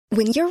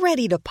When you're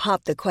ready to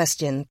pop the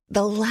question,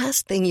 the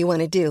last thing you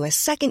want to do is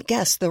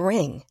second-guess the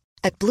ring.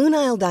 At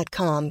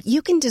BlueNile.com,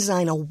 you can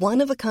design a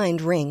one-of-a-kind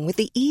ring with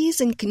the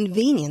ease and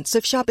convenience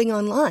of shopping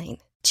online.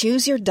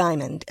 Choose your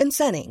diamond and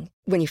setting.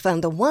 When you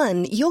find the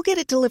one, you'll get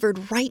it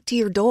delivered right to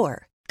your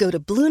door. Go to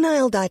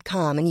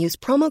BlueNile.com and use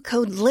promo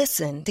code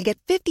LISTEN to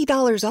get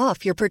 $50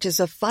 off your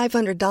purchase of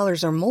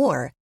 $500 or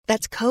more.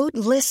 That's code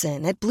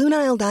LISTEN at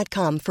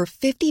BlueNile.com for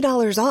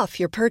 $50 off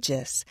your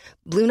purchase.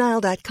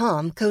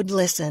 BlueNile.com, code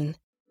LISTEN.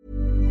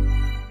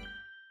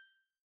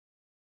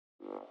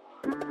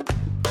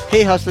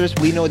 Hey hustlers,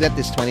 we know that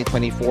this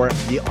 2024,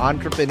 the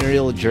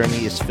entrepreneurial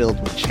journey is filled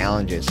with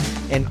challenges.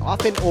 An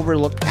often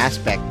overlooked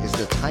aspect is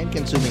the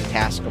time-consuming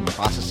task of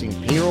processing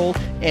payroll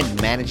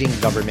and managing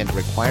government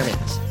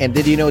requirements. And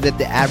did you know that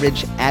the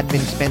average admin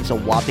spends a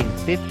whopping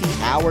 50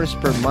 hours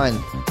per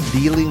month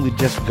dealing with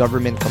just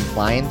government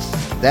compliance?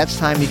 That's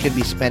time you could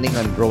be spending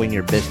on growing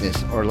your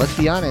business, or let's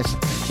be honest,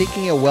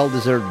 taking a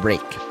well-deserved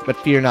break. But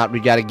fear not,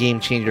 we got a game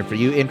changer for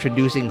you,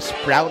 introducing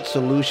Sprout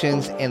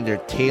Solutions and their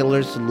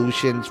tailored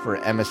solutions for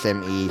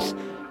MSMEs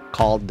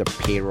called the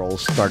Payroll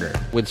Starter.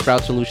 With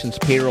Sprout Solutions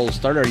Payroll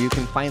Starter, you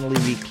can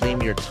finally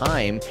reclaim your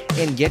time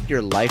and get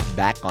your life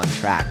back on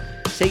track.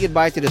 Say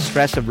goodbye to the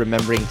stress of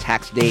remembering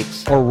tax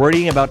dates or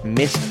worrying about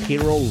missed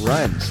payroll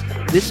runs.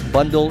 This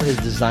bundle is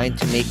designed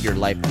to make your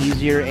life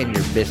easier and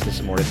your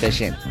business more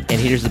efficient. And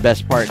here's the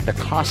best part. The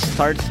cost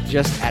starts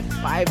just at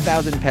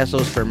 5,000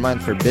 pesos per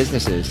month for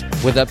businesses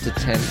with up to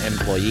 10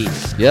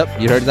 employees.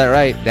 Yep, you heard that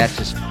right. That's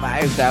just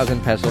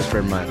 5,000 pesos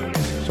per month.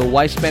 So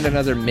why spend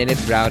another minute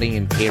drowning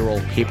in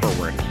payroll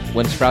paperwork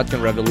when Sprout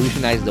can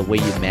revolutionize the way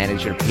you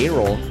manage your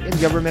payroll and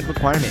government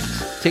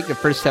requirements? Take the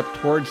first step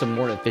towards a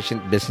more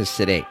efficient business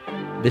today.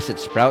 Visit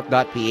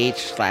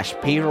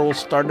sprout.ph/payroll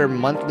starter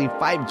monthly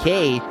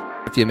 5K.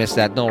 If you missed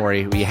that, don't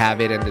worry. We have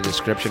it in the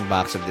description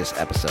box of this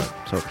episode.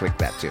 So click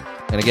that too.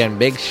 And again,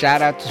 big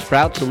shout out to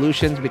Sprout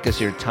Solutions because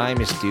your time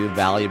is too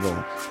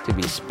valuable to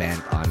be spent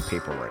on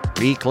paperwork.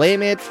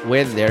 Reclaim it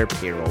with their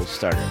payroll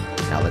starter.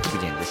 Now let's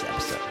begin this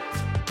episode.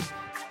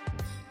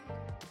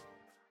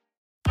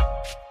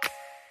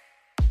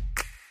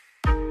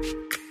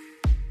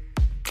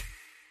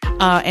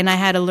 And I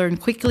had to learn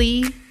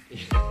quickly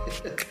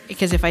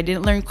because if I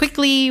didn't learn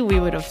quickly, we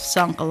would have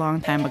sunk a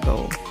long time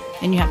ago.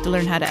 And you have to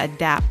learn how to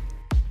adapt.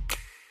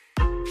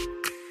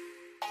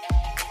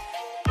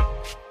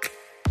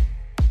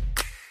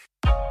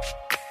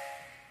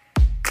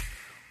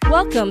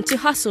 Welcome to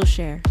Hustle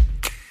Share,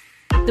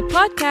 the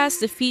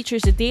podcast that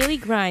features the daily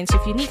grinds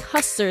of unique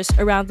hustlers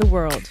around the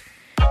world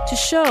to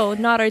show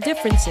not our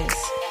differences,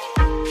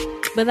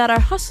 but that our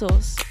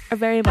hustles are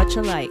very much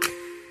alike.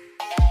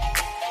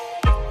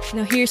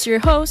 Now here's your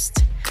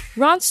host,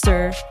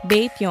 Ronster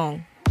Bae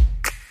Pyong.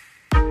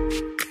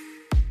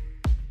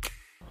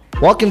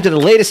 Welcome to the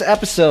latest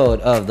episode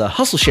of the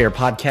Hustle Share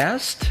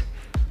podcast.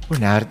 We're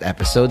now at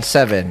episode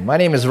 7. My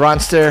name is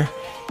Ronster,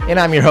 and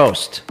I'm your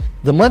host.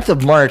 The month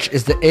of March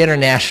is the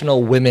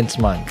International Women's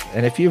Month.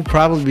 And if you're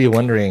probably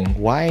wondering,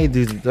 why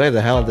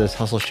the hell does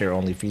Hustle Share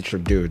only feature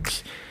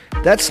dudes?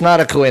 That's not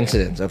a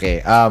coincidence,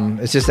 okay?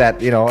 It's just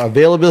that,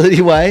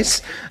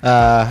 availability-wise,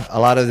 a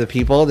lot of the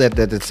people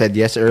that said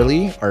yes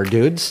early are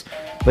dudes.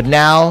 But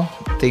now,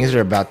 things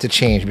are about to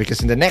change because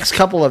in the next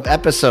couple of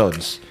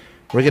episodes,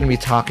 we're going to be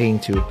talking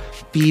to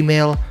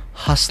female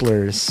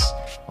hustlers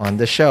on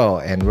the show.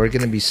 And we're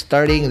going to be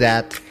starting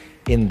that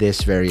in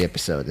this very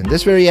episode. In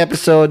this very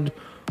episode,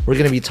 we're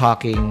going to be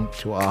talking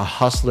to a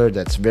hustler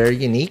that's very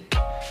unique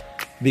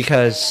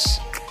because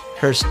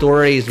her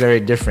story is very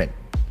different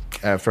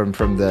from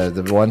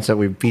the ones that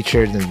we've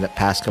featured in the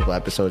past couple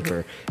episodes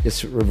where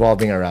it's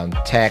revolving around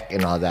tech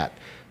and all that.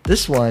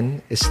 This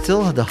one is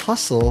still the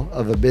hustle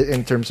of a bit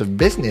in terms of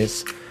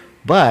business,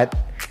 but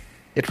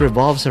it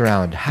revolves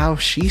around how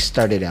she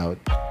started out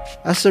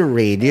as a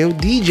radio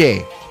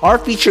DJ. Our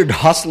featured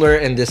hustler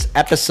in this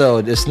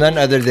episode is none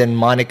other than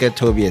Monica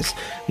Tobias.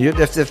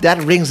 If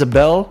that rings a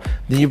bell,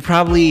 then you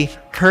probably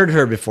heard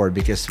her before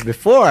because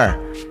before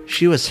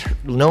she was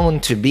known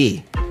to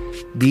be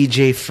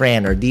DJ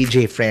Fran or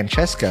DJ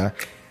Francesca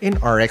in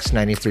RX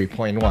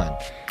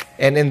 93.1.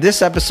 And in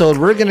this episode,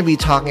 we're going to be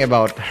talking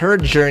about her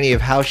journey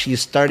of how she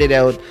started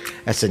out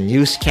as a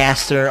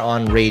newscaster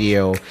on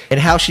radio and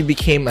how she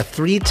became a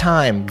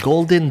 3-time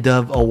Golden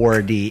Dove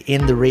awardee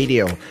in the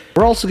radio.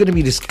 We're also going to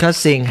be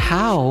discussing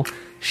how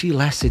she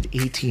lasted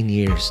 18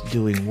 years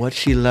doing what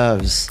she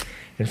loves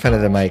in front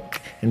of the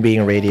mic and being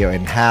a radio,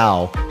 and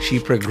how she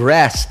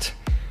progressed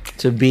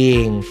to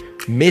being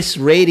Miss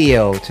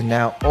Radio to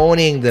now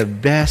owning the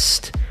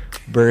best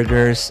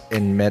burgers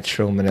in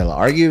Metro Manila,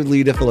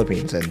 arguably the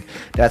Philippines. And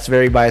that's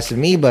very biased of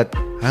me, but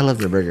I love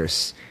the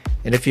burgers.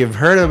 And if you've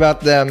heard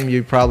about them,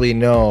 you probably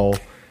know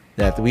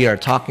that we are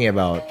talking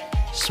about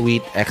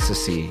Sweet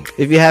Ecstasy.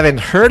 If you haven't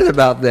heard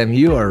about them,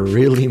 you are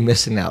really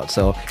missing out.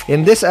 So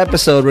in this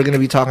episode, we're going to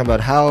be talking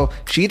about how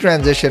she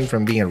transitioned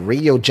from being a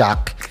radio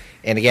jock,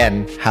 and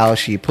again, how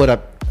she put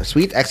up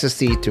Sweet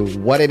Ecstasy to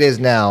what it is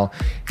now,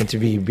 and to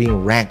be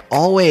being ranked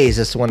always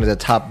as one of the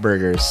top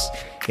burgers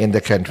in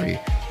the country.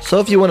 So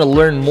if you want to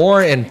learn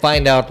more and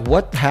find out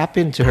what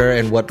happened to her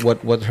and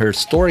what her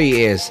story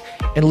is,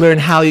 and learn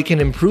how you can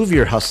improve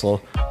your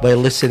hustle by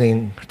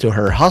listening to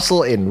her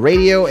hustle in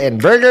radio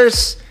and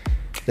burgers,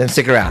 then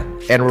stick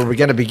around. And we're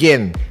going to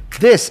begin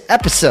this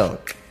episode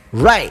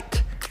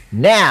right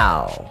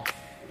now.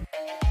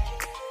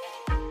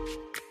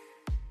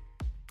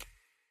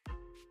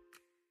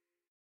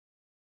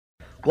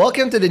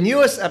 Welcome to the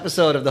newest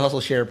episode of the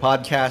Hustle Share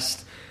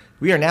podcast.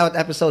 We are now at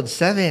episode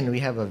 7. We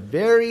have a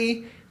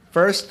very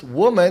first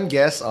woman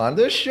guest on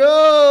the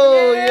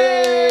show.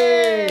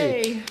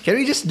 Yay! Can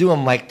we just do a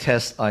mic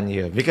test on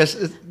you? Because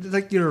it's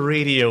like your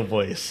radio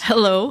voice.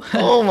 Hello.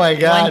 Oh my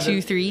God. 1,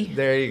 2, 3.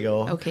 There you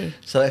go. Okay.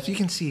 So if you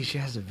can see, she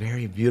has a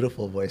very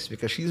beautiful voice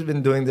because she's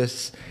been doing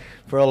this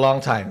for a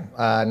long time.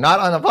 Not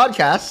on a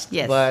podcast,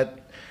 Yes. but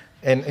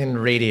in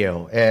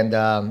radio.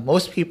 And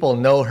most people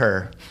know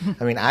her.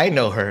 I mean, I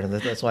know her. And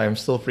that's why I'm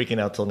still freaking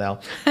out till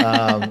now.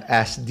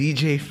 As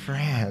DJ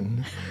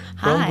Fran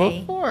from Hi.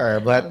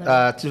 before.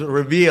 But to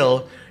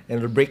reveal and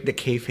to break the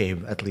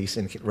kayfabe, at least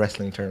in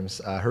wrestling terms,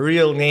 her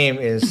real name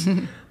is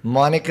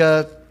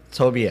Monica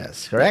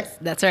Tobias, correct?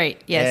 That's right.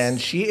 Yes.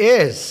 And she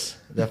is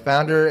the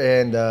founder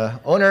and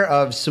owner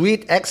of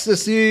Sweet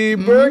Ecstasy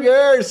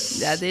Burgers.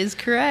 That is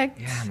correct.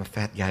 Yeah, I'm a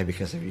fat guy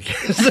because of you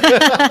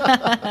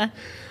guys.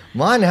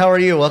 Mon, how are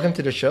you? Welcome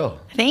to the show.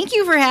 Thank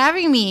you for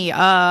having me.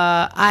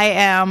 I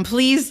am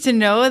pleased to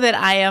know that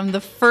I am the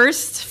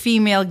first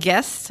female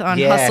guest on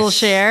Yes, Hustle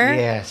Share.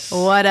 yes.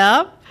 What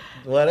up?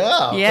 What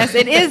up? Yes,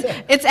 it is.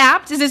 It's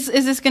apt. Is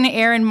this going to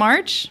air in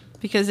March?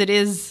 Because it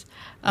is.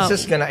 This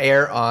is going to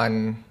air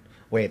on...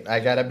 Wait, I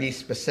got to be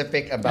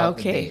specific about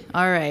the Okay. date.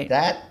 All right.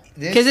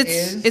 Because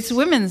it's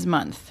Women's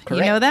Month. Correct.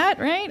 You know that,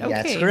 right? Okay.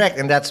 Yeah, that's correct.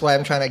 And that's why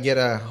I'm trying to get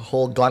a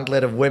whole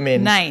gauntlet of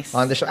women Nice.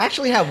 on the show. I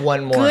actually have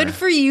one more. Good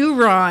for you,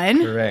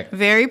 Ron. Correct.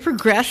 Very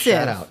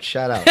progressive.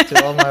 Shout out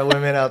to all my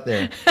women out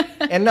there.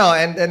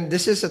 And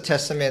this is a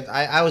testament.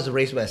 I was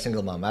raised by a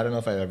single mom. I don't know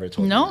if I've ever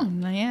told you. No,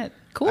 not yet.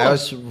 Cool. I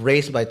was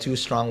raised by 2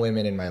 strong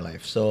women in my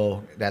life.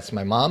 So that's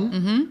my mom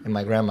and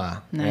my grandma.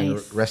 And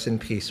Nice. rest in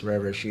peace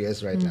wherever she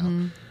is right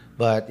now.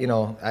 But,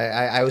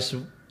 I was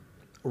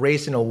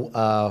raised in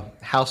a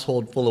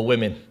household full of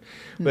women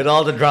with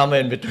all the drama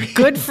in between.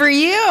 Good for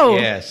you.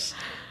 Yes.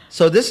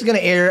 So this is going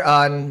to air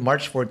on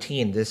March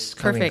 14, this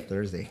coming Perfect.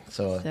 Thursday.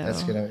 So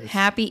that's going to...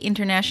 Happy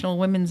International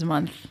Women's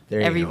Month, There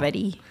you go.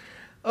 everybody.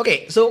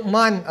 Okay, so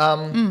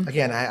Mon,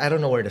 again, I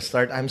don't know where to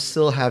start. I'm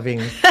still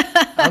having...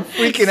 I'm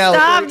freaking out.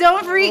 Stop,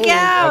 don't freak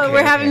out. okay,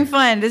 We're having okay.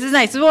 fun. This is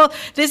nice. Well,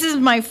 this is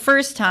my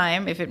first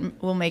time, if it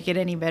will make it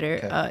any better,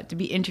 Okay. to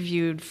be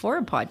interviewed for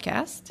a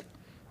podcast.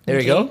 There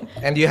you Okay. go.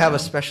 And you have a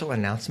special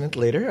announcement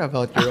later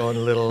about your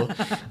own little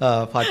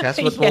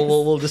podcast, but Yes.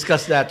 we'll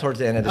discuss that towards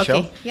the end of the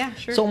Okay. show. Yeah,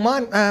 sure. So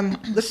Mon,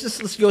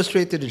 let's go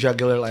straight to the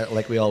jugular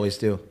like we always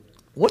do.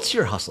 What's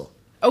your hustle?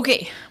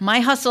 Okay, my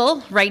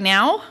hustle right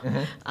now.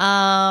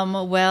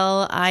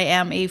 Well, I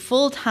am a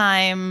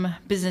full-time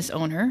business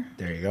owner,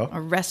 There you go. a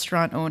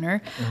restaurant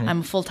owner. I'm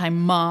a full-time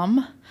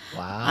mom.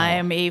 Wow. I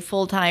am a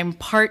full-time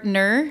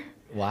partner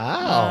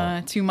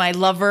Wow. to my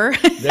lover.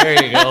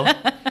 There you go.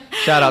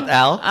 Shout out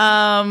Al.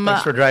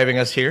 Thanks for driving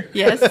us here.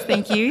 Yes,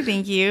 thank you.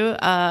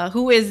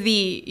 Who is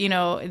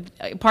the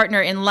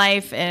partner in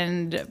life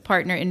and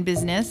partner in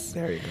business?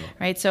 There you go.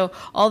 Right. So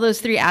all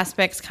those 3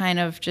 aspects kind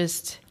of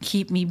just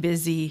keep me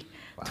busy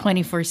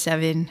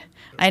 24/7.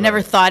 I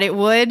never thought it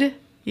would.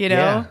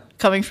 Yeah.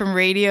 Coming from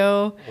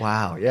radio.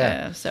 Wow.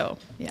 Yeah. That's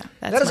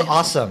That is my hustle.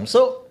 awesome.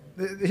 So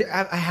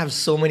I have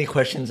so many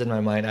questions in my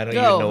mind. I don't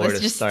even Go. know where Let's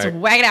to just start.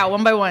 wag it out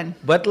one by one.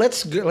 But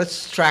let's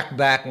track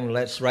back and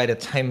let's ride a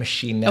time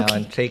machine now Okay.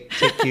 and take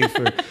you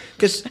for,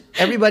 because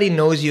everybody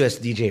knows you as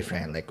DJ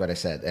Fran, like what I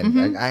said, and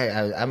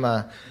Mm-hmm. I'm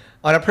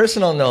on a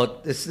personal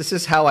note. This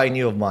is how I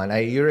knew of Mon.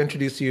 You were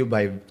introduced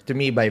to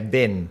me by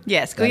Vin.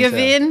 Yes, Kuya Dancel.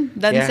 Vin,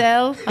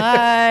 Dancel.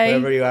 Hi.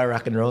 Wherever you are,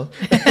 rock and roll.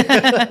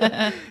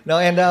 No,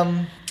 and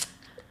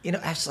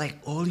I was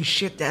like, holy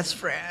shit, that's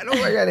Fran. Oh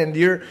my God.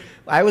 And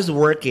I was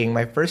working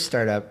my first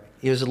startup.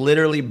 It was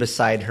literally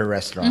beside her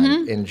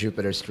restaurant in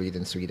Jupiter Street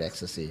in Sweet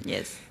Ecstasy.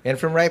 Yes. And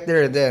from right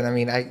there and then, I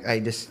mean,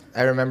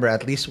 I remember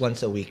at least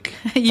once a week.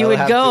 You I'll would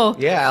have go.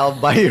 I'll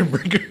buy your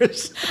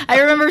burgers. I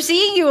remember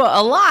seeing you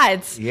a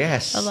lot.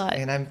 Yes. A lot.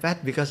 And I'm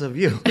fat because of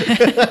you.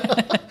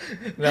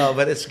 No,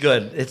 but it's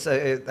good.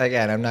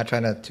 Again, I'm not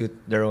trying to toot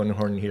their own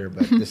horn here,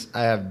 but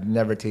I have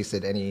never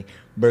tasted any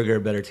burger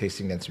better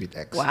tasting than Sweet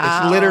X. Wow.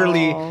 It's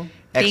literally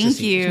Thank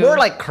ecstasy. you. It's more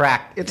like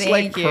crack. It's Thank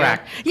like you.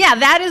 crack. Yeah,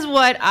 that is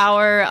what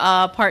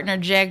our partner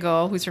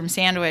Jego, who's from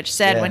Sandwich,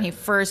 said Yeah. when he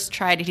first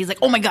tried it. He's like,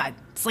 "Oh my God,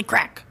 it's like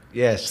crack.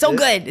 Yes. So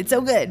good. It's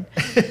so good."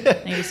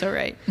 And he was so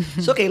right.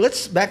 So, okay,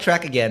 let's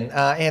backtrack again.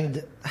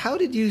 And how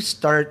did you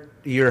start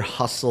your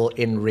hustle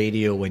in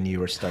radio when you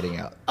were starting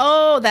out?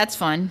 Oh, that's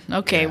fun.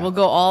 Okay, Yeah. we'll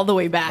go all the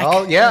way back.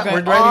 Oh, yeah, going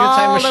we're driving a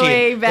time all machine. the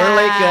way We're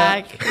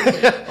like,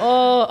 back.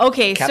 Oh,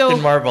 okay. Captain so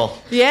Marvel.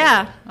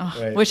 yeah,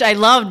 Right. which I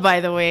loved, by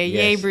the way.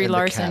 Yay, Yes, Brie and the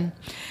Larson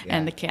cat.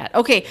 and the cat.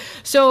 Okay,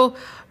 so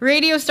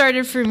radio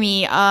started for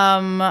me.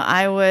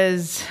 I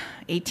was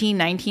 18,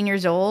 19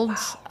 years old.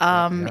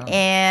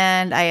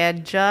 And I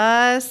had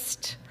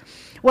just...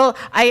 Well,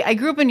 I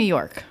grew up in New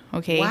York,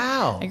 okay?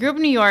 Wow. I grew up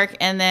in New York,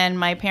 and then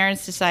my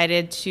parents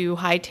decided to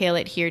hightail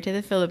it here to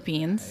the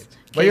Philippines.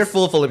 But you're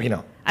full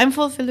Filipino. I'm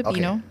full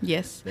Filipino, Okay.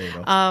 yes. There you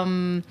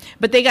go.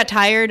 But they got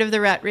tired of the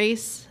rat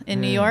race in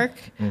New York,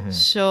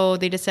 so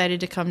they decided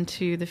to come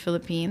to the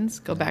Philippines,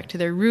 go back to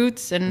their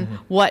roots and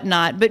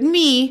whatnot. But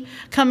me,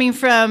 coming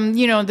from,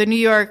 the New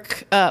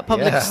York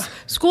public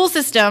school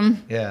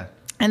system... Yeah.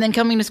 And then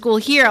coming to school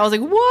here, I was like,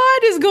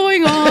 what is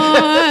going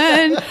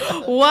on?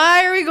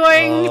 Why are we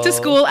going to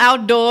school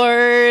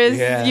outdoors?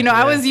 Yeah,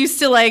 I was used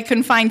to like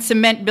confined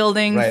cement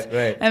buildings.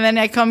 Right. And then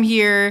I come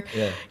here,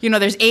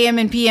 there's AM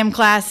and PM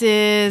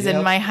classes, Yep.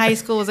 and my high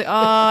school was like,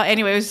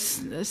 anyway, it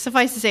was,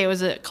 suffice to say, it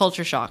was a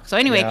culture shock. So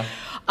anyway, Yeah.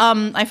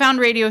 I found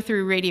radio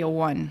through Radio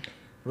 1.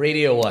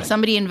 Radio 1.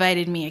 Somebody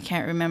invited me, I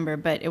can't remember,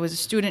 but it was a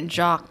student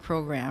jock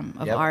program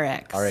of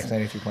RX. RX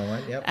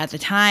 93.1, yep. At the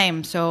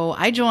time. So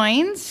I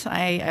joined,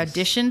 I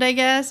auditioned, I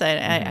guess.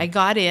 I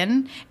got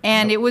in,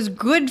 and it was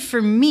good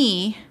for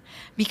me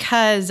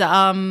because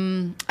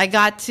I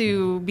got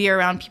to be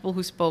around people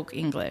who spoke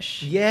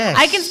English. Yes.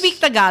 I can speak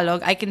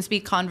Tagalog. I can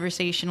speak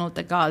conversational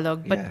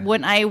Tagalog. But Yeah.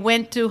 when I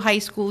went to high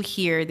school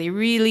here, they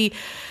really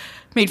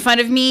made fun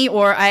of me,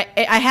 or I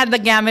had the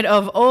gamut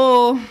of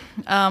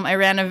I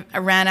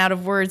ran out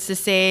of words to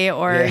say,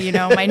 or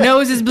my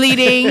nose is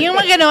bleeding,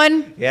 mga ganon.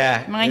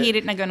 Yeah. Mga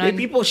hirit na ganon.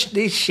 People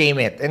they shame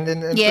it, and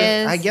then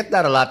Yes. I get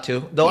that a lot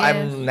too. Though Yes.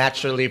 I'm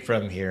naturally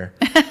from here,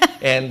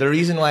 and the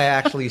reason why I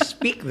actually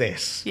speak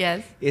this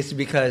Yes. is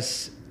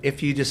because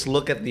if you just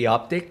look at the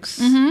optics,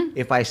 Mm-hmm.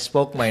 if I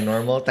spoke my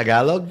normal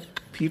Tagalog,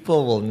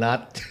 people will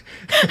not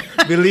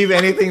believe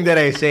anything that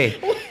I say.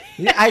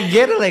 Yeah, I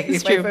get it. Like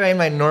if true. I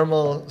my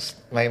normal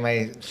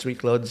my street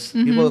clothes,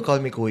 people will call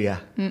me Kuya.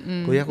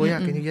 Kuya,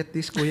 can you get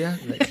this, Kuya?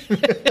 Like,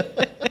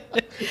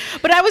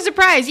 But I was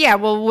surprised. Yeah.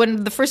 Well,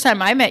 when the first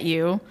time I met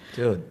you,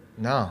 dude,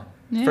 no.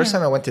 Yeah. First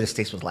time I went to the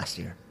States was last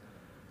year.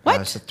 What? I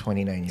was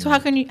 29 years so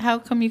old. how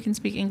come you can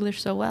speak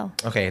English so well?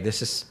 Okay,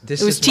 this is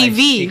It was my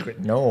TV. secret.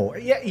 No,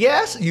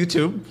 yes,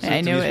 YouTube. I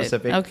to knew be it.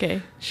 specific.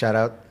 Okay. Shout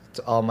out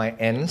to all my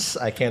N's.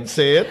 I can't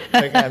say it.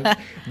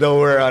 Though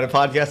we're on a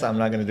podcast, I'm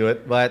not gonna do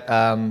it. But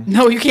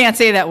No, you can't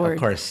say that word. of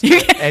course,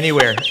 You can't-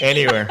 anywhere.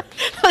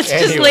 Let's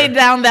just Anywhere. lay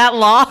down that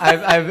law.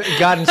 I've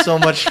gotten so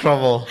much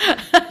trouble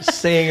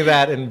saying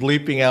that and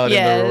bleeping out in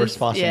the worst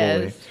possible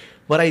way. yes.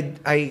 But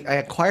I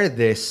acquired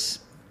this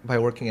by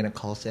working in a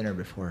call center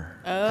before.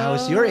 I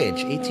was your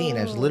age, 18.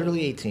 I was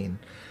literally 18.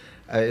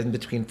 In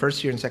between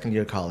first year and second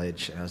year of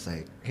college. I was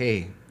like,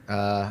 hey,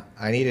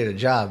 I needed a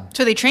job.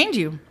 So they trained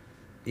you.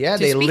 Yeah,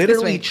 To they speak this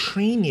literally way.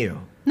 train you.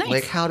 Nice.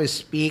 Like how to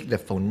speak, the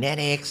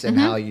phonetics, and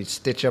how you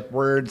stitch up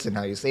words and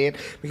how you say it.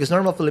 Because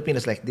normal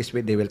Filipinos like this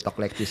way, they will talk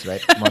like this,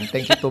 right? Mom,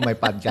 thank you to my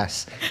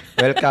podcast.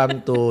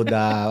 Welcome to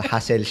the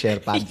Hassel Share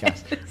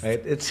podcast. Right?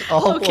 It's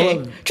all Okay.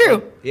 full of-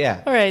 True.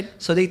 Yeah. All right.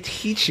 So they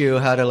teach you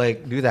how to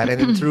like do that.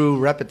 And then through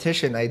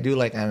repetition, I do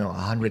like, I don't know,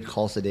 100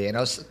 calls a day. And I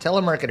was a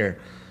telemarketer.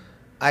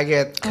 I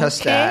get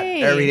cussed at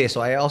Okay. every day. So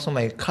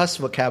my cuss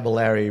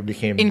vocabulary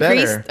became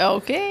Increased. better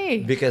Okay.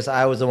 because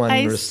I was the one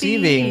I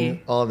receiving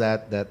see. all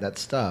that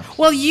stuff.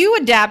 Well, you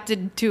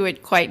adapted to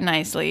it quite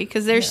nicely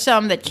because there's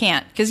some that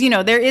can't. Because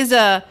there is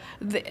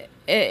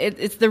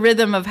it's the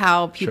rhythm of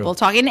how people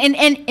True. talk in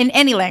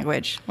any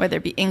language, whether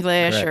it be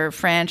English Correct. or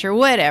French or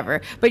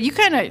whatever. But you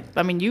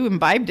you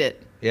imbibed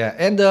it. Yeah,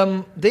 and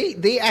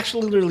they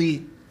actually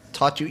literally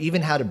taught you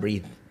even how to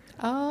breathe.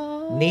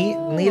 Oh.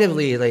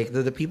 Natively, like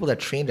the people that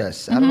trained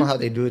us. I don't know how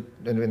they do it.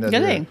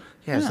 Galing.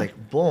 Yeah, it's Yeah. like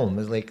boom.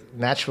 It's like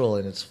natural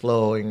and it's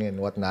flowing and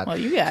whatnot. Well,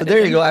 you got so it there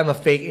you then. go. I'm a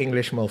fake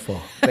English mofo.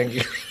 Thank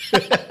you.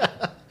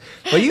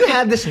 But you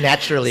had this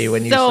naturally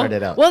when you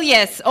started out. Well,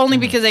 yes, only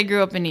because I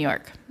grew up in New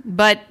York.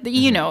 But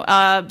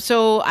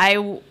so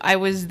I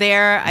was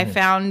there. I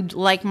found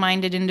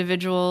like-minded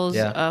individuals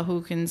Yeah.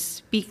 who can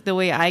speak the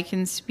way I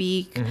can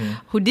speak,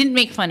 who didn't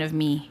make fun of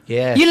me.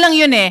 Yes. Yun lang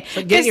yun eh.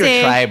 So get your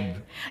Kasi- tribe.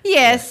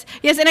 Yes,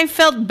 and I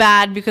felt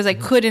bad because I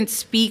couldn't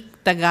speak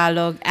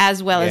Tagalog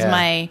as well as Yeah.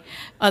 my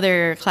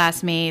other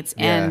classmates,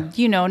 and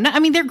Yeah.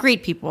 they're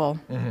great people.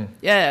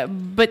 Yeah,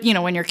 but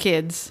when you're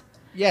kids.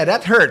 Yeah,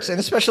 that hurts, and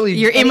especially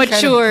You're any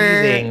immature. Kind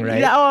of teasing,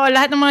 right? Oh,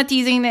 lahat ng mga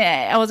teasing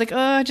I was like,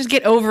 just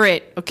get over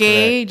it,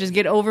 okay? Correct. Just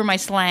get over my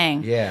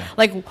slang. Yeah.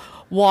 Like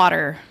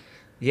water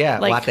Yeah,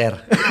 like- water.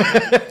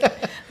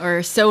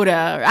 or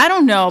soda. Or I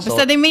don't know.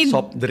 But they made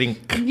soft drink.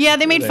 yeah,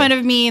 they made fun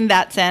of me in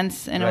that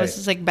sense, and it was Right.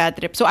 just like bad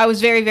trip. So I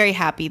was very, very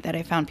happy that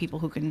I found people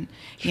who can,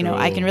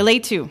 I can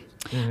relate to.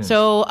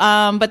 So,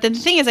 but the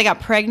thing is, I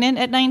got pregnant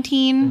at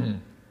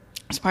 19.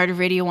 As part of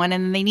Radio 1,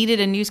 and they needed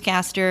a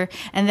newscaster.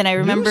 And then I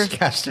remember,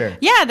 Newscaster.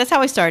 yeah, that's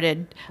how I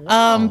started.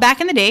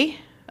 Back in the day.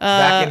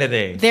 Back in the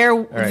day. There,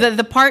 right.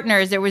 the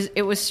partners. It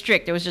was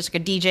strict. It was just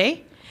like a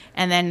DJ,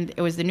 and then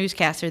it was the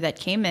newscaster that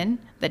came in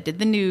that did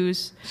the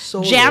news,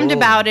 So jammed low.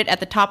 about it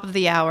at the top of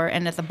the hour,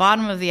 and at the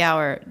bottom of the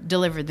hour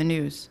delivered the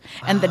news.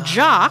 And the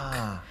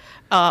jock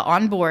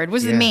on board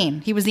was the Yeah.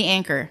 main. He was the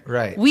anchor.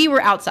 Right. We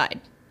were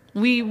outside.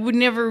 We would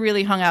never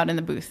really hung out in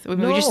the booth. We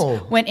No. just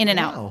went in and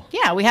Wow. out.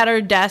 Yeah, we had our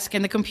desk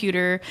and the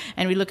computer,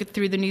 and we looked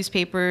through the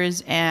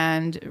newspapers,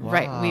 and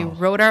we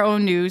wrote our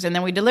own news, and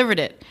then we delivered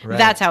it. Right.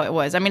 That's how it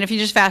was. I mean, if you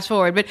just fast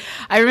forward. But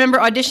I remember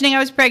auditioning. I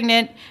was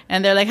pregnant,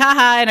 and they're like,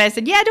 "Haha," and I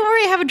said, "Yeah, don't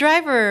worry, I have a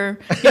driver."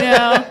 You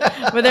know,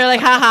 but they're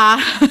like, "Haha,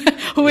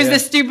 who is Yeah.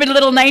 this stupid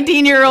little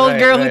 19-year-old Right,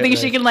 girl who right, thinks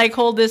she right. can like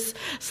hold this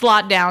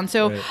slot down?"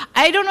 So Right.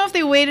 I don't know if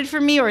they waited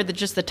for me or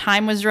just the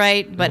time was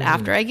right. But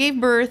after I gave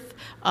birth,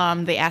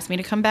 they asked me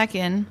to come back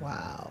in.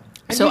 Wow.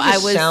 So And you I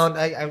just was- sound.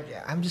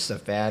 I'm just a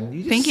fan. You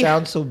just Thank you.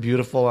 sound so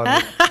beautiful.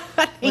 On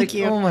Thank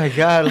you. Oh my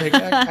god! Like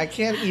I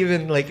can't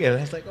even like.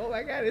 It's like, oh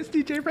my god, it's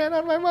DJ Fran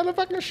on my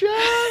motherfucking show.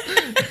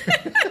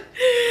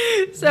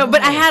 So,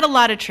 but I had a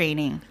lot of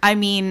training. I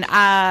mean,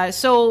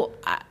 so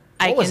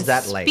I What was can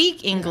that like?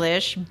 speak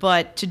English,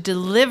 but to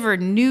deliver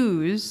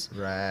news,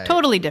 Right.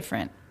 totally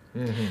different.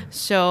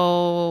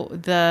 So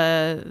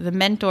the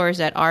mentors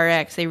at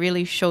RX, they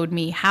really showed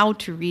me how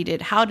to read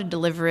it, how to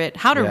deliver it,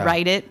 how to Yeah.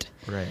 write it.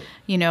 Right.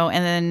 You know,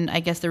 and then I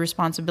guess the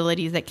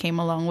responsibilities that came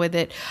along with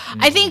it.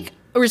 I think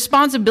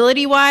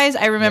responsibility wise,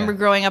 I remember Yeah.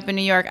 growing up in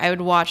New York, I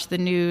would watch the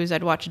news,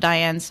 I'd watch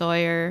Diane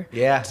Sawyer,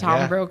 Yeah, Tom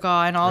yeah.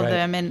 Brokaw, and all Right. of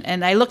them,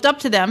 and I looked up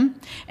to them,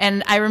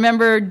 and I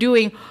remember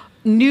doing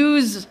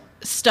news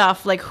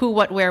stuff like who,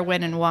 what, where,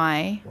 when, and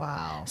why.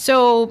 Wow.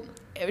 So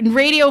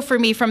radio for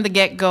me from the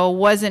get-go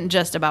wasn't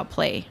just about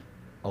play.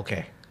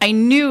 Okay. I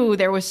knew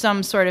there was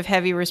some sort of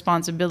heavy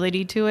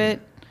responsibility to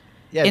it.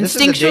 Yeah, this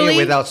is the day Instinctually-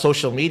 without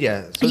social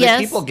media. So Yes.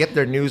 that people get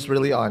their news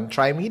really on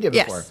Tri-Media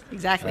before. Yes,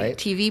 exactly. Right?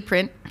 TV,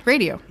 print,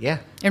 radio. Yeah.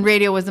 And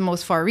radio was the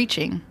most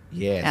far-reaching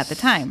Yes. at the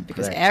time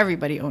because Correct.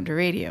 everybody owned a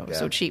radio. Yeah.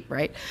 So cheap,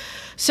 right?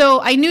 So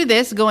I knew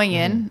this going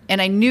in,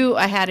 and I knew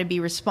I had to be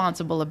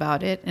responsible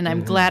about it. And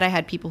I'm glad I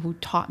had people who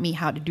taught me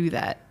how to do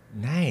that.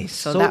 Nice.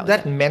 So, So that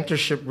that, was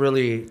mentorship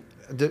really,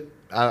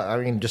 I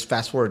mean, just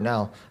fast forward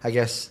now, I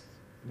guess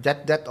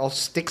that all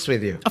sticks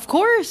with you. Of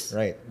course.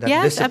 Right. That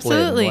Yes, discipline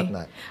and absolutely.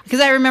 whatnot.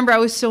 Because I remember I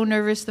was so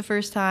nervous the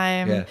first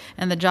time, Yeah.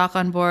 and the jock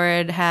on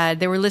board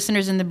there were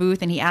listeners in the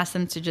booth, and he asked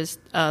them to just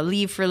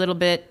leave for a little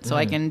bit so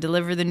I can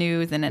deliver the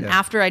news. And then Yeah.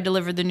 after I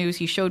delivered the news,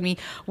 he showed me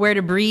where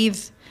to breathe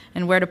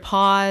and where to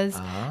pause.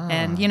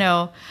 And, you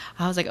know,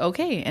 I was like,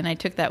 okay. And I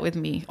took that with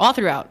me all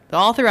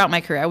throughout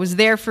my career. I was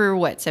there for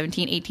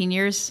 17, 18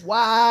 years,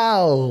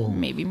 Wow.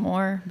 maybe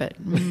more, but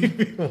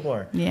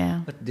More. yeah.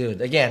 But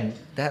dude, again,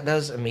 that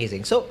was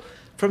amazing. So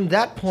from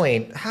that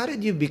point, how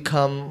did you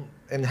become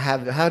and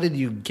how did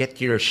you get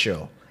your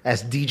show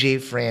as DJ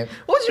Fran?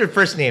 What was your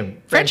first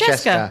name?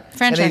 Francesca.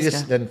 And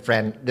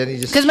then you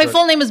just Because my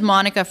full name is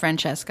Monica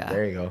Francesca.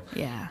 There you go.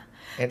 Yeah.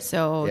 And-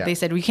 So yeah. they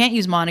said we can't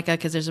use Monica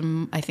because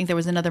I think there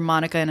was another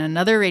Monica in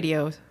another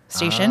radio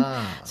station.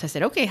 Ah. So I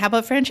said, okay, how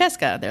about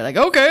Francesca? They're like,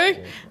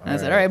 okay. And I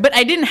said, all right. But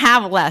I didn't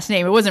have a last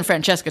name. It wasn't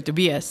Francesca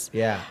Tobias.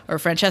 Yeah. Or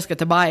Francesca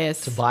Tobias.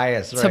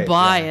 Tobias, right.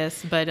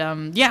 Tobias. But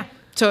yeah.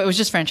 So it was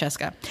just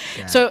Francesca.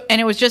 So, and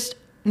it was just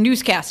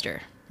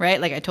newscaster. Right,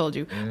 like I told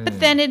you, but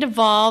then it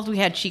evolved. We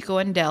had Chico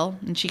and Del,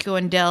 and Chico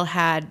and Del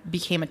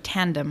became a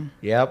tandem.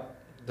 Yep.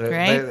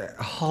 Right?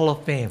 The Hall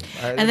of Fame.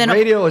 And then-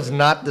 radio is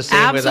not the same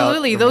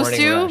Absolutely, without the those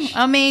Morning two, Rush.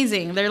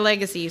 amazing. Their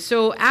legacy.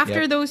 So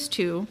after Yep. those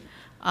two,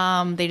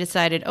 they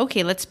decided,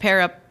 okay, let's pair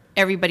up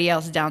everybody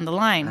else down the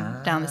line,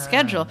 down the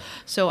schedule.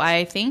 So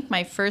I think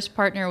my first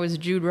partner was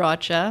Jude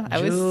Rocha. I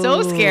was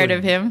so scared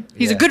of him.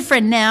 He's a Yeah. good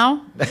friend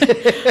now.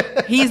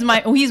 He's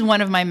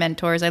one of my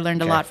mentors. I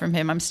learned a lot from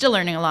him. I'm still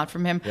learning a lot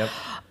from him. Yep.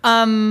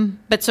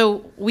 But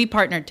so we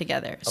partnered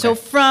together. So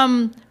Okay.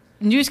 from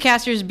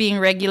newscasters being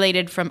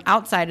regulated from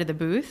outside of the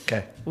booth,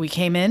 Okay. we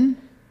came in.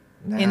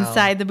 Now-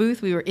 Inside the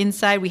booth, we were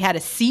inside. We had a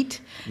seat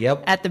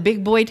Yep. at the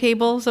big boy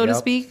table, so to Yep.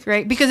 speak,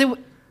 right? Because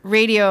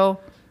radio,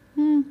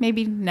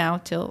 maybe now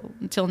till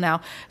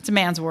now, it's a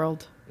man's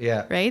world,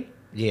 Yeah. right?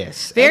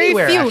 Yes. Very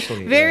Anywhere, few,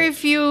 actually, very right.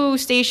 few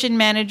station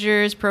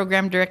managers,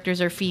 program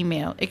directors are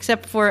female,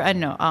 except for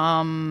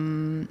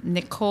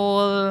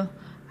Nicole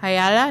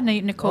Hayala.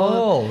 Nicole.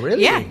 Oh,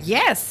 really? Yeah.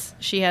 Yes,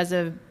 she has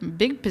a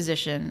big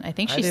position. I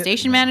think I she's didn't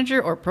station know.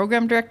 manager or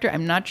program director.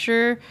 I'm not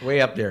sure. Way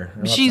up there.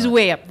 She's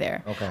way up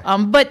there. Okay.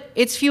 But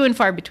it's few and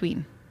far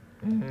between.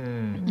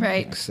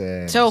 Right. Makes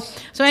sense. So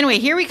anyway,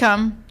 here we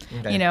come.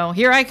 Okay. You know,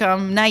 here I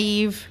come,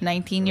 naive,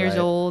 19 years Right.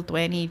 old,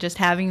 20, just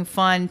having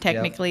fun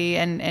technically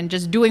and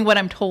just doing what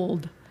I'm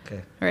told.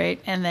 Okay. Right.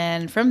 And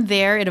then from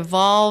there it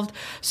evolved.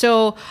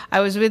 So I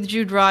was with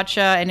Jude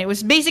Rocha and it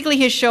was basically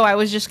his show. I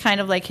was just kind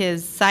of like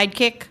his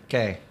sidekick,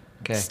 Okay.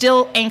 Okay.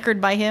 still anchored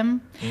by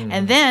him.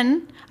 And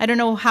then I don't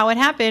know how it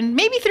happened.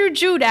 Maybe through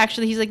Jude,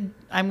 actually. He's like,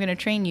 I'm going to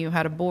train you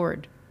how to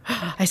board.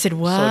 I said,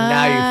 what? So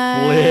now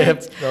you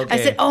flipped. Okay. I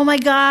said, oh my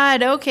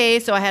God. Okay.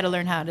 So I had to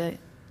learn how to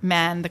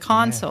man the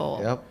console.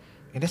 Yep.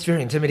 And that's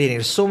very intimidating.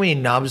 There's so many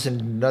knobs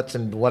and nuts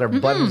and what are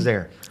buttons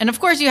there. And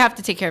of course, you have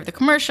to take care of the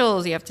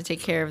commercials. You have to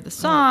take care of the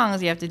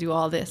songs. You have to do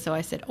all this. So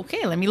I said,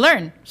 okay, let me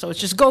learn. So it's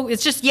just go.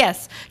 It's just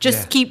yes. Just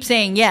Yeah. keep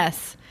saying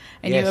yes.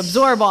 And you Yes.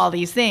 absorb all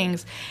these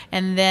things.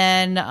 And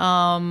then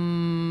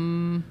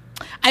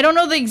I don't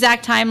know the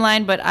exact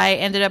timeline, but I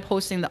ended up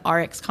hosting the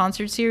RX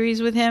concert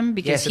series with him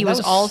because Yes, he and that was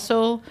was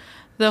also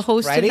the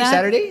host Friday, of that.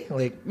 Saturday?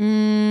 Like,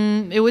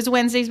 It was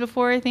Wednesdays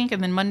before, I think,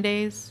 and then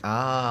Mondays.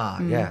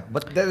 yeah.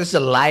 But that is a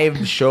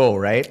live show,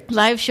 right?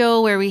 Live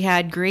show where we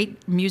had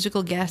great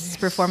musical guests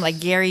perform, like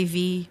Gary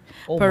V,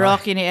 Oh,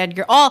 Parokya and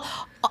Edgar.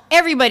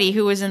 Everybody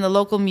who was in the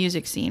local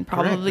music scene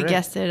probably Correct.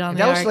 guested on And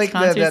the that was RX like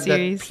concert the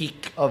series.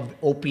 peak of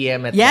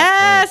OPM at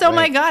Yes! that point, Oh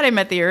my right? God! I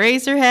met the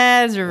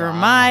Eraserheads, River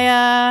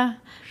Maya,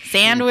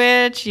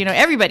 Sandwich.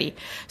 Everybody.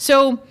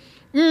 So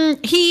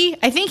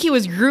I think he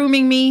was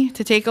grooming me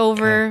to take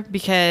over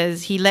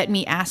because he let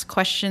me ask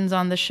questions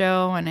on the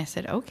show, and I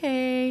said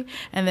okay.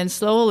 And then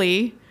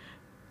slowly,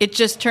 it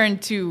just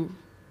turned to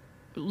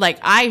like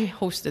I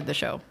hosted the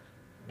show.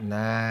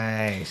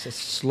 Nice. It's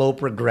slow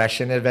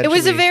progression It eventually.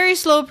 was a very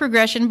slow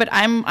progression, but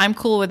I'm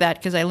cool with that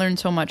because I learned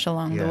so much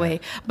along the Yeah. way.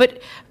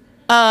 But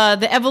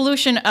the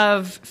evolution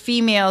of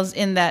females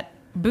in that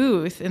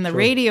booth, in the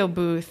radio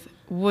booth,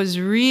 was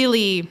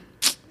really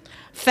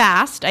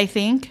fast, I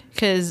think,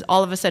 because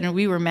all of a sudden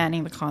we were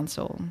manning the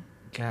console.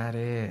 Got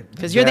it.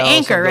 Because you're the Bells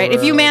anchor, of the right?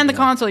 If you world, man the yeah.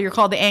 console, you're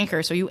called the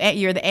anchor. So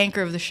you're the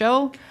anchor of the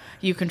show.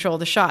 You control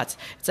the shots.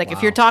 It's like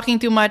if you're talking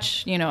too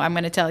much, I'm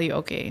going to tell you,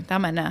 okay,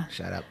 tama na.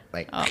 Shut up.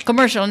 Like,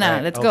 Commercial now.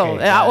 Right, Let's okay, go.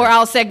 got Or it.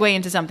 I'll segue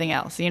into something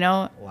else,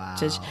 Wow.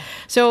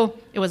 So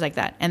it was like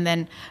that. And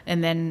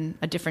then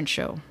a different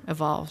show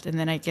evolved. And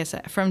then I guess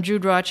from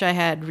Jude Roch, I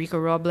had Rico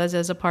Robles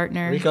as a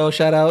partner. Rico,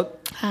 shout out.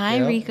 Hi,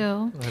 Yep.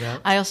 Rico. What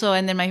up? I also,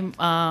 and then my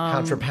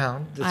Pound for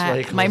pound. That's why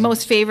he calls my him.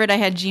 most favorite, I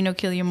had Gino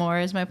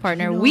Killiamore as my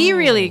partner. We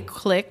really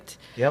clicked.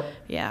 Yep.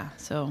 Yeah.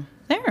 So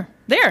there.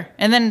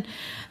 And then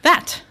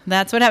that's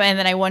what happened. And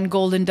then I won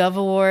Golden Dove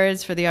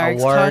Awards for the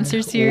RX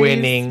concert series.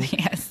 Winning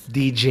Yes.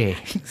 DJ.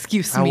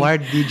 Excuse me.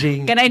 Award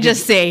DJ. Can I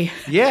just say?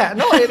 Yeah,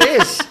 no, it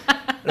is.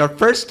 Our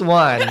first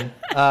one,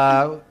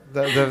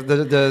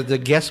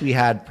 the guest we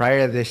had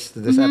prior to this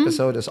Mm-hmm.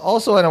 episode is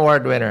also an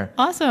award winner.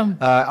 Awesome.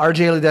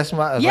 RJ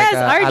Ledesma. Yes,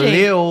 RJ. A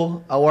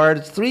Leo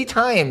Award 3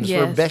 times for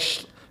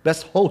Yes.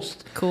 best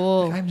host.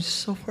 Cool. I'm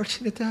so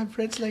fortunate to have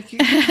friends like you.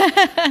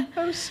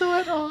 I'm so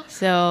at awe.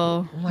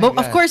 So, my but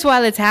God. of course,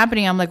 while it's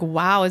happening, I'm like,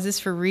 wow, is this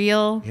for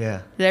real?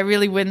 Yeah. Did I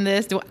really win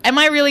this? Am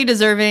I really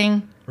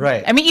deserving?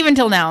 Right. I mean, even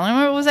till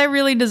now, was I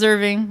really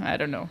deserving? I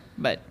don't know.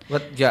 But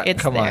Yeah,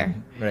 it's come there.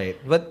 on. Right.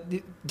 But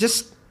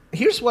just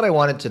here's what I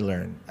wanted to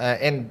learn.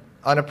 And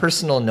on a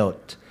personal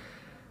note,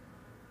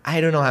 I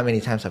don't know how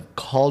many times I've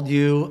called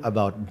you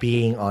about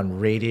being on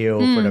radio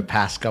for the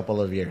past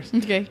couple of years.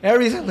 Okay.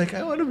 Every time I'm like,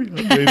 I want to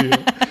be on radio.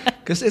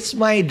 Because it's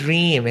my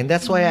dream. And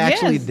that's why I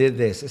actually Yes. did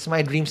this. It's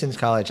my dream since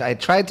college. I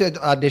tried to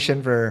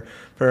audition for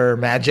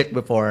Magic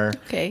before.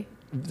 Okay.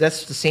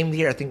 That's the same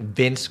year I think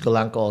Vince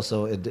Galanco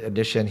also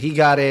auditioned. He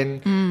got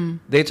in.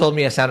 They told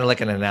me I sounded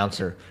like an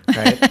announcer.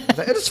 Right?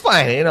 It's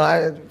fine,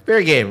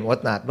 fair game,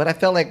 whatnot. But I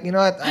felt like, you know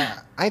what,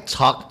 I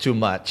talk too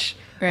much.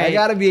 I Right.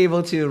 got to be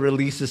able to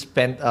release this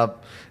pent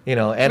up,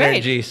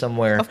 energy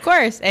somewhere. Of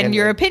course. And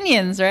your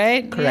opinions,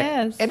 right?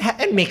 Correct. Yes.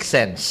 And make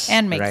sense.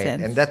 And make right?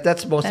 sense. And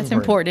that's most That's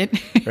important.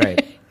 important.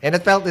 Right. And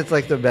it felt it's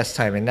like the best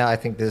time. And now I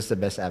think this is the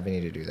best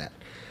avenue to do that.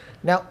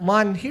 Now,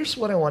 Mon, here's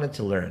what I wanted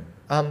to learn.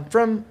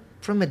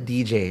 From a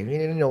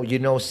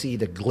DJ, see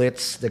the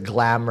glitz, the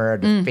glamour,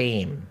 the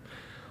fame.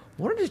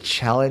 What are the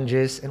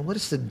challenges and what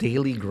is the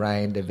daily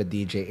grind of a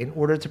DJ in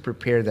order to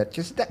prepare that?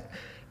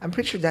 I'm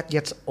pretty sure that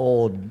gets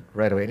old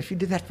right away. And if you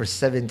did that for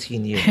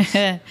 17 years,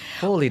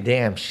 holy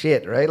damn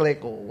shit, right? Like,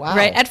 wow.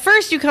 Right. At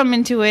first, you come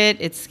into it,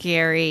 it's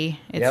scary.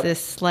 It's Yep.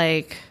 this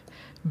like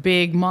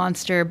big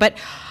monster. But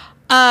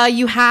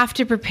you have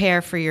to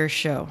prepare for your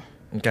show.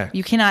 Okay.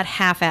 You cannot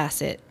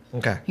half-ass it.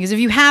 Okay. Because if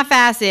you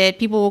half-ass it,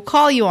 people will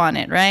call you on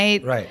it,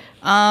 right? Right.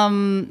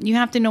 You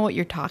have to know what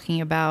you're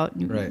talking about.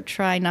 You Right.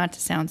 Try not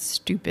to sound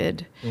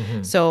stupid.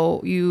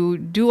 So you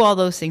do all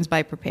those things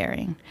by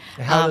preparing.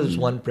 How does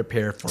one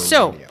prepare for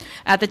So radio?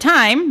 at the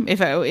time,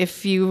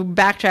 if you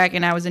backtrack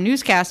and I was a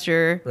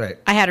newscaster, Right.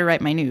 I had to write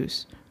my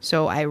news.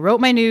 So I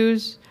wrote my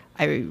news,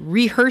 I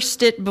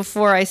rehearsed it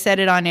before I said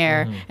it on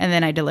air, and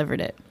then I delivered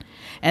it.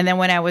 And then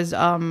when I was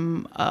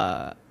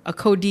a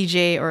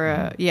co-DJ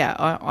or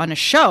on a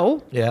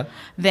show, Yeah.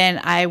 then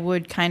I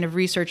would kind of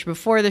research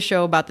before the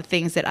show about the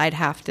things that I'd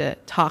have to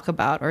talk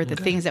about or the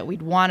things that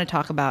we'd want to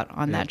talk about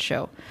on that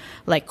show,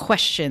 like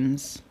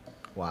questions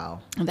Wow.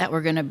 that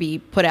were going to be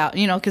put out,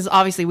 because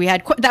obviously we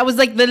had, that was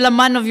like the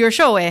laman of your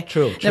show, eh?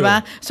 True.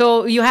 Diba?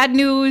 So you had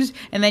news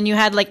and then you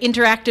had like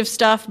interactive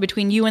stuff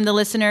between you and the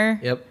listener.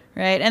 Yep.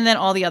 Right? And then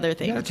all the other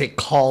things. You gotta take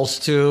calls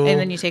too. And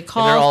then you take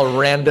And they're calls. all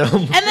random.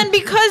 And then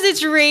because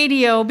it's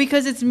radio,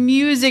 because it's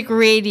music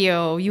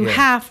radio, you Yeah.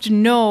 have to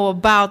know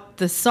about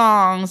the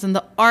songs and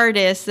the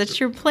artists that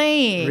you're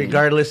playing.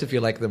 Regardless if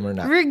you like them or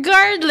not.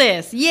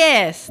 Regardless,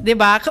 yes,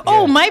 diba?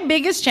 Oh, my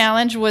biggest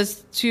challenge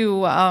was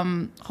to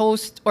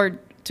host or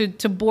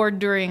to board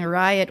during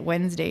Riot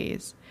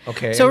Wednesdays.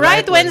 Okay. So and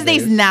Riot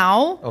Wednesdays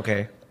now,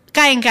 Okay.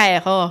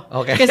 kayang-kaya ko.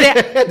 Okay. Kasi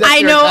I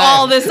your know time.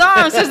 all the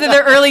songs since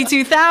the early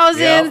 2000s,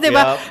 Yep,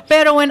 diba? yep.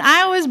 Pero when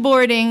I was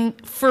boarding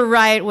for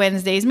Riot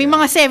Wednesdays, may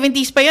mga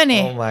 70s pa yun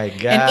eh. Oh my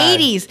God. And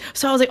 80s.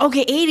 So I was like,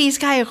 okay, 80s,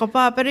 kaya ko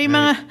pa. Pero yung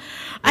mga,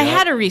 I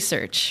had to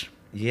research.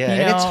 Yeah,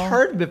 You and it's know?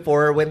 hard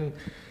before when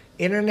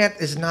internet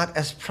is not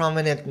as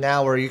prominent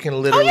now where you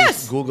can literally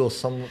yes. Google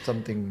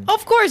something.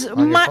 Of course,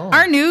 on your phone.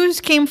 our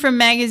news came from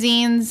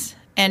magazines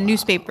and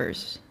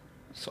newspapers.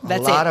 So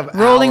That's a lot it. of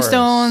Rolling hours.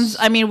 Stones.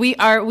 I mean, we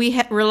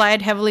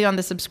relied heavily on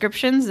the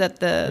subscriptions that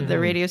the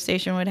radio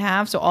station would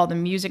have. So all the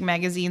music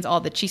magazines, all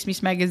the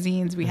chismis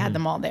magazines, we had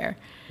them all there.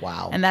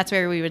 Wow. And that's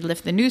where we would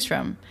lift the news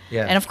from.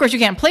 Yeah. And of course, you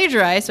can't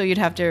plagiarize, so you'd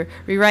have to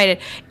rewrite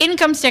it.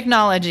 Incomes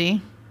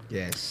technology.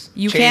 Yes.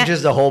 You Changes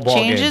can't, the whole ball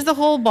changes game. the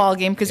whole ball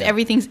game because Yeah.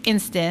 everything's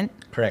instant.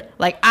 Correct.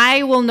 Like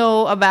I will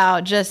know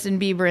about Justin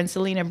Bieber and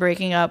Selena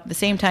breaking up the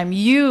same time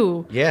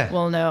you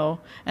will know.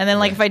 And then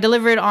like if I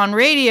deliver it on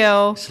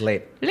radio, It's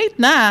late. late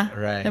na.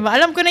 Right. Diba?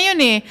 Alam ko na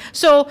yun eh.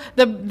 So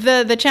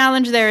the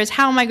challenge there is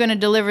how am I going to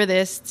deliver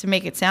this to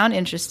make it sound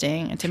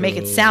interesting and to make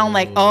it sound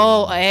like,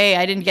 oh, hey,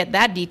 I didn't get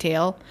that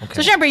detail.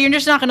 Okay. So syempre, you're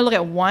just not going to look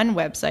at one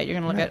website. You're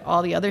going to look at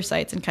all the other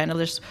sites and kind of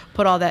just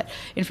put all that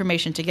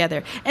information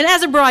together. And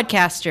as a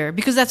broadcaster,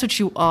 because that's what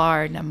you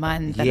are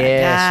naman talaga.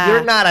 Yes.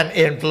 You're not an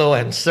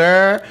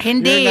influencer.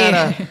 Hindi. You're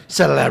not a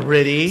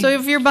celebrity. So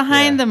if you're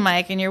behind the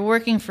mic and you're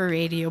working for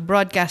radio,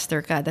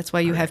 broadcaster ka, that's why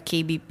you have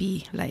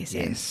KBP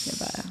license. Yes.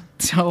 Diba?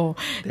 So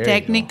There you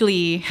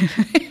technically,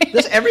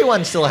 Does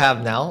everyone still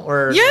have now?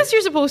 Or yes,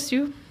 you're supposed to.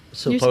 You're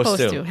Supposed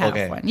supposed to. to have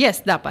Okay. one.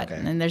 Yes, dapat.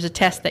 Okay. And there's a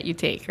test that you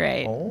take,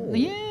 right? Oh.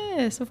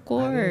 Yes, of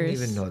course.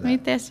 even know that. May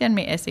test yan,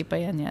 may essay pa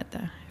yan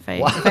yata.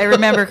 Wow. If I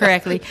remember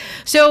correctly.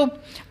 So,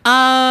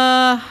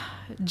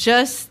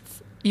 just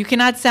you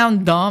cannot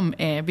sound dumb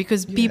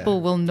because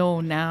people will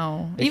know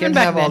now. you Even can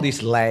back have then. all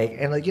these you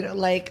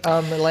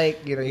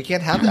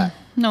can't have that.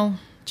 No,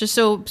 just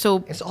so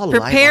It's all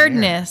live on air.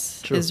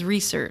 preparedness True. is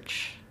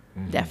research,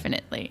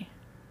 definitely.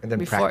 And then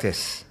Before-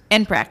 practice.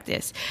 And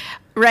practice.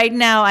 Right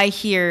now, I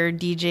hear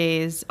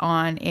DJs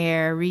on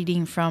air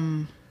reading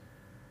from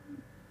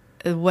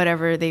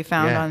whatever they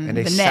found Yeah, on and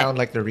they the net. sound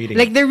like they're reading.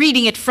 Like they're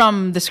reading it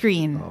from the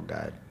screen. Oh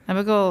God.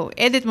 Sabi ko,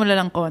 edit mo na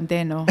lang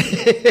konti, no?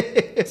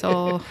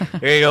 So,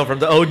 There you go, from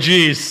the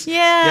OGs.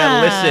 yeah.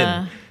 Yeah,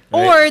 listen.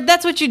 Or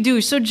that's what you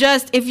do. So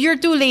just, if you're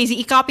too lazy,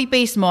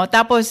 i-copy-paste mo,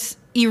 tapos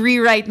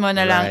i-rewrite mo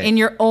na lang Right. in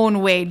your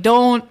own way.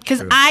 Don't, because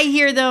True. I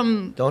hear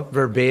them. Don't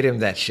verbatim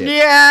that shit.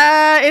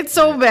 Yeah, it's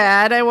so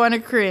bad. I want to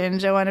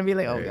cringe. I want to be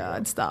like, oh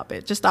God, stop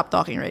it. Just stop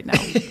talking right now.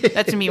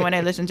 That's me when I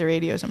listen to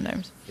radio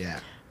sometimes. Yeah.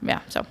 Yeah,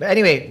 so. But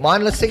anyway,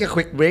 Mon, let's take a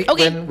quick break.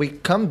 Okay. When we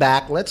come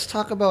back, let's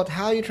talk about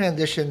how you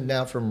transitioned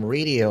now from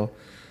radio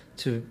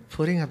to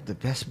putting up the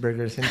best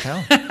burgers in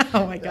town.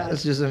 Oh my God.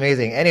 That's just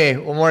amazing. Anyway,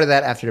 more of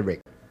that after the break.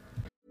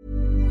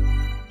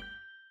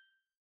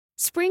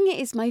 Spring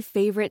is my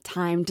favorite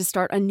time to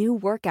start a new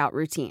workout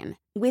routine.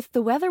 With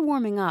the weather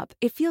warming up,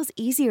 it feels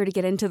easier to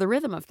get into the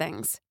rhythm of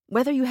things.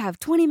 Whether you have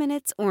 20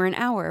 minutes or an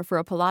hour for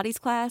a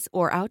Pilates class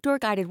or outdoor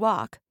guided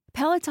walk,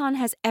 Peloton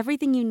has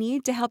everything you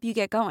need to help you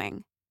get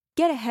going.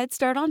 Get a head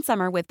start on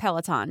summer with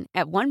Peloton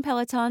at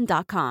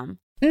onepeloton.com.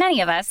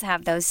 Many of us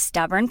have those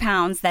stubborn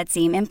pounds that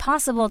seem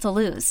impossible to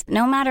lose,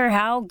 no matter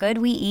how good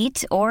we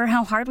eat or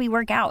how hard we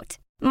work out.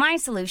 My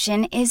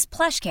solution is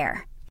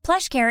PlushCare.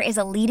 PlushCare is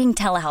a leading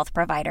telehealth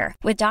provider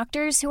with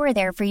doctors who are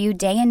there for you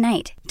day and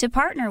night to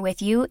partner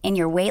with you in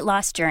your weight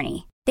loss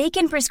journey. They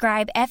can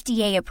prescribe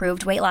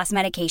FDA-approved weight loss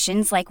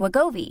medications like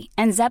Wegovy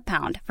and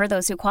Zepbound for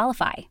those who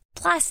qualify.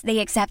 Plus, they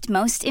accept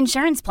most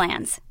insurance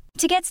plans.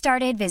 To get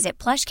started, visit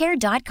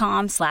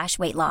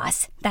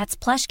plushcare.com/weightloss. That's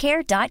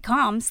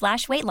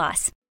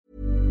plushcare.com/weightloss.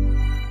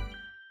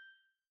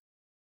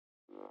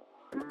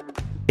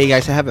 Hey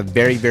guys, I have a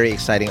very, very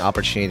exciting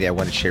opportunity I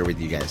want to share with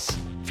you guys.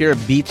 If you're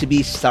a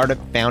B2B startup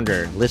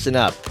founder, listen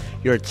up.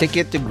 Your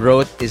ticket to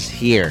growth is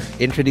here.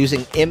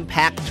 Introducing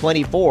Impact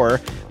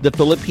 24, the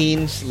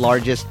Philippines'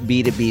 largest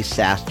B2B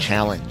SaaS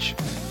challenge.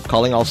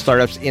 Calling all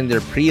startups in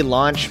their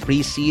pre-launch,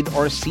 pre-seed,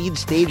 or seed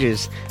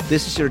stages,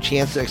 this is your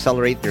chance to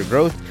accelerate your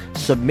growth.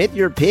 Submit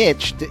your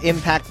pitch to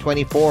Impact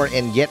 24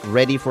 and get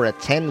ready for a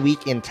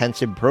 10-week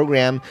intensive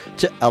program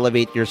to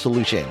elevate your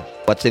solution.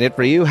 What's in it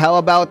for you? How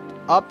about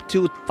up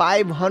to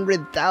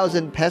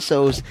 500,000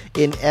 pesos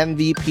in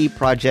MVP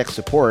project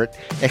support,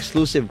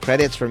 exclusive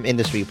credits from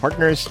industry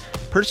partners,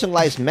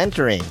 personalized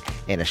mentoring,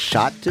 and a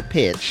shot to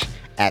pitch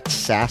at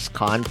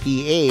SaaSCon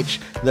PH,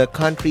 the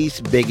country's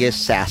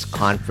biggest SaaS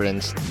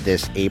conference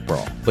this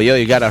April. But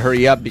you gotta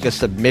hurry up because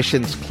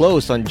submissions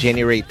close on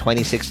January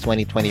 26,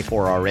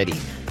 2024 already.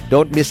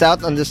 Don't miss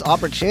out on this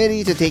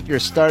opportunity to take your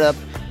startup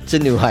to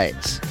new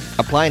heights.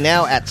 Apply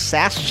now at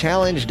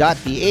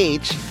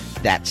SaaSchallenge.ph.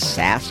 That's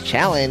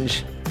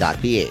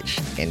SaaSchallenge.ph.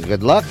 And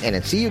good luck, and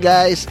I'll see you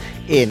guys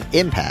in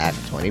Impact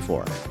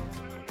 24.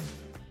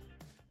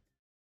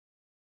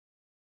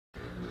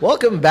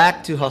 Welcome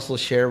back to Hustle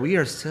Share. We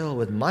are still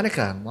with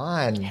Monica.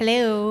 Mon.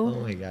 Hello.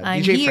 Oh my God.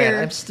 I'm DJ here.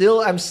 Fran.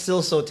 I'm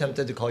still so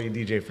tempted to call you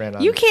DJ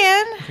Fran. You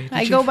can. Okay,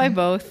 I DJ go by Fran.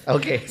 both.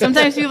 Okay.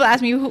 Sometimes people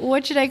ask me,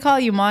 what should I call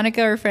you,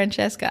 Monica or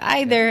Francesca?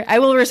 Either. I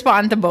will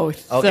respond to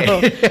both. Okay. So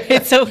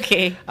it's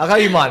okay. I'll call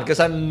you Mon because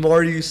I'm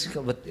more used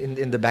to, but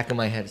in the back of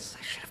my head,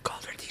 I should have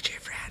called her DJ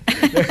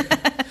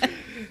Fran.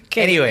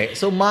 Okay. Anyway,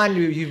 so Mon,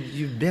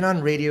 you've been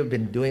on radio,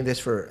 been doing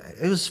this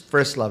it was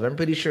First Love. I'm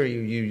pretty sure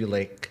you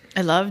like,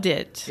 I loved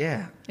it.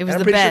 yeah. It was and I'm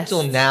the pretty best.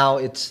 sure till now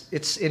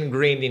it's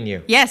ingrained in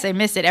you. Yes, I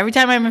miss it. Every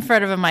time I'm in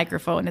front of a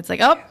microphone, it's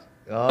like, oh,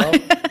 Oh,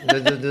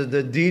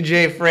 the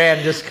DJ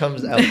Fran just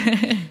comes out.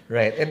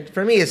 Right. And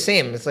for me, it's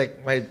same. It's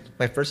like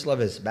my first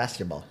love is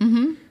basketball.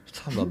 Mm-hmm.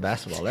 Talking about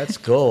basketball. Let's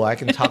go. I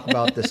can talk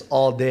about this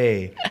all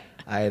day.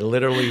 I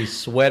literally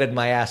sweated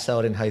my ass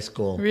out in high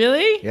school.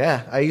 really?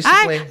 Yeah. I used to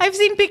play. I've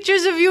seen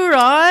pictures of you,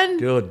 Ron.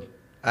 Dude,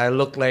 I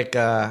look like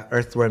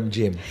Earthworm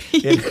Jim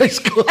in high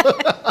school.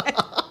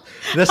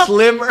 The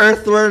slim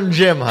Earthworm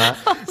Jim, huh?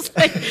 Is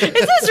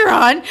this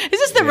Ron? Is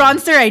this the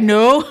Ronster I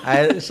know?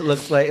 It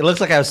looks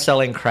like I was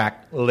selling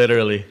crack,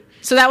 literally.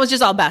 So that was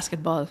just all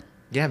basketball.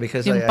 Yeah,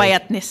 because Yung I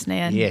payatness na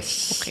yan.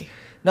 yes. Okay.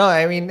 No,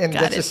 I mean, and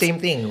Got that's the it. same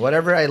thing.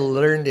 Whatever I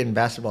learned in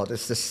basketball,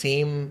 it's the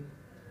same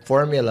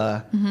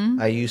formula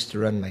I used to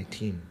run my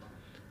team.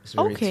 It's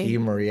very Okay.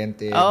 team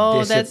oriented.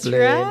 Oh, that's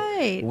discipline,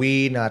 right.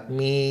 We, not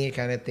me,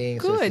 kind of thing.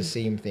 So Good. it's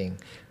the same thing,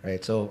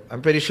 right? So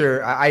I'm pretty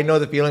sure I know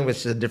the feeling, but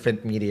it's a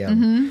different medium.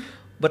 Mm-hmm.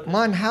 But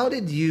Mon, how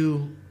did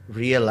you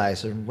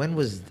realize, or what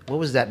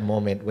was that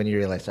moment when you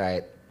realized, all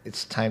right,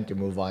 it's time to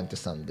move on to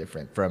something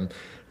different? From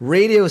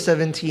radio,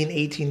 17,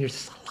 18 years,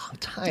 it's a long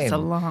time. It's a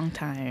long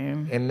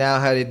time. And now,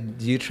 how did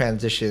you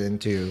transition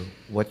into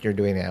what you're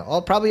doing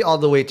now? Probably all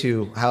the way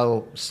to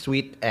how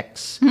Sweet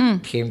X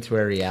came to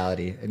a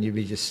reality, and you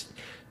be just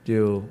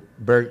do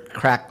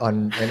crack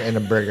on in a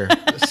burger.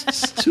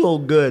 It's so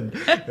good,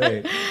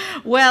 right?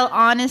 Well,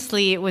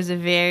 honestly, it was a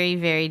very,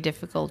 very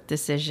difficult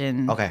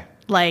decision. Okay.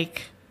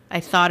 Like, I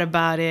thought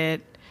about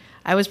it.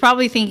 I was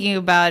probably thinking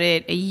about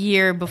it a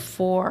year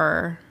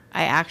before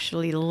I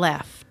actually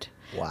left.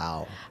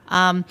 Wow.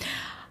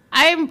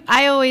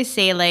 I always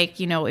say, like,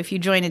 you know, if you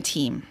join a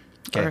team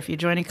Okay. or if you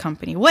join a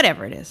company,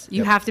 whatever it is,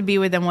 you Yep. have to be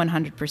with them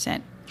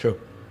 100%. True.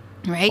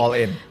 Right? All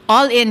in.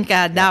 All in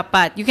ka,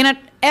 dapat. You cannot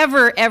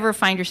ever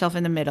find yourself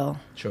in the middle.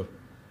 True.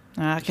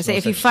 Because no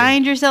if you such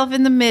find yourself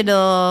in the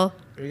middle,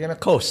 You're gonna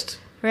coast.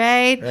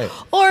 right? Right.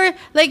 Or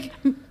like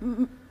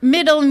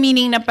middle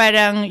meaning na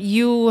parang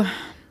you're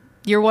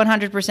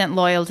 100%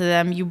 loyal to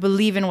them. You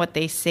believe in what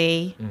they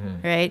say,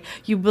 right?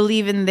 You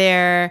believe in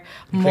their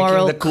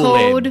moral the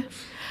Kool-Aid. code.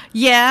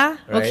 Yeah.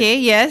 Right? Okay.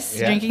 Yes.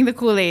 Yeah. Drinking the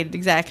Kool-Aid.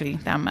 Exactly.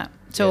 Tama.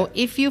 So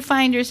Yeah. if you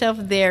find yourself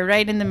there,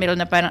 right in the middle,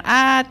 na parang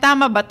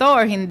tama ba to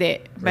or hindi?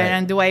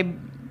 Parang Right.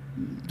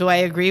 do I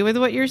agree with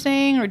what you're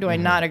saying or do I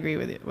not agree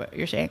with what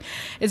you're saying?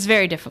 It's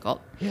very difficult.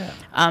 Yeah.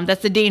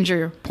 That's the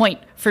danger point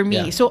for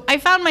me. Yeah. So I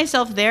found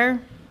myself there.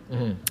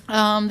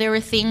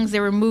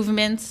 There were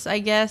movements, I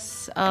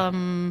guess,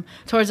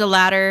 towards the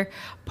latter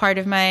part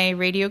of my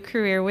radio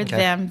career with Okay.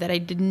 them that I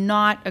did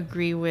not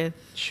agree with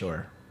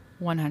Sure.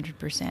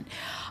 100%.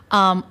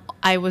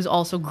 I was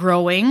also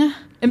growing.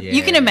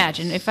 You can Yes.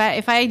 imagine if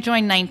I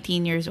joined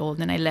 19 years old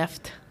and I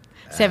left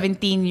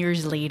 17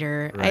 years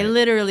later, I Right.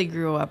 literally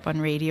grew up on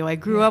radio. I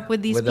grew up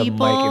with these With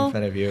people. a mic in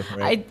front of you,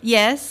 right?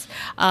 Yes.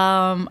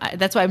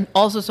 That's why I'm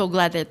also so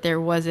glad that there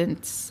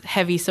wasn't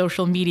heavy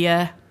social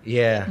media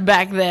Yeah.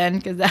 back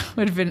then, because that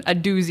would have been a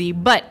doozy.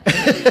 But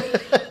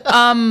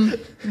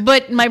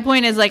but my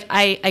point is, like,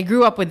 I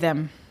grew up with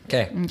them.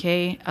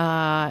 Okay.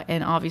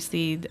 And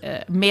obviously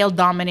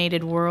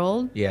male-dominated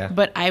world. Yeah.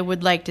 But I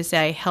would like to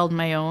say I held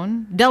my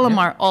own.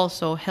 Delamar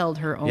also held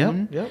her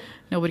own. Yep.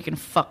 Nobody can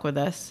fuck with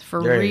us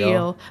for There you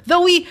real. go.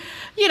 Though we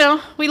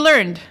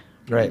learned.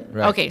 Right.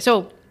 Okay,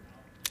 so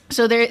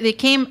there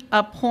came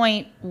a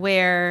point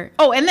where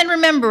and then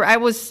remember I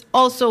was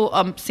also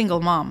a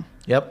single mom.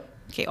 Yep.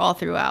 Okay, all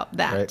throughout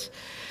that. Right.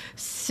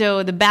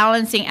 So the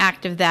balancing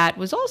act of that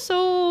was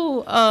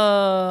also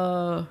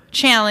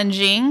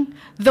challenging,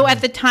 though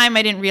at the time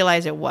I didn't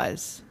realize it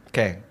was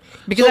Okay.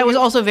 because So I was you-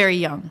 also very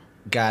young.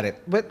 Got it.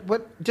 But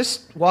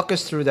just walk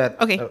us through that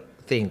Okay.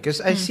 thing,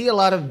 because I see a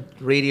lot of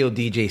radio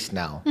DJs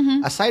now.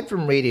 Aside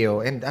from radio,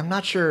 and I'm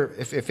not sure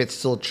if it's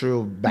still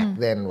true back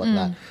then and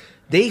whatnot.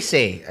 They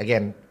say,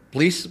 again,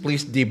 please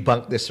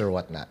debunk this or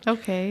whatnot.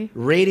 Okay.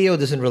 Radio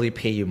doesn't really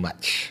pay you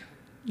much.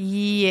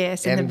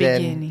 Yes, in And the then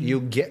beginning. you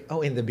get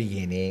in the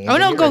beginning. Oh and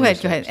then no, you go earn ahead,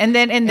 your go ahead. stripes. And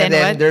then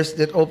what?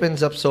 It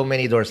opens up so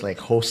many doors, like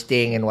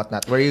hosting and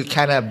whatnot, where you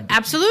kind of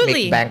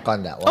Absolutely. make bank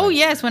on that one. Oh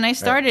yes, when I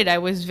started, I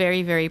was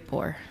very, very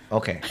poor.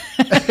 Okay.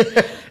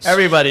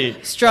 Everybody.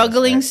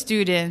 Struggling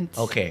student.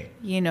 Okay.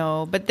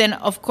 But then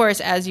of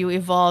course as you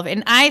evolve,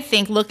 and I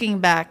think looking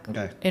back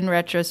Okay. in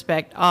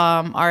retrospect,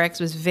 RX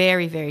was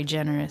very, very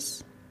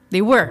generous.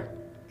 They were.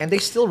 And they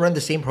still run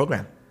the same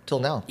program till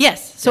now.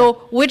 Yes.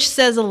 So which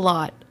says a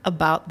lot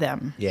about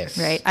them. Yes.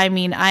 Right? I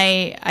mean,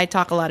 I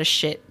talk a lot of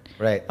shit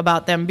Right.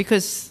 about them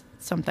because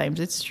sometimes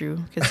it's true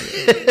because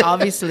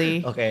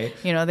obviously, Okay.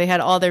 you know, they had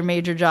all their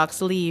major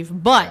jocks leave.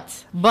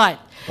 But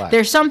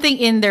there's something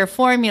in their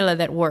formula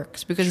that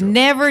works because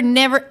never,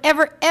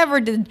 ever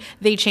did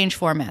they change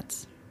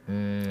formats.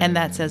 And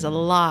that says a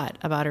lot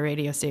about a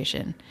radio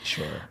station.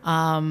 Sure.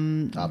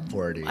 Top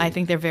 40. I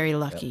think they're very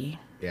lucky.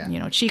 Yeah. You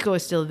know, Chico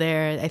is still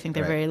there. I think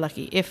they're very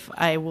lucky. If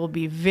I will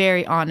be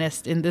very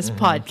honest in this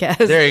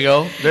podcast. There you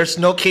go. There's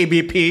no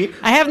KBP.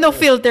 I have no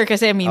filter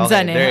kasi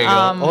minsan Okay, there you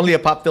go. Only a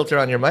pop filter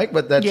on your mic,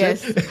 but that's it.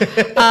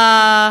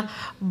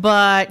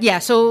 But yeah,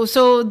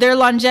 so their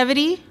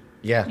longevity,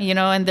 Yeah. you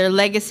know, and their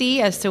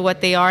legacy as to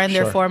what they are in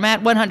their Sure.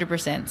 format,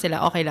 100%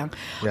 sila okay lang.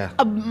 Yeah.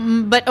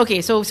 But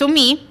okay, so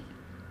me,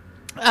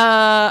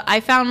 I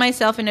found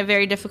myself in a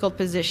very difficult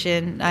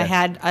position. I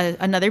had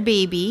another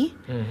baby,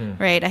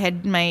 right? I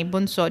had my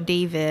bunso,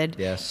 David.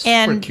 Yes.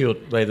 And Super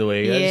cute, by the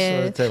way.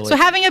 yeah. So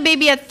having a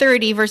baby at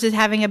 30 versus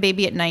having a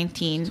baby at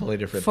 19 Totally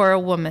different. for a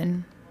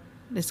woman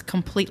is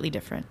completely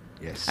different.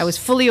 Yes. I was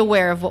fully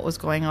aware of what was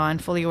going on,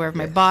 fully aware of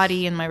my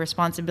body and my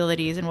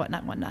responsibilities and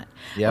whatnot.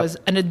 Yep. I was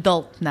an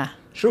adult na.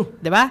 True.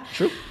 Diba?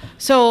 True.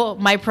 So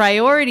my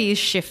priorities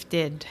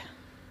shifted.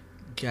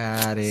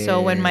 Got it.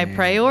 So when my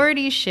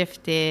priorities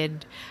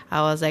shifted, I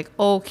was like,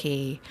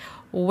 okay,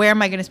 where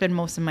am I going to spend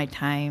most of my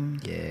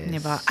time? Yes.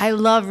 Diba? I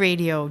love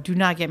radio. Do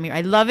not get me. I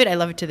love it. I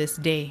love it to this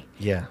day.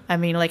 Yeah. I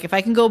mean, like if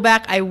I can go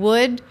back, I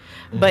would,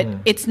 but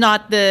it's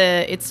not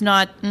the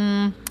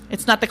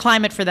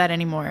climate for that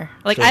anymore.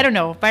 Like Sure. I don't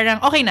know,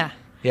 parang okay na.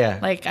 Yeah.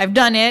 Like I've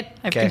done it,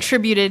 I've Okay.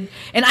 contributed,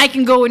 and I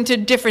can go into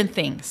different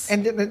things.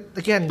 And then,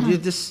 again,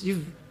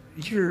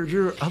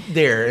 you're up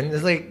there, and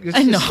it's like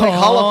I know. It's like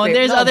Hall of Fame.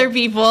 There's No, other but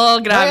people.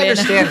 I Grabe.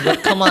 understand,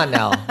 but come on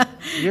now.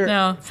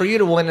 No. For you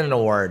to win an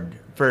award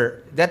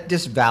that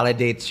just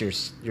validates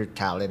your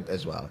talent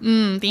as well.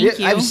 Thank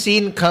you. I've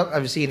seen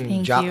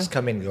Thank jocks you.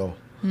 come and go.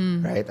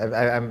 Right.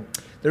 I'm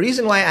the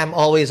reason why I'm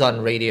always on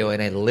radio and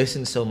I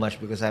listen so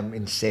much because I'm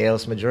in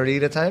sales majority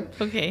of the time.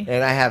 Okay.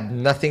 And I have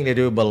nothing to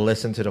do but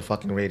listen to the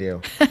fucking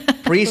radio.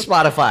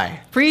 Pre-Spotify.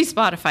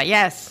 Pre-Spotify,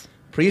 yes.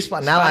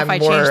 Now I'm Spotify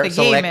more changed the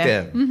game,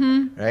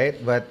 selective,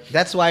 right? But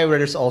that's why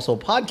there's also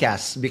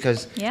podcasts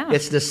because Yeah.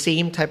 it's the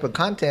same type of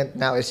content.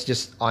 Now it's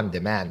just on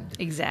demand,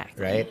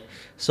 Exactly. right?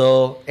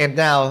 So and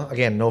now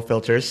again, no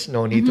filters,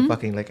 no need to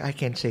fucking like I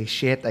can't say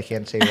shit, I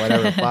can't say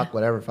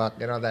whatever fuck,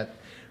 you know that,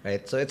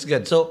 right? So it's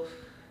good. So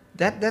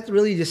that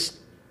really just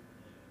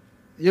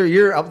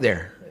you're up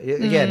there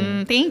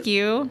again. Thank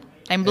you.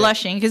 I'm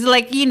blushing because,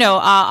 like, you know,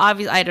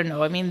 obviously, I don't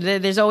know. I mean,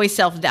 there's always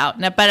self-doubt.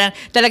 Na parang,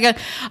 talaga,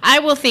 I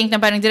will think, na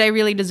parang, did I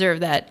really deserve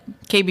that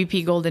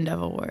KBP Golden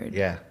Dove Award?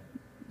 Yeah,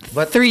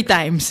 but 3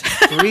 times.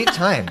 3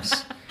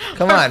 times.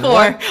 Come or on, 4.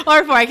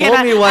 Or 4. I Pull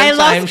cannot. me one I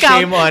lost time, count.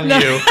 shame on No.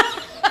 you.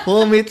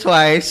 Pull me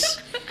twice.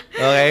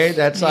 Okay,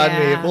 that's on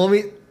me. Yeah. Pull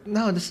me.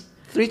 No, this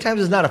 3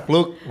 times is not a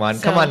fluke, man.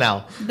 So, Come on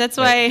now. That's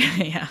why,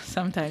 yeah,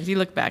 sometimes you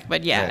look back.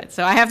 But yeah, Right.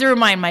 so I have to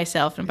remind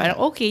myself, and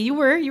okay, you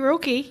were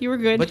okay. You were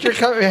good. But you're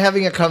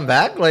having a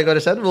comeback, like what I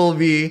said, will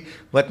be,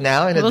 but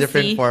now in a We'll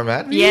different see.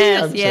 format.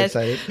 Yes, I'm yes. so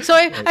excited. So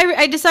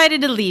I decided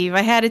to leave.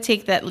 I had to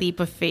take that leap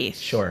of faith.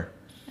 Sure.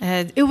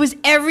 It was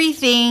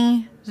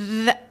everything.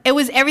 It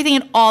was everything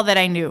and all that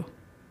I knew.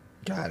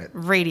 Got it.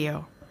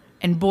 Radio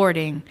and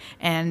boarding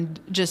and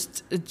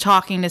just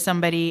talking to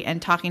somebody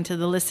and talking to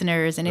the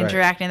listeners and Right.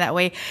 interacting that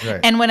way. Right.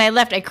 And when I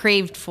left, I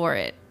craved for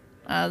it.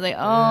 I was like,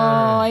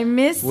 oh, I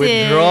miss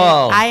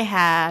Withdrawal. it. I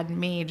had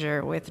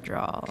major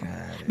withdrawal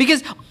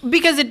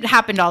because it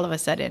happened all of a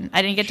sudden.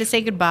 I didn't get to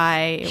say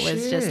goodbye. It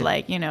was just Shit.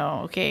 like, you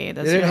know, okay.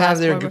 That's They didn't your have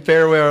last their program.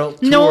 farewell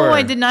tour. No,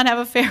 I did not have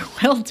a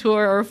farewell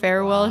tour or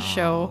farewell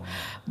show,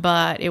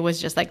 but it was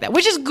just like that,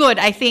 which is good.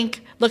 I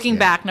think looking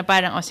back, na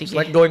parang, oh, sige. It's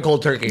like going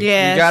cold turkey.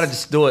 Yes. You gotta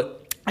just do it.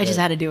 I just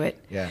had to do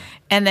it. Yeah.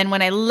 And then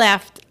when I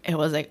left, it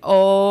was like,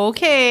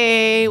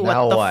 okay, Now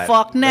what the what?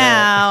 fuck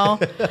now?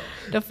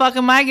 The fuck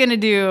am I gonna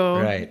do?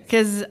 Right.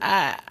 Because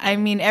I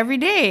mean, every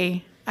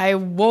day I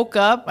woke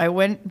up, I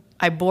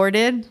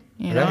boarded,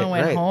 you know, Right, I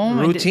went right. home.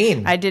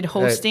 Routine. I did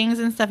hostings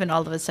and stuff, and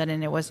all of a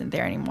sudden it wasn't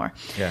there anymore.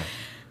 Yeah.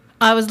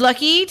 I was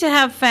lucky to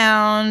have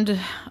found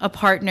a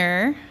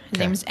partner. His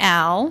Okay. name's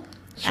Al.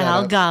 Shout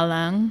Al out.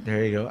 Galang.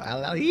 There you go.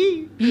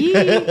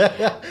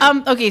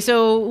 Okay,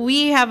 so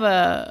we have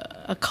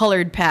a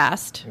colored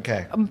past.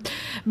 Okay.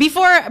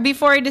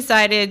 Before I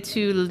decided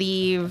to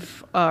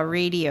leave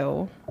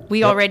radio,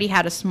 we already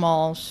had a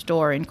small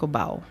store in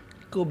Cubao.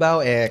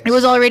 Cubao X. It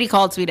was already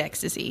called Sweet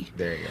Ecstasy.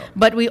 There you go.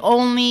 But we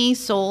only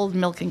sold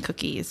milk and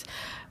cookies.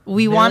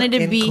 We Milk wanted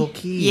to and be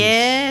cookies.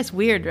 Yes,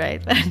 weird,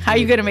 right? How are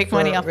you gonna make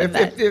money off of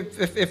that?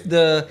 If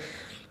the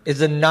is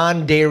the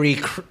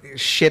non-dairy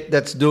shit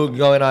that's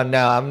going on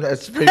now,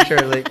 it's pretty sure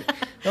like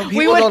no,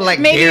 people don't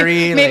like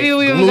dairy. Maybe like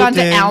we would have gone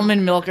to gluten.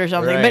 almond milk or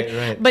something.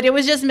 Right. But it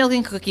was just milk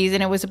and cookies,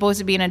 and it was supposed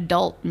to be an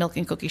adult milk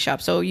and cookie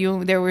shop. So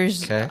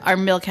our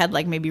milk had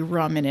like maybe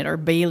rum in it or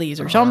Bailey's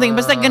or something.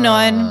 Basta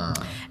ganon.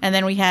 And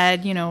then we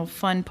had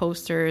fun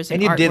posters.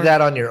 And you did artwork.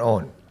 that on your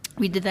own.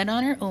 We did that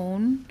on our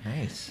own.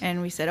 Nice.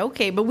 And we said,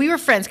 okay. But we were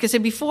friends because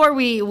before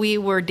we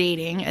were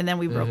dating and then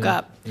we broke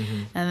up.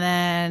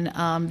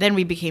 And then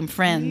we became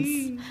friends,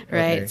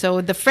 right? Okay.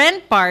 So the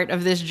friend part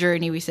of this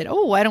journey, we said,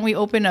 oh, why don't we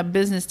open a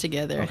business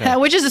together? Okay.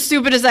 Which is the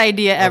stupidest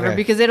idea ever Okay.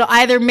 because it'll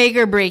either make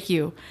or break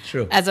you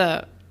True. as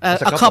a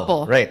couple. couple.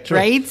 Right, true.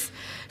 Right?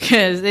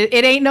 Because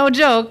it ain't no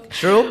joke.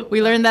 True.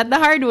 We learned that the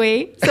hard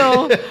way.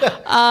 So,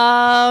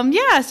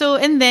 so,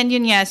 and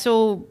then,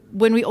 so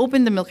when we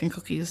opened the Milk and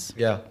Cookies,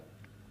 Yeah.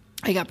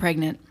 I got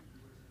pregnant.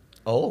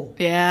 Oh.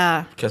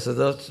 Yeah. Because of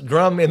the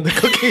drum in the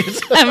cookies.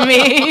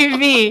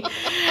 Maybe.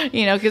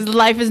 Because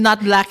life is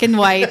not black and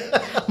white.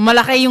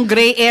 Malaki yung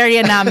gray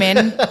area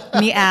namin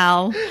ni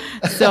Al.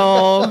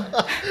 So,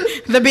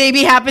 the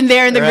baby happened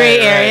there in the gray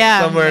Right, area.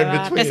 somewhere in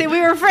between. Kasi we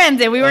were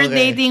friends and we weren't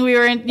Okay. dating. We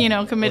weren't,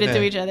 committed to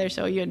Okay. each other.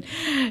 So, yun.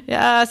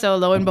 Yeah, so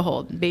lo and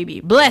behold, baby.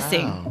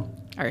 Blessing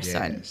our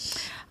son.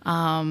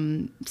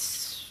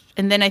 Yes.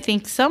 And then I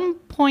think some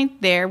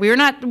point there we were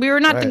not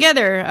Right.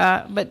 together,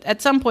 but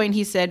at some point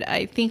he said,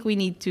 I think we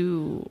need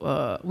to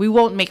we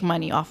won't make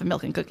money off of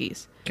Milk and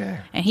Cookies. Okay.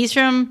 And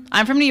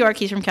I'm from New York,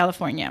 he's from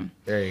California.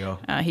 There you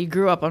go. He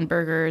grew up on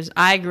burgers.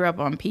 I grew up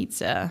on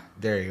pizza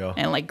There you go.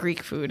 and like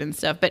Greek food and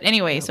stuff. But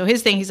anyway, so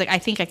his thing, he's like, I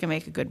think I can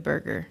make a good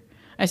burger.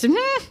 I said,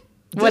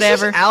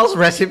 whatever. This is Al's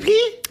recipe?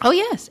 Oh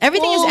yes,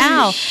 everything Holy is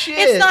Al. shit.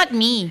 It's not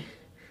me.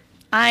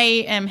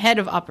 I am head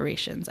of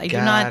operations. I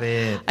Got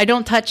it. I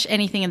don't touch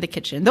anything in the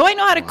kitchen. Though I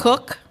know how to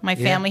cook. My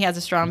family has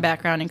a strong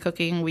background in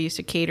cooking. We used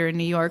to cater in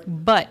New York,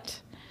 but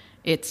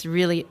it's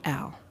really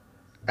Al.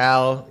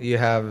 Al, you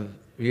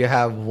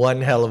have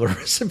one hell of a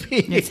recipe.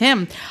 It's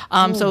him.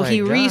 So my he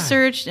God.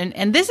 researched,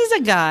 and this is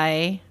a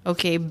guy,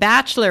 okay,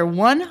 bachelor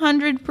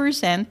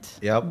 100%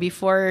 Yep.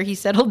 before he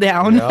settled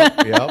down.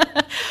 Yep.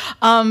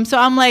 So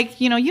I'm like,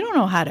 you don't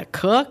know how to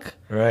cook.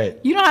 Right.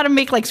 You know how to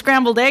make like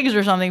scrambled eggs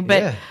or something,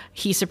 but Yeah.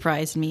 he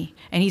surprised me.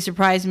 And he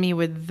surprised me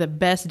with the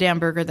best damn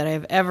burger that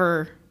I've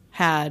ever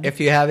had. If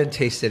you haven't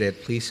tasted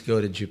it, please go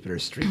to Jupiter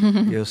Street.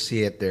 You'll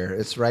see it there.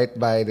 It's right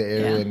by the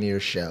area Yeah. near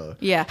Shell.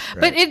 Yeah.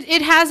 Right. But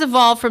it has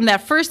evolved from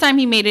that first time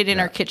he made it in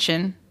our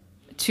kitchen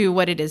to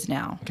what it is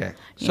now. Okay.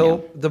 You So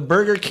know. the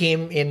burger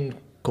came in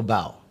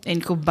Cubao. In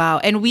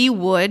Cubao, and we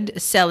would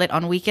sell it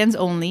on weekends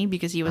only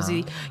because he was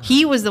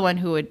the one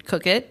who would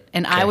cook it,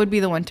 and I Okay. would be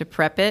the one to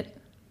prep it,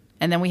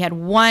 and then we had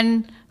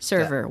one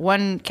server,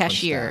 one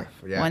cashier,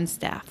 staff, yeah. one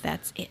staff.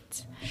 That's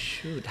it.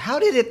 Shoot, how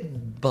did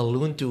it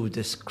balloon to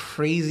this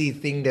crazy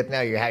thing that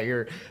now you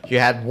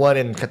had one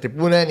in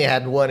Katipunan, you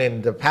had one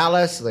in the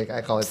Palace, like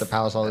I call it the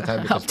Palace all the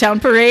time because Uptown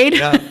Parade.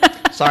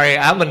 sorry,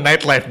 I'm a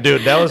nightlife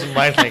dude. That was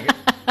my thing.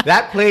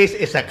 That place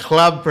is a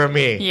club for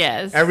me.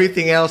 Yes.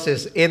 Everything else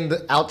is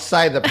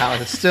outside the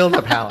Palace. It's still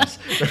the Palace.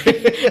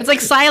 It's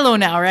like Silo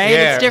now, right?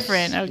 Yes. It's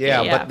different. Okay,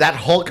 yeah, yeah. but that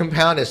whole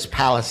compound is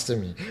Palace to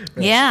me.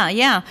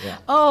 Yeah.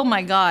 Oh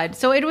my God.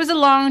 So it was a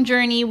long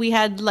journey. We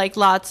had like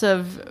lots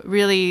of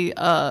really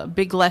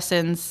big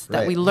lessons that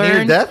Right. we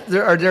learned. Near death?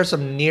 Are there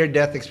some near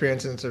death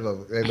experiences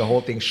or the whole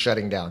thing's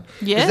shutting down?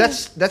 'Cause Yeah.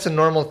 that's a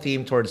normal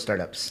theme towards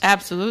startups.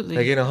 Absolutely.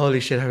 Like,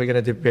 holy shit, how are we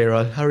gonna do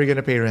payroll? How are we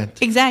gonna pay rent?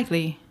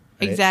 Exactly.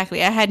 Right.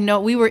 Exactly.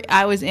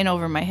 I was in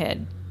over my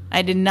head.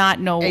 I did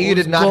not know what And you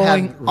was did not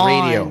going have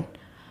radio? on.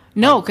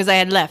 No, because I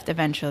had left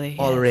eventually. yes.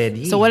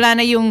 Already? So wala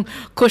na yung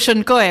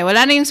cushion ko eh.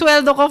 Wala na yung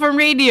sweldo ko from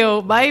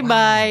radio.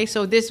 Bye-bye.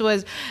 So this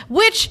was,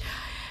 which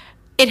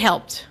it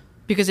helped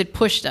because it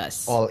pushed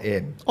us. All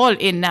in. All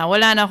in now.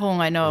 Wala na akong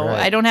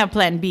Right. I don't have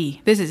plan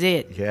B. This is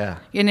it. Yeah.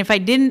 And if I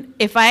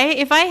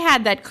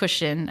had that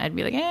cushion, I'd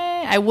be like,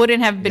 I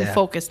wouldn't have been Yeah.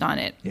 focused on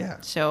it. Yeah.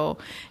 So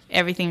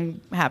everything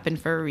happened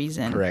for a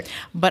reason. Correct.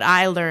 But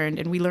I learned,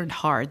 and we learned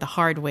the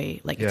hard way,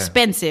 like Yeah.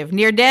 expensive,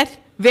 near death,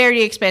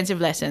 very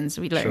expensive lessons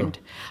we learned.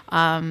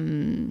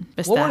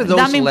 Basta, What were those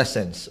daming-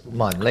 lessons,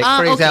 Mon? Like,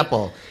 for okay.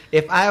 example,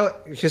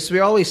 because we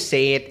always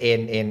say it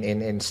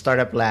in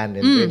startup land,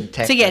 in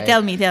tech. Sige, right?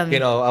 tell me.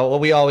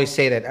 We always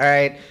say that, all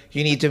right,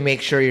 you need to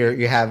make sure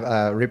you have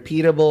a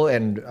repeatable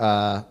and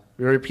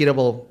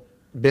repeatable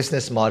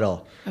business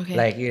model. Okay.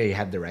 Like, you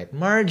have the right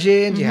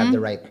margins, you have the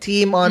right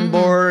team on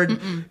board,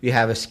 you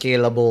have a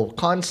scalable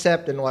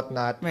concept and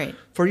whatnot. Right.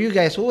 For you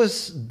guys, what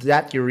was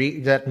that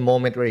that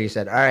moment where you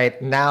said, all right,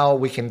 now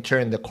we can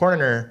turn the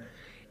corner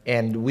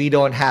and we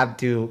don't have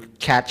to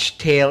catch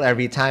tail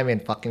every time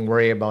and fucking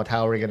worry about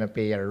how we're going to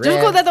pay our rent?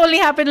 Diyos ko, that only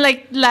happened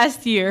like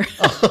last year.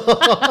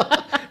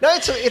 No,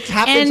 it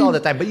happens And- all the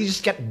time, but you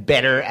just get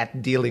better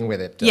at dealing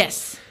with it.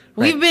 Yes.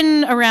 Right. We've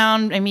been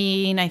around,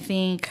 I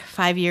think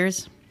 5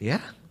 years.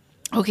 Yeah.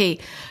 Okay,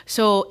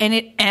 so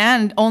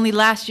and only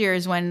last year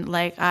is when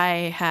like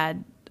I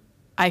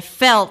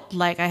felt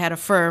like I had a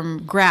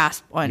firm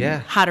grasp on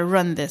Yeah. how to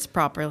run this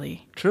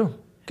properly. True.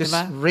 Because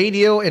Diba?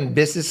 radio and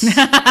business,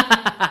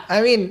 I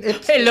mean,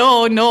 it's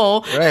Hello,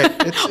 no. right.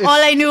 It's All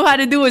I knew how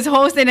to do was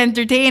host and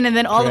entertain, and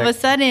then all of a Correct.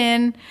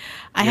 sudden,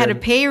 I had a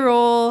You're-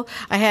 payroll,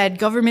 I had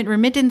government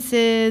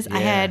remittances, I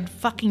Yeah. had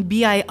fucking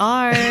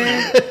BIR,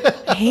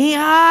 hey,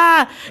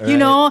 and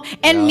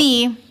Right.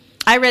 me.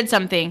 I read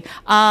something.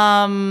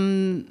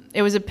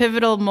 It was a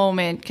pivotal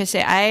moment because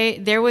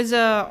there was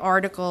a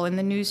article in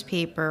the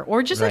newspaper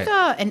or just like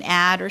an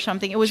ad or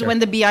something. It was when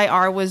the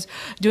BIR was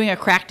doing a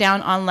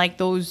crackdown on like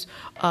those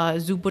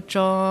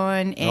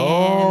Zubuchon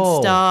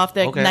and stuff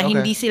that na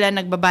hindi sila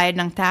nagbabayad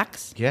ng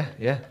tax. Yeah,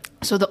 yeah.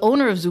 So the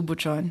owner of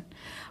Zubuchon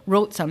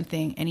wrote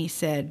something and he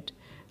said,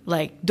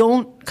 like,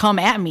 don't come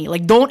at me.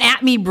 Like, don't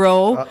at me,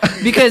 bro,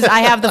 because I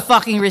have the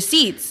fucking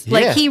receipts. Yeah.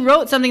 Like, he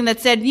wrote something that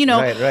said, you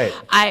know,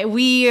 Right.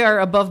 We are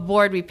above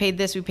board. We paid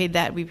this, we paid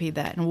that, we paid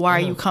that. And why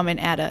are you coming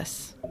at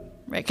us?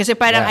 Right? Because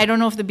I don't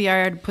know if the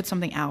BIR put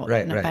something out.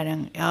 Right.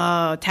 Parang,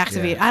 tax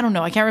evade. I don't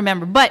know. I can't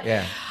remember. But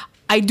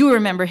I do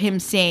remember him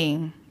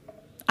saying,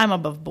 I'm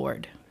above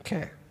board.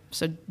 Okay.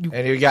 So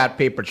and you got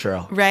paper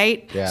trail.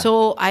 Right? Yeah.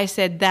 So I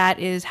said, that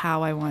is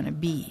how I want to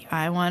be.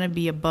 I want to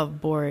be above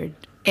board.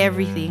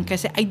 Everything,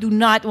 because I do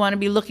not want to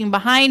be looking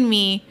behind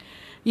me,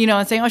 you know,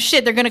 and saying, oh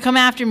shit, they're gonna come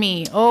after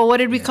me. Oh, what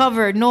did we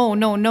cover?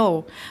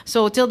 No.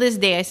 So till this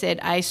day, I said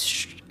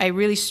I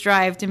really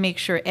strive to make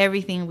sure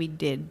everything we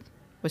did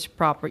was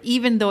proper,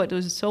 even though it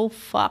was so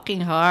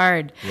fucking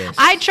hard. Yes.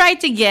 I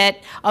tried to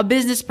get a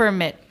business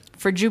permit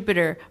for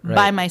Jupiter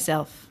by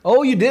myself.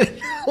 Oh, you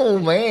did? Oh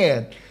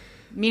man.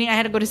 Meaning I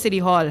had to go to City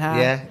Hall, huh?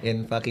 Yeah,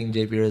 in fucking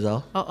JP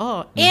Rizal.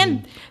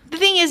 And the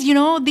thing is, you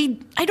know, I don't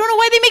know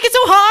why they make it so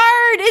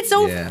hard. It's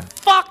so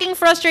fucking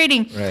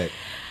frustrating. Right.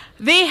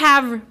 They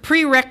have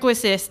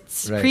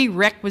prerequisites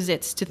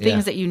to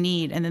things that you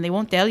need, and then they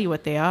won't tell you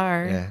what they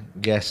are. Yeah.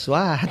 Guess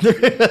what?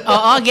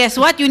 Guess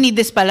what? You need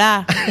this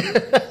pala.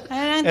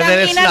 And then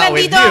it's not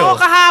with you. Ako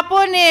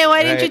kahapon eh.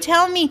 Why didn't you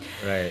tell me?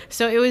 Right.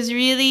 So it was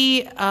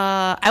really,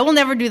 I will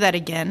never do that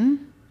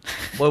again.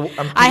 Well,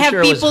 I'm pretty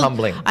sure it was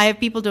humbling. I have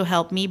people to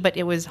help me, but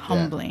it was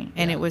humbling.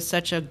 And it was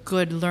such a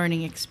good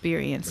learning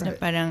experience. Na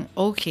parang,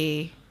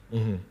 okay,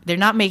 they're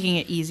not making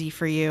it easy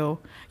for you.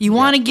 You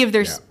want to give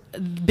their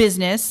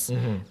business,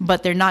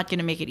 but they're not going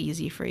to make it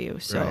easy for you.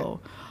 So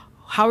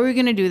how are we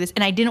going to do this?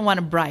 And I didn't want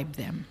to bribe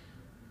them.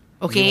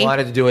 Okay? You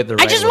wanted to do it the right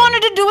way. I just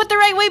wanted to do it the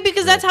right way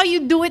because that's how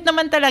you do it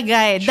naman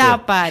talaga eh.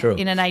 Dapat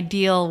in an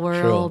ideal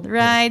world,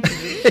 right?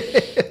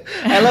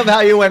 I love how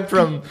you went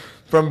from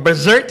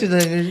berserk to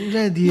the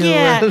ideal.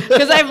 Yeah,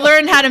 because I've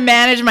learned how to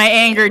manage my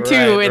anger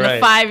too in the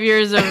 5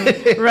 years of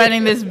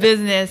running this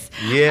business.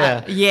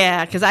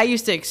 Yeah. Because I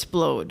used to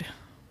explode.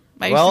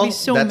 I used to be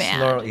so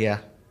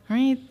mad.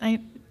 Right?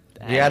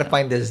 You got to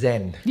find the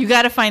zen. You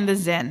got to find the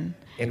zen.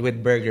 And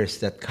with burgers,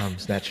 that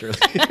comes naturally.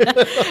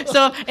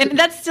 So, and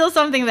that's still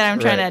something that I'm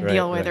trying to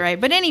deal with, right?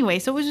 But anyway,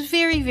 so it was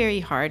very, very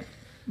hard.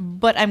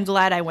 But I'm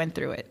glad I went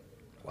through it.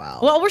 Wow.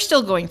 Well, we're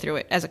still going through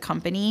it as a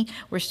company.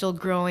 We're still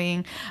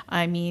growing.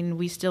 I mean,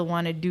 we still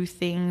want to do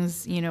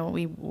things. You know,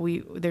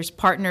 we there's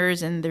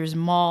partners and there's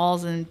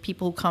malls and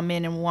people who come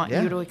in and want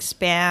you to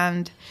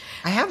expand.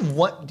 I have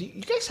one. Do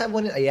you guys have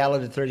one in Ayala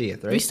the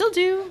 30th, right? We still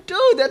do.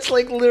 Dude, that's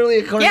like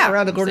literally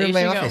around the corner of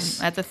my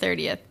office. At the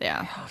 30th,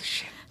 yeah. Oh,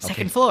 shit.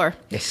 Second floor.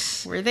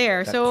 Yes. We're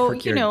there. That so,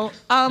 courtyard. you know,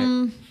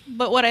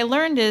 but what I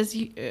learned is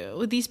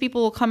these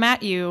people will come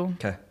at you.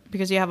 Okay.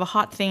 Because you have a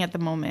hot thing at the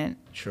moment.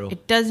 True.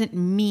 It doesn't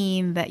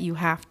mean that you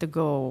have to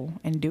go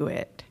and do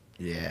it.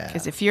 Yeah.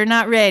 Because if you're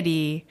not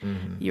ready,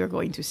 you're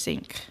going to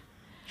sink.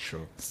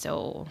 True.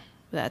 So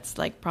that's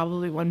like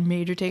probably one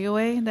major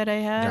takeaway that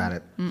I had. Got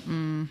it.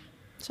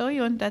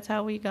 So that's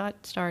how we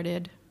got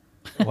started.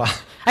 Wow.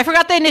 I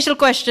forgot the initial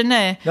question.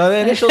 Eh. No, the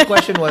initial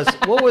question was,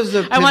 what was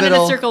the I wanted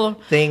a pivotal circle.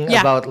 thing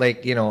about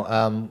like, you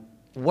know,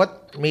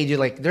 what made you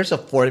like, there's a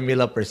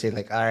formula per se,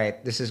 like, all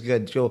right, this is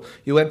good. So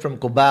you went from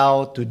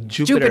Cubao to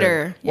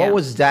Jupiter. What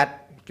was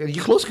that? You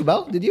closed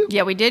Cubao, did you?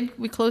 Yeah, we did.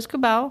 We closed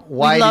Cubao.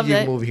 Why did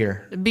you move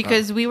here?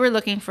 Because we were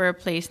looking for a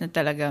place na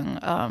talagang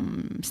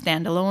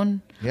standalone.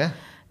 Yeah.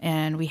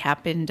 And we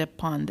happened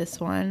upon this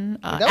one.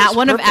 At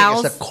one of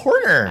Al's. It's a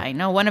corner. I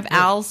know. One of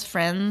Al's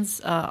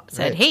friends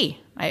said, hey,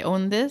 I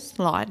own this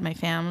lot, my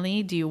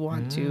family. Do you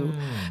want to?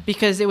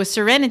 Because it was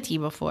Serenity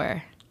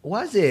before.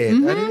 Was it?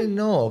 I didn't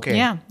know. Okay.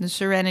 Yeah, the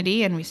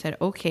Serenity. And we said,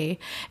 okay.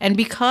 And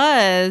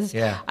because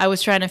I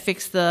was trying to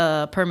fix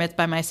the permits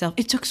by myself,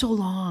 it took so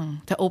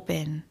long to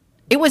open.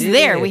 It was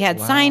there. We had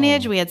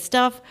signage, we had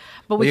stuff,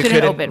 but we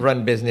couldn't open.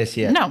 Run business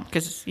yet. No,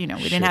 because, we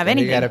didn't have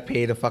anything. You got to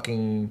pay the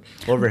fucking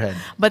overhead.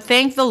 But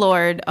thank the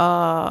Lord,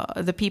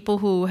 the people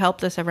who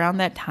helped us around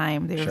that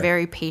time, they were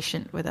very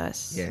patient with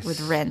us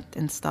with rent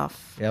and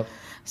stuff. Yep.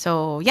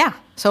 So, yeah.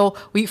 So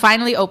we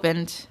finally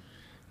opened.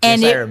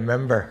 And I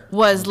remember.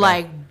 Was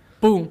like,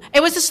 boom.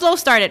 It was a slow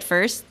start at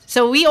first.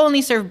 So we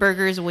only serve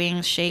burgers,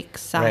 wings,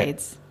 shakes,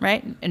 sides,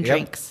 right? And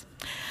drinks.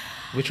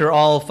 Which are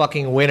all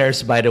fucking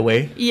winners, by the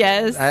way.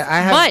 Yes.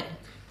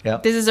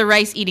 But this is a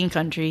rice eating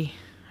country,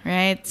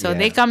 right? So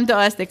they come to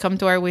us, they come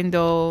to our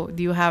window.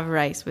 Do you have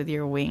rice with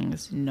your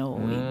wings? No,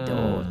 we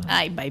don't.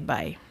 Ay,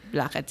 bye-bye.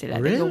 Lakad sila.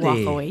 Really? They go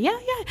walk away. Yeah.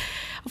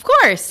 Of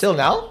course. Still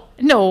now?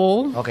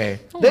 No. Okay.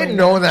 They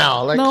know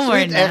now. Like, no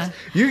more now.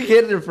 You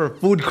get it for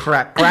food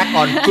crack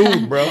on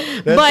food, bro.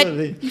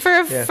 But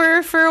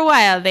for a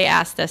while, they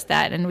asked us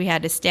that, and we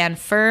had to stand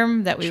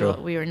firm that we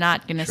were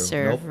not going to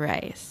serve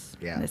rice.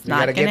 Yeah. It's You not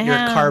gotta get gonna your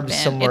happen. carbs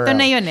somewhere Ito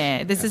na else. yun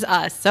eh. This is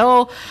us.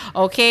 So,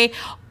 okay.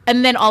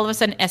 And then all of a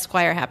sudden,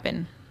 Esquire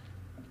happened.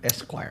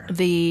 Esquire.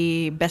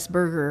 The best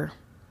burger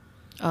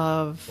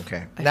of...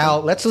 Okay. Now,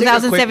 let's take a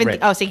quick 2017. break.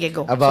 Oh, sige,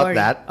 go. About Sorry.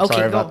 that. Okay,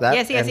 Sorry go. about that.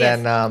 Yes.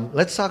 And then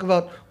let's talk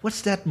about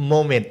what's that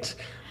moment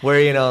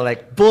where, you know,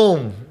 like,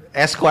 boom,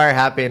 Esquire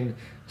happened.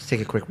 Let's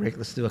take a quick break.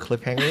 Let's do a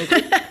cliffhanger real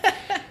quick.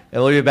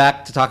 And we'll be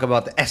back to talk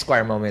about the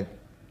Esquire moment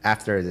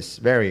after this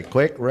very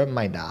quick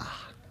reminder.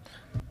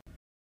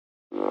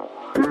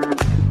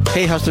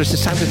 Hey hustlers,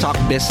 it's time to talk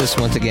business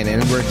once again,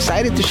 and we're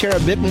excited to share a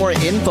bit more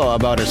info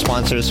about our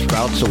sponsor,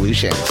 Sprout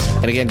Solutions.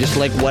 And again, just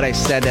like what I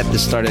said at the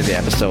start of the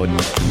episode,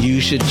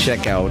 you should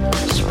check out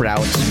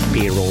Sprout's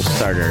Payroll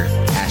Starter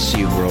as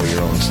you grow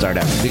your own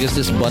startup. Because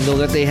this bundle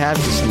that they have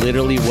is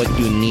literally what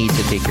you need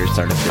to take your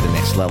startup to the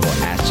next level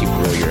as you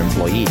grow your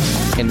employees.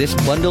 And this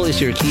bundle is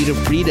your key to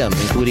freedom,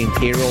 including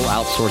payroll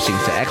outsourcing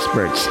to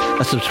experts,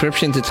 a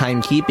subscription to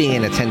timekeeping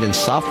and attendance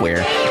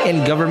software,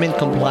 and government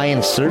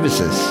compliance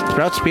services.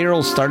 Sprout's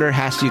Payroll Starter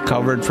has you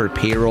covered for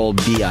payroll,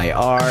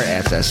 BIR,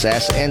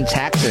 SSS, and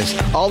taxes.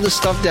 All the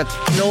stuff that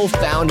no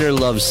founder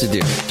loves to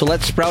do. So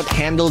let Sprout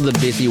handle the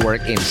busy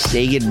work and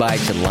say goodbye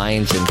to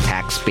lines and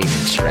tax payment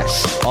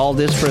stress. All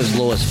this for as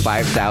low as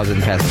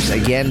 5,000 pesos.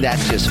 Again,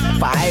 that's just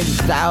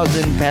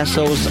 5,000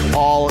 pesos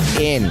all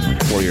in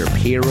for your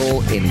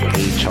payroll and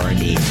HR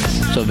needs.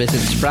 So visit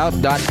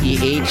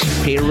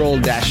sprout.ph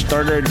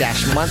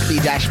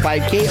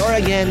payroll-starter-monthly-5K, or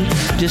again,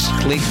 just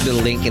click the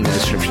link in the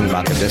description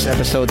box of this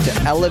episode to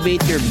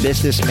elevate your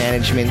business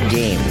management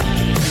game.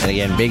 And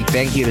again, big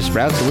thank you to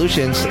Sprout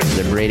Solutions,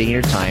 liberating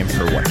your time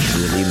for what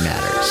truly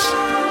matters.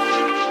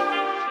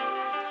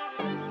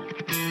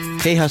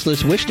 Hey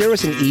hustlers, wish there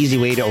was an easy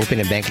way to open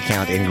a bank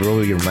account and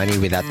grow your money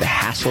without the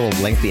hassle of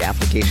lengthy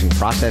application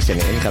process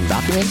and income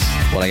documents?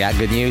 Well, I got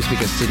good news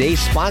because today's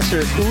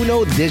sponsor,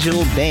 Uno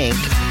Digital Bank,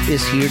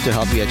 is here to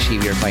help you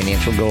achieve your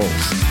financial goals.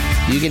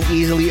 You can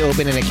easily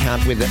open an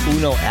account with the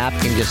Uno app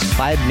in just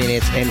 5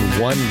 minutes and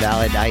one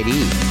valid ID.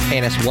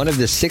 And as one of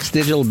the 6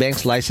 digital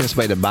banks licensed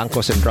by the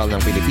Bangko Sentral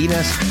ng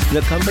Pilipinas,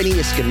 the company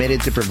is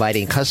committed to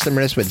providing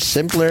customers with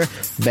simpler,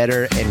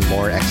 better, and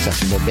more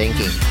accessible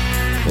banking.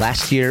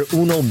 Last year,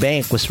 Uno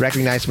Bank was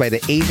recognized by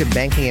the Asia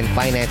Banking and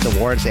Finance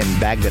Awards and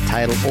bagged the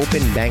title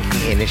Open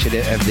Banking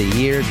Initiative of the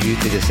Year due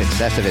to the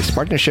success of its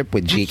partnership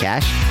with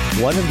GCash,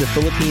 one of the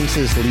Philippines'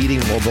 leading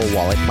mobile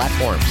wallet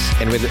platforms.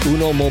 And with the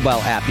Uno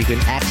mobile app, you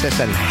can access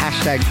an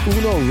hashtag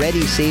Uno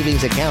Ready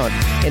savings account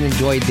and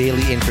enjoy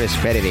daily interest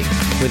crediting.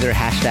 With their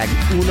hashtag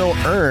Uno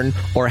Earn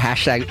or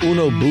hashtag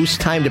Uno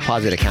Boost time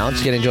deposit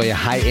accounts, you can enjoy a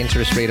high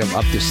interest rate of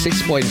up to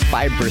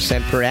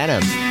 6.5% per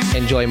annum.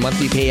 Enjoy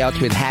monthly payouts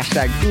with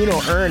hashtag Uno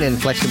Earn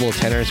and flexible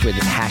tenors with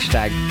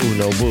hashtag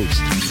Uno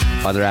Boost.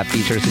 Other app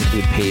features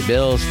include pay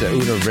bills, the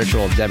Uno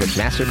Virtual Debit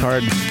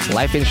MasterCard,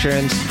 life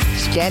insurance,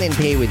 scan and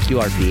pay with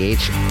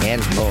QRPH,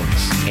 and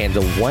phones. And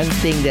the one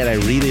thing that I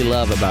really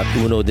love about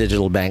Uno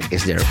Digital Bank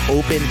is they're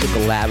open to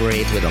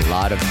collaborate with a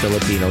lot of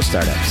Filipino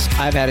startups.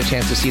 I've had a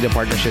chance to see the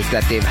partnerships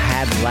that they've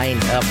had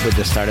lined up with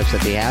the startups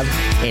that they have,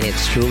 and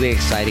it's truly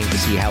exciting to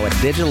see how a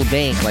digital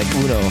bank like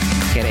Uno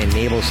can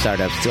enable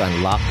startups to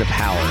unlock the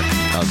power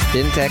of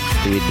fintech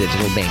through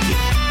digital banking.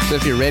 So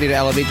if you're ready to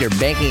elevate your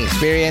banking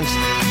experience,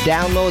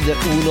 download the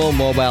Uno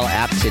mobile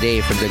app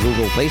today from the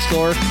Google Play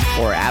Store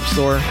or App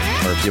Store.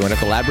 Or if you want to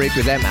collaborate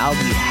with them, I'll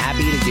be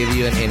happy to give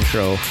you an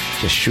intro.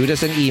 Just shoot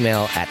us an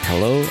email at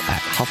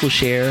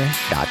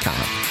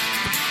hello@hustleshare.com.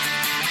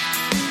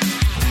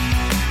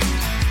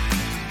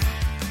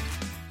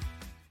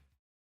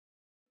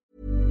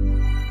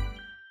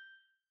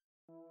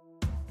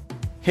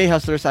 Hey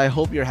hustlers, I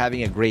hope you're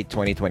having a great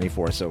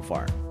 2024 so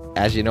far.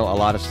 As you know, a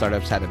lot of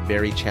startups had a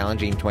very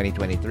challenging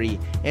 2023,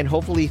 and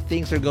hopefully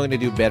things are going to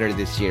do better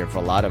this year for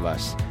a lot of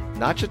us.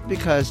 Not just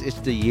because it's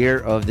the year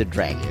of the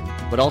dragon,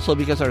 but also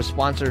because our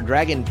sponsor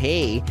Dragon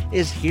Pay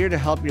is here to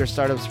help your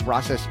startups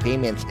process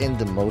payments in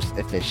the most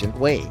efficient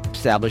way.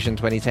 Established in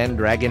 2010,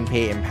 Dragon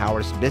Pay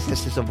empowers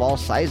businesses of all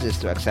sizes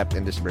to accept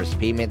and disburse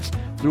payments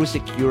through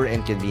secure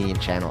and convenient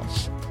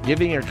channels,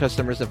 giving your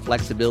customers the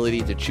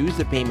flexibility to choose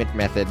the payment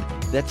method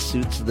that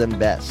suits them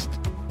best.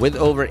 With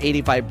over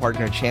 85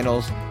 partner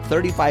channels,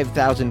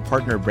 35,000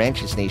 partner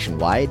branches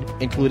nationwide,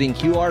 including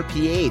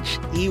QRPH,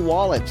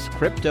 e-wallets,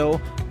 crypto,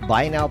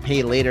 buy now,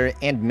 pay later,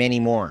 and many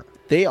more.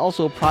 They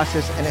also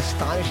process an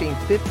astonishing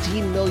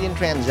 15 million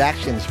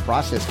transactions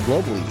processed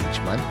globally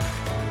each month.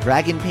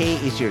 Dragon Pay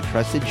is your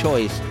trusted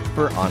choice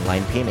for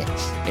online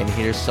payments. And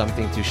here's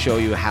something to show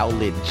you how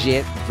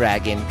legit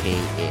Dragon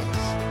Pay is.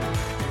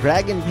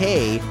 Dragon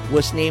Pay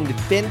was named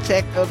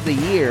FinTech of the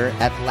Year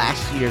at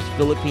last year's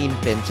Philippine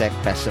FinTech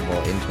Festival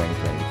in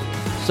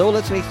 2023. So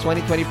let's make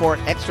 2024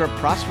 extra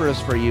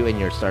prosperous for you and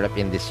your startup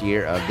in this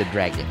year of the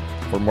dragon.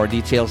 For more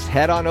details,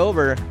 head on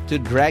over to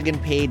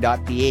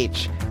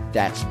dragonpay.ph.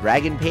 That's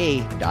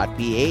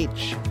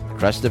dragonpay.ph.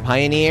 Trust the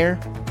pioneer,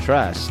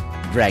 trust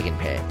Dragon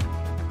Pay.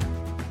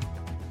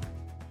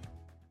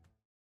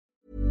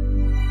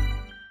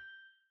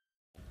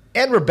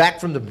 And we're back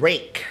from the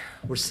break.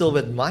 We're still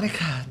with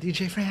Monica,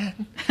 DJ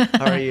Fran.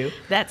 How are you?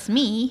 That's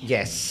me.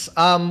 Yes.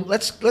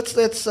 Let's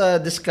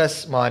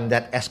discuss, Mon,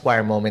 that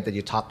Esquire moment that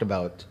you talked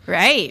about.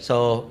 Right.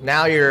 So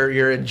now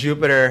you're in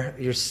Jupiter.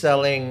 You're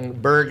selling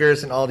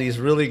burgers and all these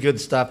really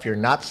good stuff. You're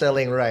not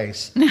selling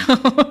rice.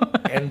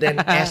 And then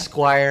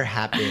Esquire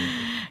happened.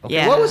 Okay,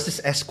 Yeah. what was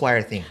this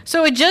Esquire thing?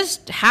 So it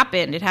just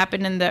happened. It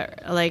happened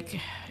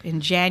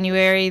in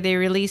January. They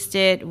released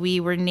it.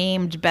 We were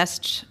named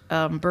best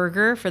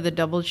burger for the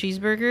double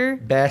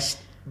cheeseburger. Best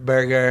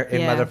burger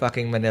in Yeah.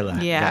 motherfucking Manila.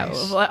 Yeah,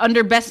 guys.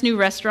 under best new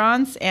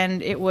restaurants,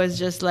 and it was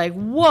just like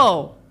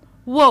whoa.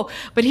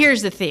 But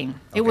here's the thing: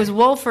 it was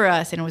whoa for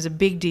us, and it was a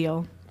big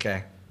deal.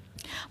 Okay.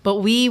 But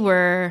we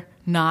were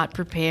not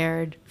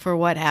prepared for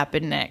what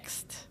happened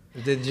next.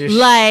 Did you?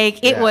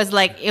 It Yeah. was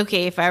like,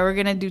 okay, if I were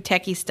gonna do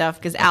techie stuff,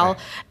 because Al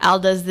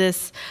does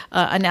this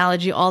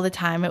analogy all the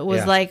time. It was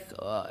Yeah. like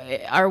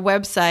our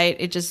website,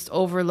 it just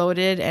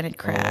overloaded and it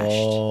crashed.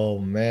 Oh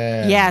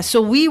man. Yeah,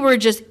 so we were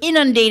just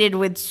inundated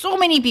with so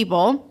many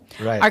people.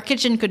 Right. Our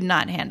kitchen could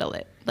not handle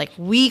it. Like,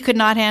 we could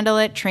not handle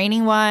it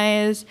training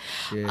wise.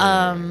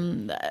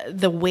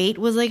 The wait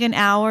was like an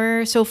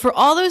hour. So for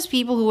all those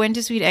people who went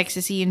to Sweet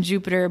Ecstasy in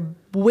Jupiter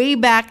way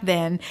back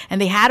then,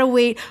 and they had to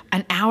wait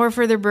an hour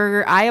for their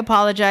burger, I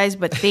apologize,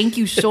 but thank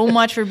you so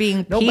much for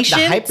being No, but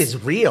patient. the hype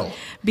is real.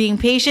 Being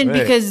patient, Right.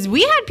 because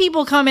we had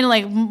people come in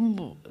like,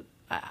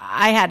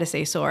 I had to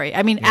say sorry.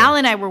 I mean, Al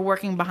and I were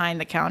working behind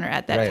the counter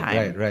at that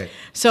time. Right.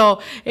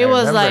 So it I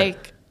was remember.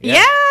 like, Yeah.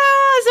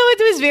 so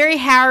it was very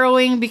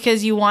harrowing,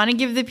 because you want to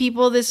give the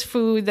people this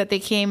food that they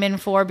came in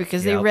for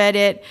because they Yep. read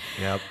it.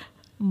 Yep.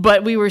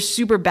 But we were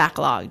super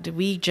backlogged.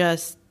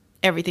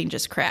 Everything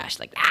just crashed.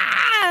 Like,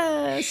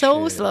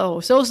 so slow.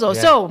 Yeah.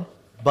 So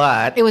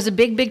But it was a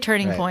big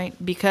turning Right.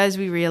 point, because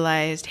we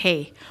realized,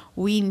 hey,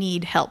 we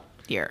need help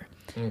here.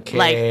 Okay.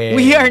 Like,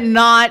 we are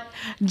not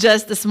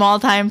just a small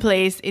time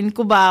place in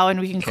Cubao and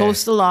we can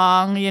coast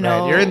along, you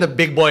know. right, you're in the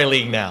big boy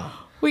league now.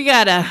 We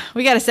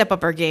gotta step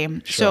up our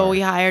game. Sure. So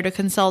we hired a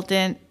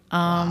consultant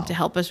to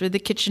help us with the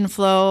kitchen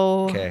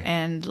flow Okay.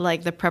 and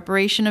like the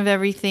preparation of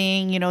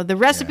everything. You know, the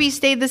recipe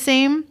stayed the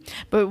same,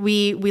 but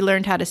we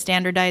learned how to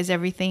standardize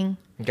everything.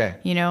 Okay.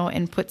 You know,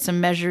 and put some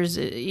measures.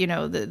 You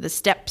know, the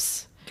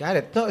steps. Got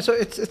it. No, so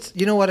it's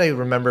you know what I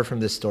remember from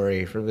this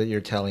story from that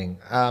you're telling.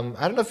 I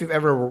don't know if you've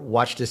ever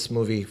watched this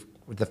movie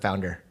with The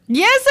Founder.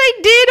 Yes, I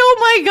did. Oh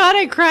my God,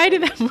 I cried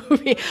in that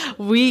movie.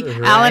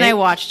 Al and I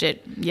watched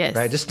it. Yes.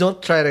 Right. Just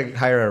don't try to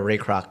hire a Ray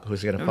Kroc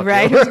who's gonna fuck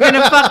Right, you who's over.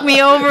 gonna fuck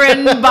me over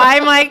and buy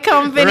my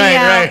company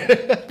out?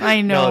 Right.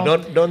 I know. No,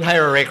 don't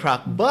hire a Ray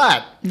Kroc.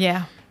 But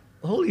Yeah.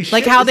 holy shit.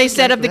 Like how this they is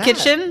set like up the that.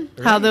 kitchen,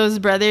 how Right. those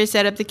brothers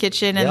set up the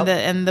kitchen, and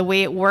Yep. the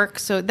way it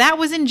works. So that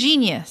was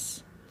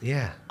ingenious,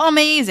 Yeah.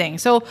 amazing.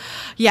 So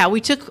yeah,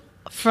 we took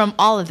from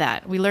all of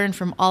that. We learned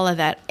from all of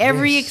that.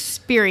 Every Yes.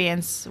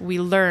 experience we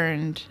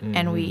learned,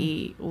 and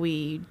Mm-hmm.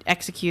 we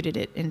executed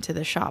it into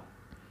the shop.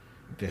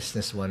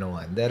 Business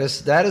 101. That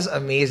is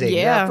amazing.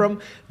 Yeah. Now, from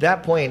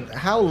that point,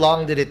 how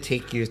long did it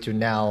take you to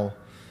now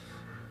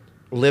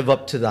live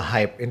up to the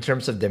hype in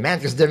terms of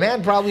demand? Because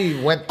demand probably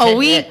went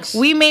 10x.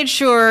 We made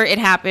sure it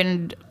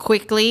happened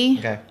quickly.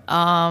 Okay.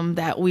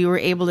 That we were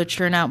able to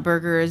churn out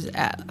burgers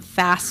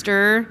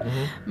faster.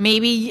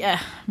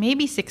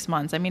 Maybe 6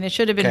 months. I mean, it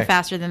should have been Okay.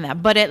 faster than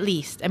that, but at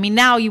least. I mean,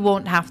 now you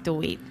won't have to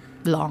wait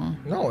long.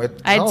 No,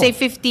 I'd say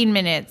 15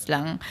 minutes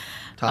lang.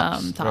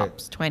 Tops,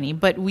 Tops 20.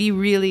 But we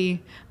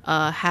really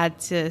had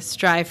to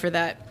strive for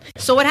that.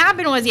 So what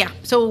happened was,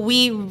 so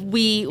we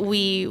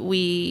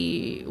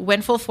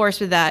went full force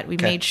with that. We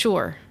made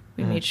sure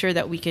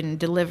that we can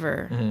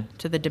deliver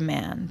to the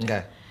demand.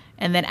 Okay.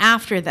 And then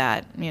after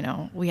that, you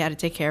know, we had to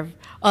take care of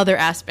other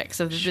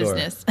aspects of the Sure.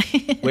 business.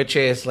 Which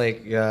is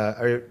like you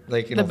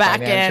the know,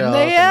 back end.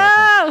 financials and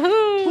Yeah. whatnot.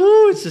 whoo.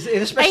 Ooh, it's just,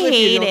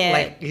 especially if hate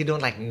it. you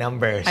don't like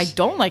numbers. I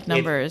don't like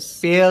numbers.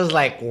 It feels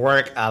like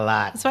work a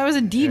lot. That's why I was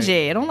a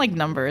DJ. I don't like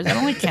numbers. I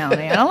don't like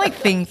counting. I don't like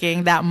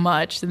thinking that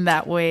much in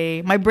that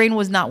way. My brain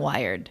was not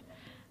wired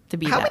to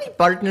be How that. many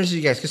partners do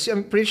you guys? Because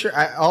I'm pretty sure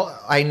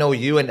I know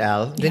you and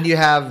Al. Then you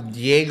have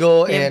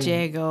Diego We have and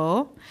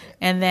Diego.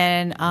 And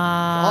then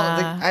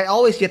I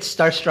always get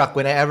starstruck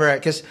whenever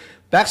because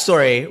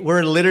backstory,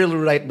 we're literally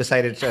right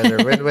beside each other.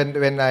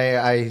 when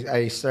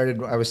I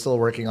started, I was still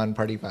working on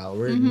Party Pal.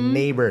 We're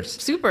neighbors.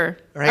 super.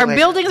 Right, Our like-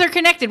 buildings are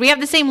connected. We have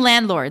the same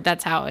landlord.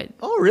 That's how it.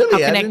 Oh, really? How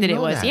I didn't connected it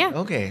know was. that. Yeah.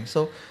 Okay,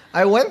 so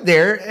I went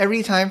there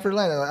every time for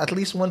lunch, at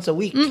least once a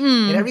week.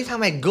 And every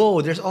time I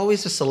go, there's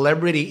always a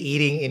celebrity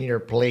eating in your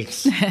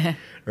place,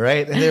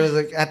 right? And there was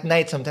like at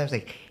night sometimes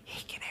like,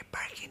 hey, can I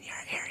park in your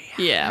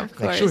area? Yeah, of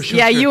Like, course. sure,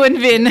 yeah, sure. you and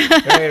Vin.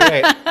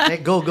 right. Hey,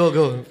 go,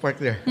 park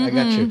there. I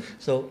got you.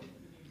 So,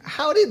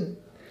 how did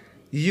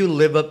you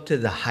live up to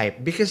the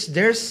hype? Because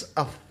there's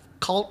a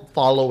cult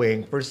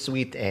following for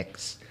Sweet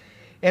X.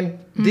 And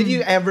did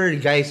you ever,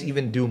 guys,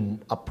 even do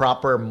a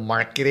proper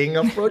marketing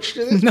approach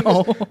to this?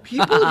 No. Because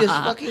people just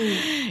fucking...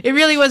 It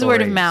really was word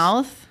of Stories.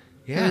 mouth.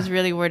 Yeah. It was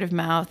really word of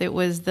mouth. It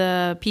was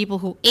the people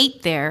who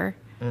ate there,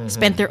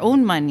 spent their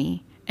own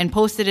money, and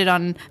posted it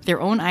on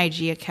their own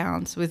IG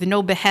accounts with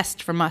no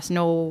behest from us.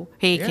 No,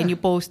 hey, can you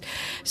post?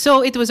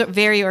 So it was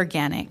very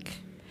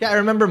organic. Yeah, I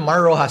remember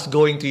Mar Rojas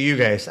going to you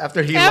guys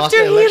after he lost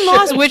the election. After he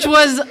lost, which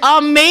was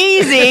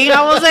amazing.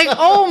 I was like,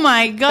 oh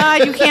my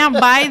God, you can't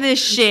buy this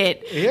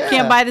shit. Yeah. You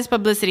can't buy this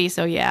publicity.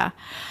 So yeah.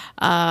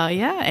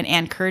 And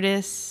Ann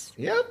Curtis.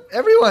 Yep,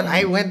 everyone.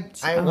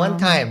 One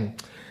time,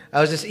 I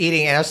was just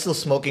eating, and I was still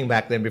smoking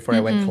back then before I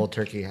went cold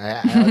turkey.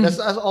 That's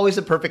always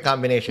a perfect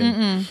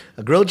combination.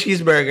 A grilled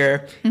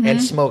cheeseburger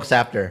and smokes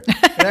after.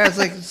 And I was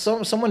like,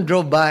 someone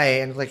drove by,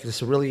 and like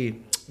this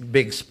really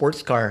big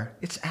sports car.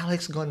 It's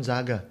Alex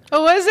Gonzaga.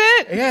 Oh, was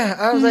it? Yeah,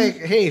 I was like,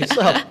 hey, what's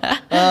up?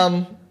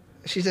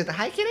 She said,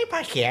 hi, can I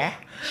park here?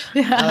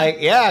 I'm like,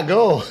 yeah,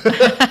 go.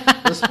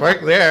 Just park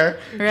there.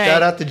 Right.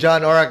 Shout out to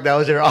John Orak. That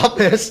was your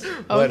office.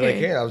 But Okay.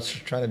 like, yeah, I was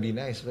trying to be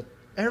nice. But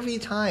every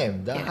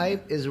time, the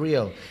hype is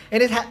real.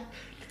 And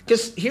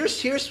because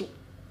here's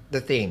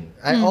the thing.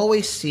 I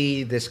always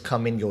see this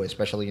come and go,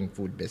 especially in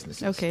food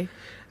businesses. Okay.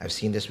 I've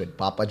seen this with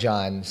Papa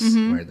John's,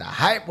 where the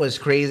hype was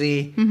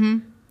crazy.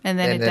 And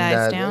then it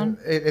dies down.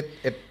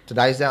 It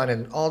dies down,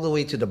 and all the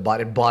way to the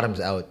bottom, it bottoms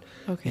out.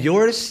 Okay.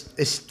 Yours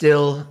is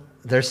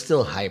there's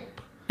still hype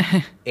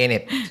in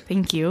it,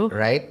 Thank you.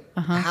 right?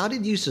 How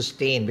did you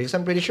sustain? Because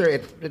I'm pretty sure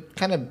it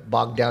kind of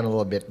bogged down a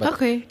little bit, but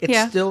Okay, it's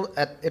yeah. still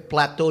it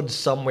plateaued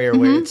somewhere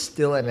where it's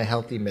still in a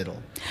healthy middle.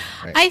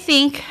 Right? I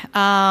think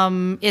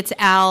it's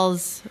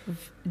Al's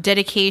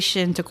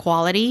dedication to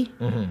quality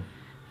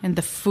and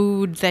the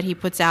food that he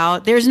puts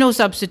out. There's no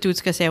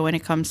substitutes kasi when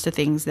it comes to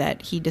things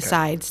that he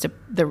decides to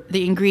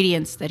the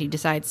ingredients that he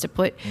decides to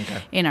put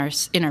in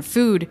our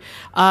food.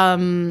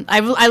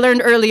 I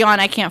learned early on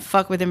I can't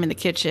fuck with him in the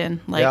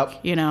kitchen.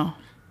 Like,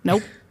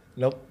 nope.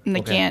 Nope.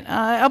 They can't.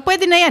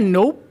 Pwede na yan.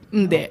 Nope.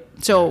 Hindi.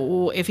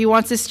 So if he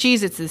wants this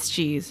cheese, it's this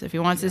cheese. If he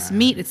wants this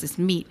meat, it's this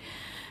meat.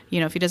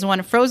 If he doesn't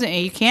want it frozen,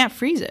 you can't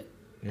freeze it.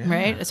 Yeah.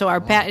 Right? So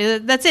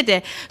that's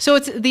it. So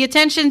it's the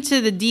attention to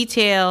the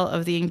detail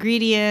of the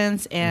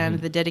ingredients and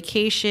the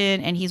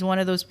dedication. And he's one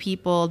of those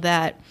people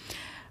that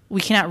we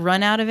cannot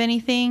run out of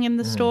anything in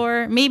the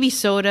store. Maybe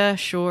soda,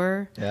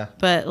 sure. Yeah.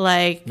 But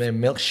like The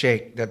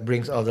milkshake that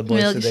brings all the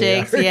boys to the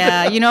milkshakes, yard.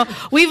 yeah.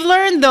 We've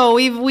learned though.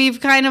 We've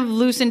kind of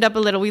loosened up a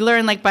little. We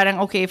learned like, parang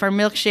okay, if our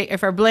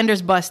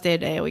blender's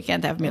busted, we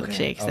can't have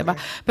milkshakes. Diba?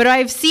 But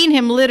I've seen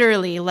him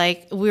literally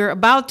like we're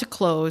about to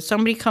close.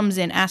 Somebody comes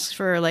in, asks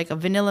for like a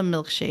vanilla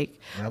milkshake.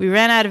 We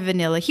ran out of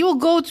vanilla. He will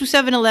go to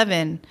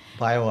 7-Eleven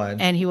Buy one.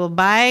 and he will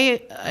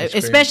buy, Ice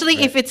cream, especially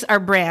right. if it's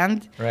our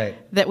brand Right.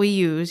 that we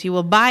use. He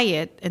will buy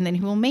it and then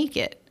he will make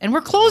it. And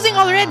we're closing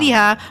already,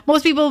 huh?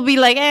 Most people will be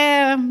like,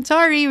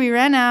 sorry, we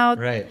ran out.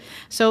 Right.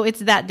 So it's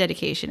that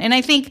dedication. And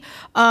I think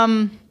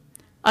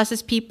us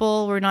as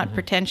people, we're not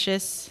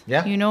pretentious.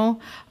 Yeah.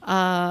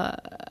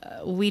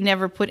 We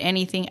never put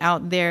anything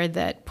out there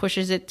that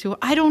pushes it to,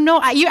 I don't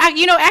know.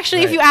 Actually,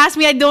 if Right. you ask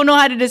me, I don't know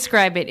how to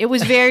describe it. It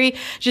was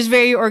just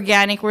very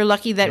organic. We're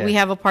lucky that we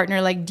have a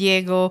partner like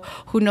Diego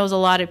who knows a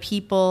lot of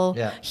people.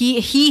 Yeah.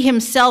 He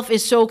himself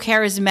is so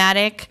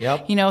charismatic.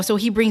 Yep. So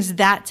he brings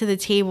that to the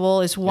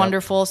table. It's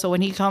wonderful. So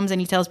when he comes and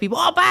he tells people,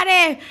 oh,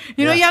 pare,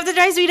 you have to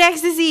try Sweet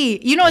Ecstasy.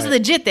 It's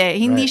legit eh.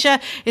 Hindi siya,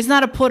 it's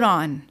not a put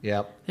on.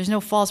 Yep. There's no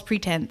false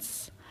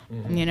pretense,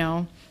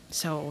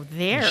 So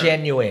there.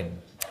 Genuine.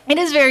 It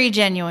is very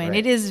genuine. Right.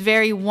 It is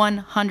very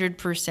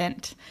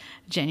 100%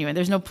 genuine.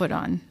 There's no put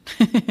on.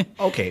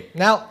 Okay.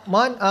 Now,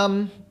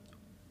 Mon,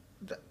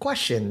 the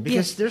question,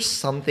 because there's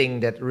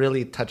something that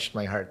really touched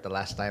my heart the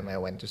last time I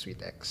went to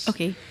Sweet X.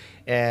 Okay.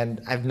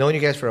 And I've known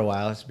you guys for a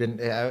while. It's been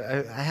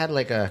I had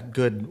like a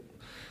good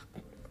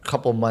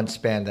couple months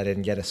span that I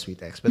didn't get a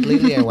Sweet X. But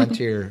lately I went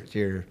to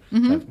your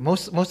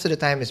most of the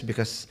time is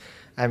because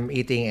I'm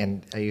eating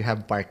and you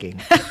have parking.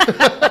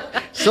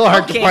 So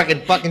hard to park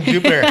in fucking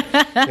Jupiter.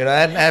 And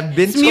I've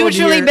been It's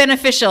mutually here,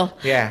 beneficial.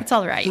 Yeah. It's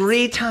all right.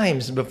 3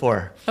 times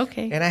before.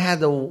 Okay. And I had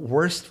the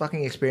worst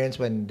fucking experience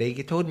when they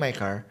towed my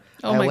car.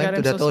 Oh I my went God,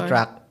 to the I'm so tow sorry.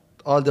 truck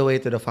all the way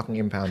to the fucking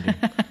impounding.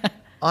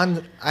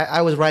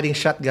 I was riding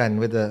shotgun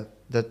with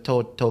the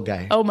tow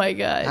guy. Oh my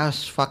God. I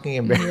was fucking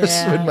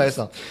embarrassed with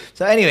myself.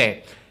 So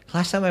anyway,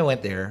 last time I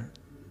went there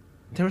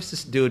was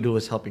this dude who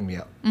was helping me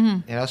out.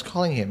 And I was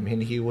calling him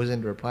and he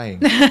wasn't replying.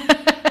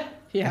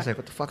 I was like,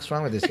 what the fuck's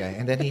wrong with this guy?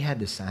 And then he had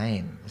the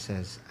sign that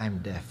says, I'm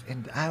deaf.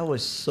 And I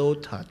was so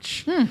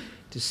touched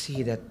to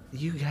see that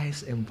you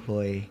guys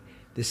employ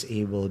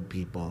disabled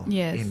people.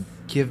 Yes. And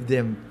give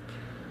them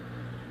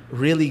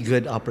really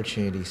good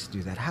opportunities to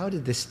do that. How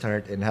did this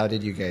start and how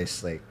did you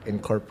guys like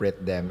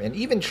incorporate them and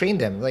even train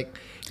them like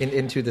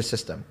into the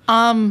system?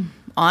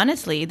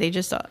 Honestly, they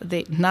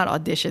not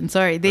auditioned.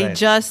 Sorry, they Right.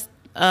 just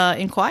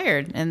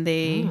inquired and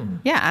they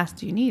asked,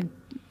 do you need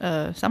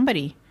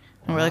somebody?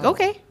 And we're like,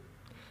 okay.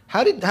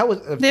 How was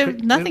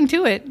There's nothing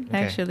to it,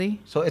 actually.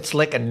 So it's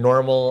like a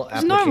normal It's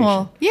application.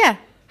 normal. Yeah.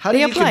 How do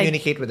they you applied.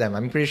 communicate with them?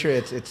 I'm pretty sure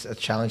it's a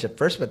challenge at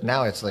first, but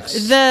now it's like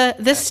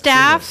The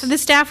staff seamless. the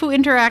staff who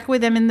interact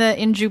with them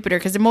in Jupiter,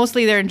 because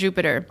mostly they're in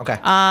Jupiter. Okay.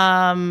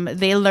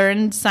 They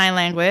learned sign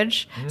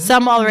language.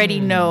 Some already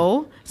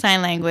know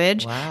sign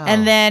language. Wow.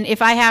 And then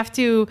if I have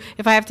to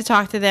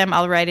talk to them,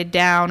 I'll write it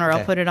down or I'll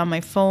Okay. put it on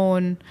my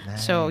phone.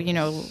 So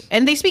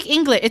and they speak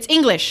English. It's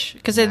English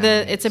because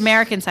it's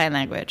American Sign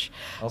Language.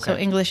 So Okay.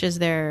 English is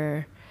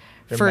their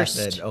Their first.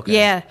 method, okay.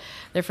 Yeah,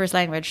 their first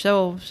language.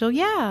 So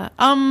yeah.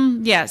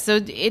 So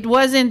it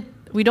wasn't.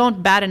 We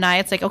don't bat an eye.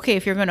 It's like, okay,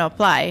 if you're going to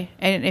apply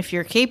and if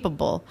you're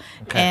capable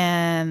Okay.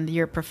 and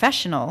you're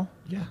professional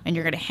Yeah. and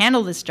you're going to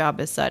handle this job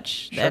as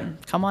such, then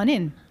come on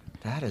in.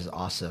 That is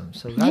awesome.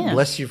 So God Yeah.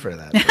 bless you for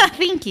that.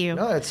 Thank you.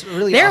 No, it's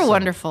really They're awesome.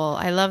 wonderful.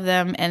 I love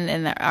them,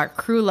 and our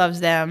crew loves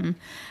them.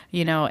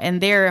 And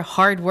they're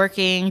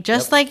hardworking,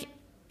 just like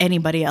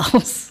anybody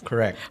else.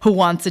 Correct. Who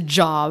wants a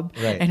job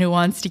Right. and who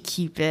wants to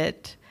keep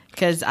it.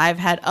 Because I've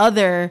had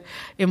other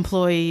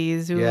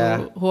employees who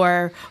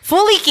are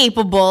fully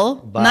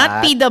capable,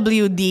 not But-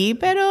 PWD,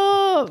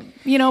 pero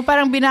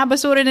parang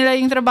binabasura nila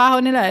yung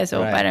trabaho nila. So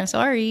Right. parang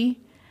sorry.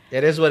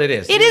 It is what it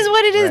is. It is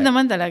what it is Right.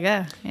 naman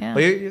talaga. Yeah.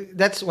 But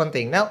that's one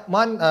thing. Now,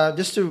 Mon,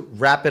 just to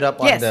wrap it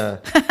up on Yes.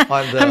 the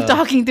I'm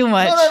talking too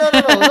much.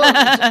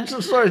 No.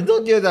 So sorry,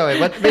 don't do it that way.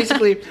 But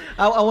basically,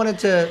 I wanted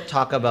to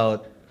talk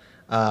about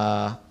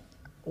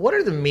what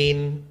are the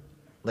main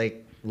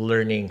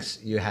learnings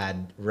you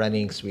had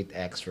running Sweet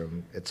X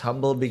from its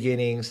humble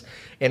beginnings,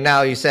 and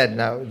now you said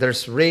now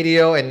there's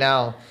radio, and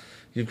now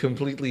you've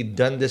completely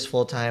done this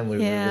full time with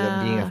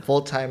Yeah. being a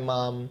full time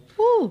mom.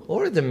 Woo. What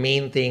were the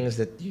main things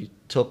that you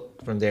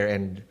took from there,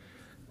 and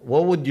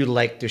what would you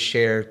like to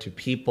share to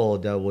people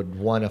that would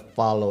want to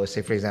follow?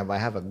 Say, for example, I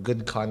have a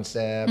good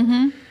concept,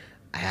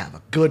 I have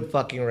a good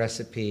fucking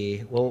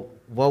recipe. Well,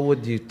 what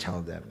would you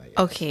tell them? I guess?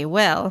 Okay,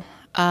 well,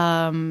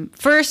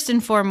 first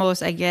and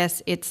foremost, I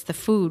guess it's the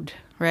food,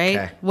 right?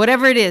 Okay.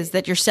 Whatever it is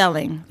that you're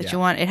selling, that Yeah. you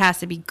want, it has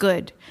to be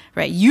good,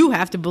 right? You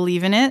have to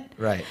believe in it.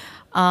 Right.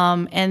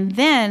 And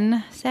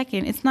then,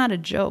 second, it's not a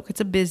joke. It's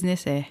a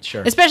business, eh?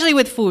 Sure. Especially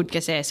with food,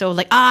 kasi. So,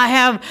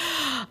 I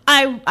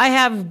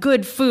have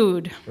good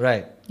food.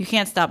 Right. You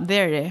can't stop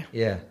there, eh?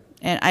 Yeah.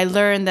 And I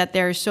learned that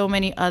there are so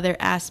many other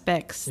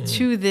aspects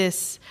to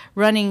this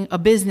running a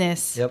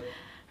business. Yep.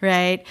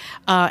 Right?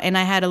 And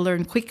I had to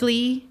learn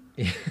quickly.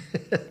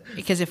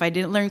 Because if I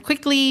didn't learn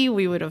quickly,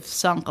 we would have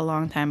sunk a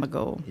long time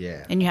ago.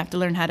 Yeah. And you have to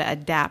learn how to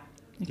adapt.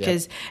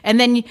 And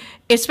then,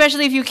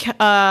 especially if you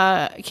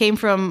came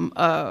from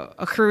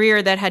a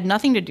career that had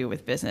nothing to do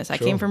with business. I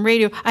came from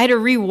radio. I had to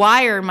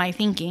rewire my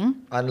thinking.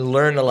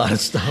 Unlearn a lot of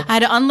stuff. I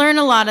had to unlearn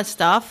a lot of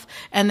stuff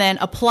and then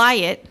apply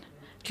it,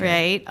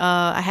 right?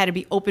 I had to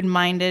be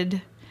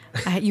open-minded.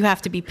 You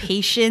have to be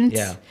patient.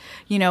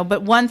 Yeah.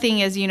 But one thing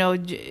is,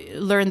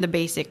 learn the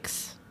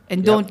basics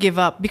and don't give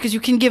up, because you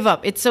can give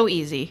up. It's so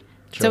easy.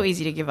 It's so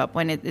easy to give up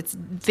when it's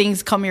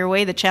things come your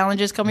way, the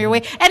challenges come your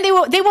way, and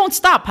they won't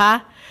stop, huh?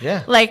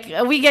 Yeah. Like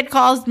we get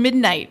calls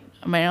midnight.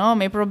 I'm like, oh,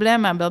 may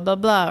problema, blah, blah,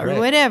 blah, or Right.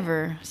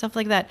 whatever, stuff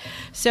like that.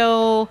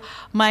 So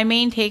my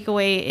main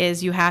takeaway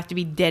is you have to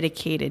be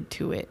dedicated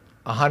to it.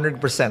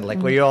 100%. Like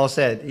what you all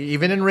said.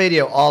 Even in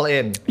radio, all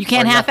in. You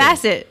can't or nothing.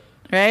 half-ass it,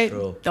 right?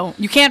 True.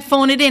 You can't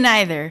phone it in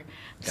either.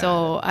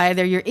 So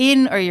either you're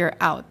in or you're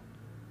out.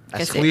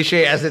 As Kasi-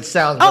 cliche as it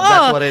sounds, but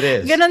that's what it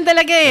is. Ganun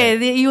talaga eh.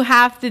 You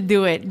have to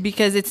do it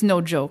because it's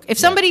no joke. If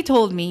somebody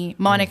told me,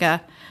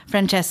 Monica,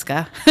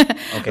 Francesca,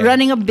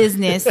 running a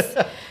business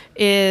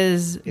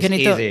is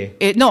ganito. easy.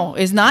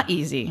 It's not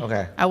easy.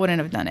 Okay. I wouldn't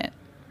have done it.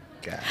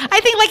 God. I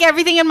think like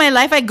everything in my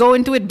life, I go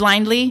into it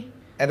blindly.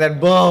 And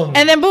then boom.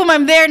 And then boom,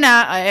 I'm there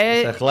now.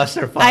 It's a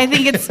clusterfuck. I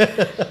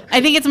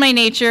think it's my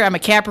nature. I'm a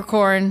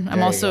Capricorn. I'm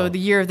you also go. the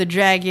year of the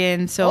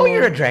dragon. So Oh,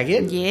 you're a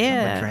dragon?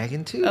 Yeah, I'm a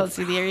dragon too. Oh,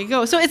 see, there you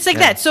go. So it's like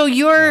that. So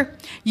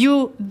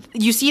you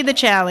see the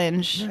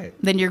challenge, Right.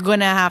 then you're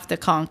gonna have to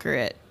conquer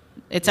it.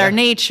 It's our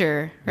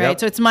nature, right? Yep.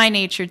 So it's my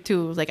nature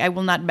too. Like I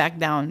will not back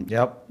down.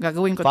 Yep.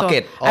 Gagawin ko Fuck to.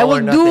 it. I All will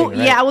or do. nothing,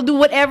 right? Yeah, I will do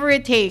whatever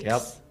it takes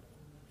Yep.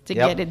 to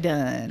Yep. get it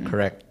done.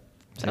 Correct.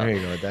 There you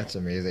go. That's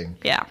amazing.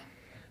 Yeah.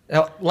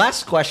 Now,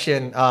 last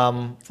question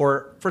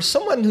for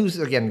someone who's,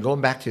 again,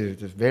 going back to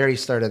the very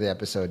start of the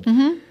episode,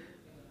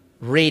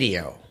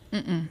 radio.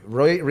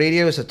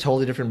 Radio is a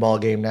totally different ball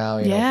game now.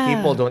 You know,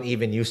 people don't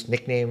even use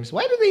nicknames.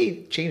 Why do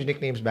they change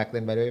nicknames back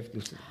then, by the way?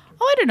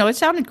 Oh, I don't know. It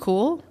sounded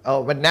cool.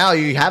 Oh, but now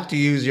you have to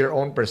use your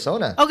own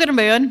persona. Oh, ganun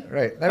ba yun?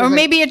 Right. That Or was like-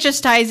 maybe it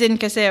just ties in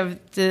kasi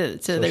to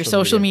their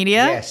social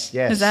media. Yes,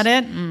 yes. Is that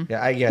it?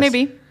 Yeah, I guess.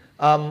 Maybe.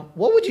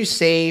 What would you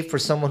say for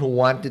someone who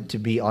wanted to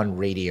be on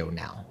radio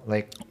now?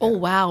 Like, Oh,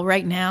 wow.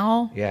 Right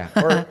now? yeah,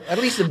 or at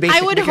least the basic.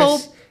 I would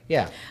because- hope-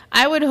 Yeah,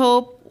 I would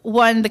hope,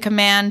 one, the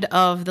command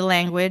of the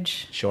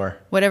language. sure.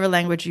 Whatever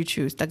language you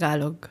choose.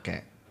 Tagalog,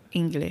 Okay.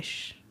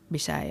 English,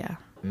 Bisaya.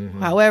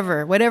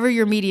 However, whatever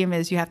your medium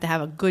is, you have to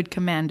have a good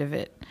command of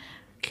it.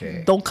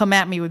 Okay. Don't come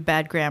at me with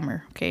bad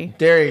grammar, okay?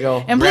 There you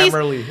go. And please-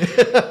 Grammarly.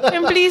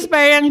 And please,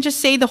 parang just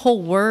say the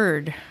whole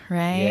word,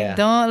 right? Yeah.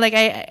 Don't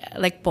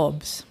like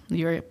pobs.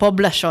 Your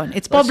poblacion.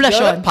 It's Let's go to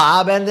poblacion.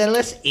 pub and then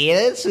let's eat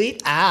it,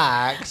 sweet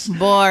axe.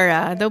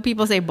 Bora. Though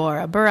people say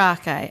Bora.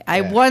 Boracay.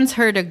 I Yeah. once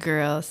heard a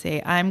girl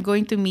say, I'm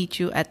going to meet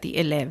you at the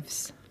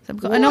Elevs. Sabi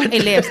ko, anong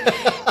Elevs?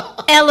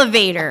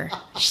 Elevator.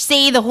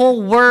 Say the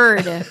whole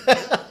word.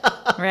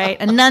 Right?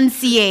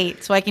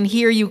 Enunciate so I can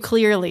hear you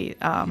clearly.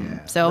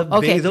 So,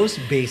 okay. Those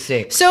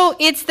basics. So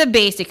it's the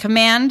basic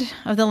command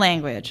of the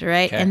language,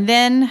 right? Okay. And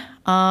then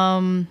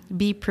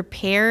be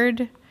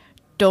prepared.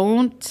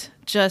 Don't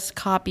just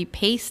copy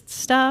paste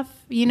stuff.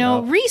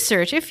 Yep.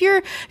 Research. If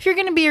you're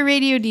going to be a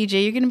radio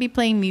DJ, you're going to be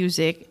playing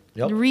music.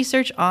 Yep.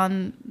 Research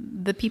on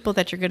the people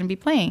that you're going to be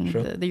playing,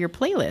 Sure. your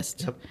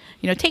playlist.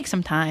 Yep. Take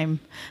some time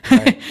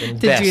Right.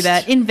 to do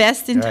that.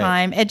 Invest in Right.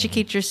 time.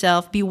 Educate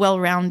yourself. Be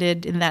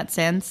well-rounded in that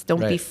sense.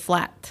 Don't be Right.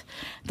 flat.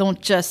 Don't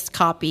just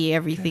copy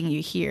everything you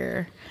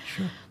hear.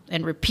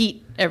 And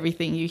repeat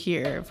everything you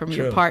hear from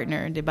your True.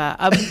 partner, diba?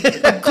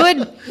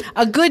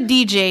 A good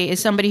DJ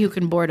is somebody who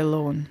can board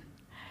alone.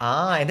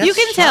 And that's You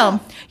can tell.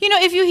 tough.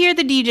 If you hear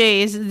the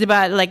DJs,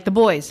 diba, like the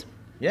boys,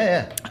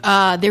 Yeah.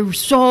 they're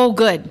so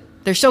good.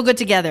 They're so good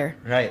together.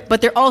 Right.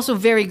 But they're also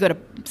very good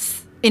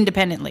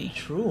independently.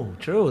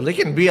 True. They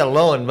can be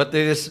alone, but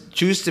they just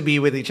choose to be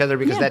with each other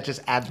because Yeah. that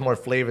just adds more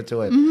flavor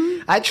to it.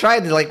 Mm-hmm. I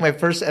tried, my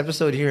first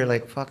episode here,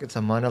 fuck, it's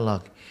a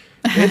monologue.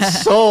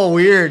 It's so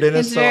weird and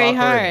it's It's so very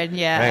awkward. hard,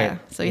 yeah. Right.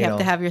 So you have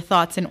to have your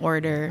thoughts in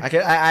order.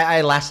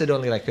 I lasted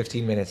only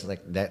 15 minutes.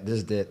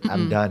 This is it.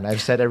 I'm done.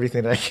 I've said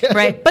everything that I can.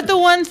 Right. But the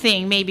one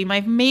thing, maybe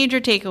my major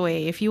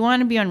takeaway, if you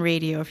want to be on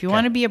radio, if you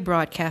want to be a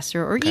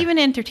broadcaster or even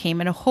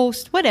entertainment, a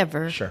host,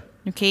 whatever. Sure.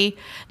 Okay?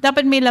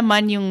 Dapat may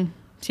laman yung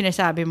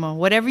sinasabi mo.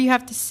 Whatever you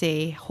have to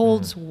say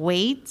holds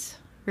weight,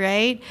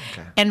 right?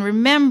 Okay. And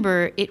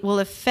remember, it will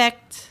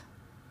affect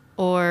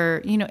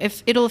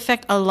if it'll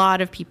affect a lot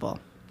of people.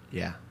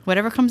 Yeah.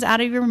 Whatever comes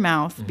out of your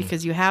mouth,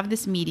 because you have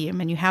this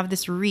medium and you have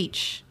this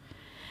reach,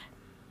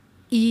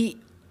 a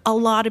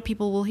lot of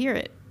people will hear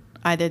it.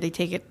 Either they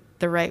take it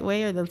the right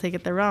way or they'll take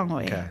it the wrong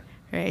way. Okay.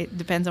 Right?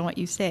 Depends on what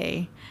you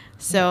say.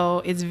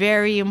 So it's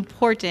very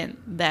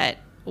important that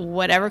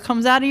whatever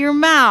comes out of your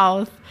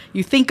mouth,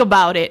 you think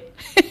about it.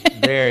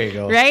 There you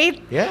go.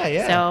 Right?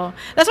 Yeah. So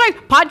that's why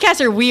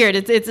podcasts are weird.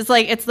 It's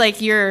like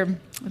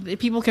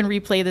people can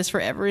replay this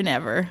forever and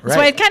ever. That's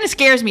why Right. it kind of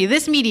scares me.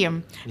 This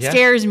medium Yeah.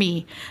 scares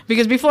me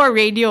because before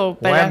radio,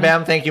 Wham,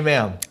 bam, thank you,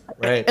 ma'am.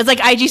 Right. it's like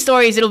IG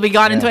stories. It'll be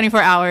gone in Yeah.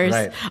 24 hours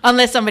Right.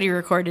 unless somebody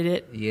recorded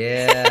it.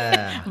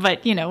 Yeah.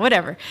 But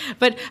whatever.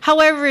 But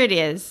however it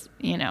is,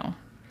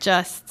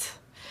 just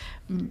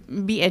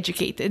be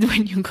educated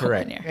when you go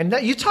Correct. in there. And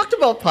you talked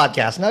about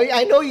podcasts. Now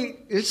I know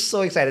you're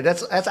so excited.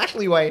 That's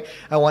actually why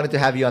I wanted to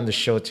have you on the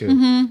show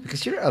too,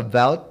 because you're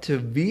about to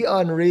be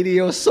on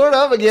radio, sort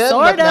of again.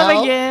 Sort but of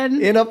now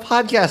again. in a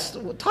podcast.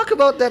 Talk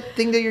about that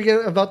thing that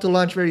you're about to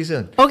launch very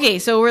soon. Okay,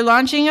 so we're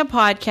launching a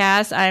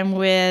podcast. I'm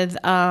with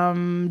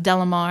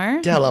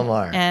Delamar.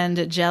 Delamar.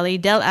 And Jelly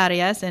Del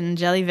Arias and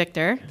Jelly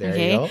Victor. There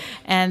okay. you go.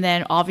 And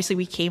then obviously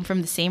we came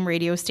from the same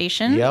radio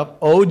station. Yep.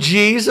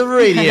 OGs of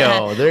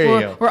radio. There you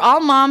go. We're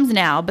all moms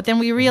now, but then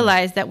we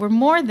realized that we're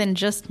more than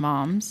just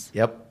moms.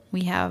 Yep.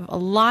 We have a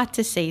lot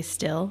to say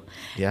still.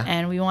 Yeah.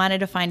 And we wanted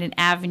to find an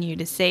avenue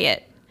to say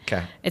it.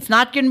 Okay. It's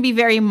not going to be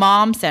very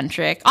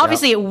mom-centric.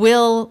 Obviously, it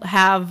will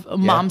have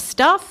mom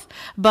stuff,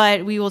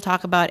 but we will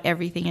talk about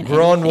everything and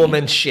Grown anything.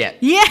 woman shit.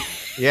 Yeah.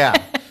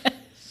 Yeah.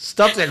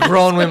 Stuff that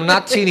grown women,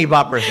 not teeny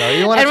boppers though.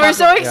 You want And we're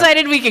so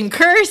excited we can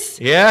curse.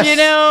 Yes.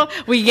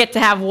 We get to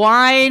have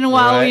wine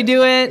while we Right.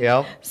 do it.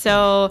 Yep.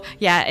 So,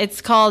 yeah,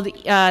 it's called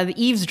the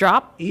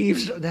Eavesdrop.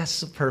 Eves,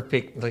 that's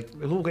perfect.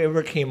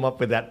 Whoever came up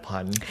with that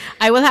pun.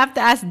 I will have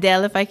to ask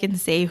Del if I can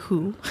say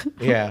who.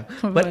 Yeah.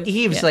 But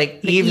Eves, yeah.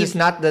 Eves Eve. is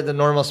not the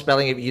normal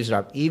spelling of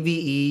eavesdrop.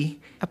 EVE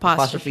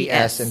Apostrophe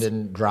S. and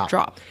then drop.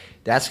 Drop.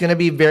 That's going to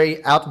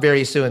be out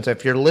very soon. So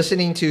if you're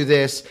listening to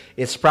this,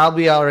 it's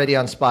probably already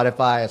on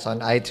Spotify. It's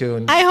on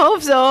iTunes. I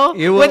hope so.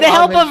 You will- With the I'll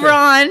help make of sure.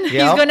 Ron. He's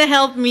Yep. going to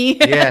help me.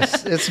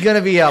 Yes, it's going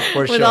to be up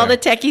for sure. With all the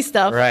techie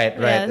stuff. Right.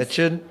 Yes. That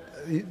should.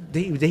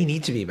 They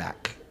need to be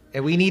back,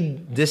 and we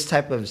need this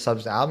type of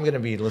substance. I'm going to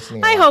be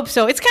listening. a I lot. hope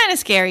so. It's kind of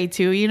scary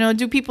too.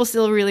 Do people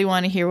still really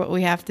want to hear what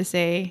we have to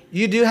say?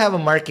 You do have a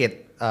market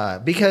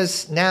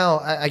because now,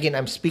 again,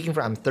 I'm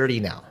 30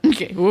 now.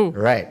 Okay. Ooh.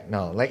 Right.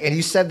 No. And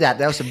you said that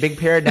was a big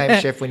paradigm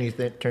shift when you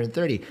turned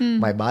 30.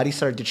 My body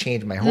started to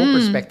change. My whole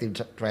perspective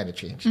tried to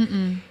change.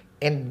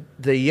 And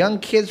the young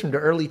kids from the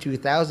early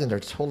 2000s are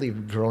totally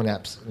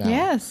grown-ups now.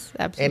 Yes,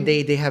 absolutely.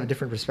 And they have a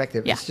different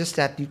perspective. Yeah. It's just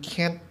that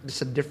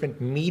it's a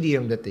different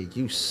medium that they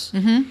use.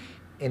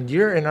 And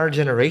you're in our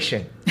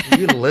generation.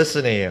 You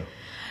listen to you.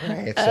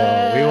 Right.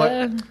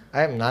 So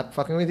I'm not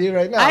fucking with you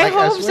right now. I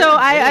hope swear, so.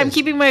 I'm serious.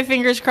 keeping my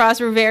fingers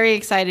crossed. We're very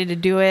excited to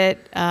do it.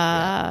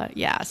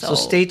 Yeah. So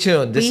stay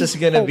tuned. This is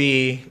going to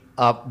be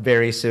up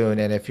very soon.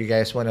 And if you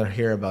guys want to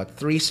hear about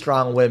 3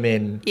 strong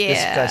women Yeah.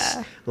 discuss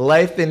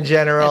life in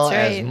general,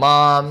 That's right. as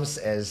moms,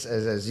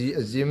 as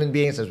human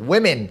beings, as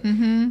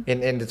women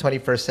in the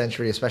 21st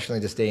century, especially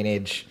in this day and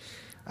age,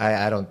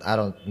 I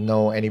don't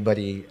know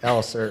anybody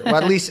else, or well,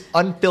 at least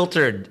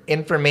unfiltered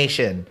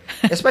information,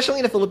 especially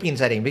in the Philippine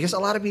setting, because a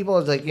lot of people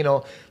is like,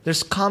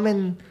 there's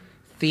common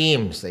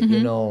themes, like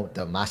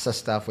the masa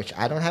stuff, which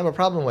I don't have a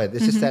problem with.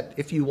 It's just that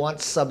if you want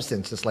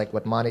substance, just like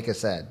what Monica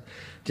said,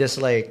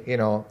 just like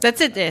That's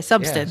it.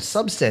 Substance. yeah,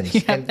 substance,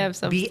 You have and to have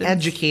be substance.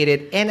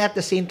 educated, and at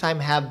the same time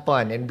have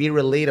fun and be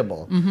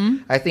relatable.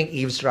 I think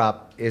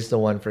Eavesdrop is the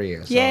one for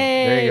you. So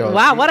Yay! there you go.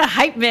 Wow, what a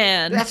hype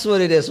man! That's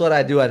what it is. What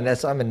I do, and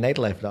I'm in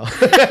nightlife now.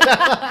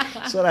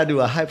 That's what I do.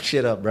 I hype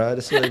shit up, bro.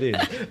 That's what it is.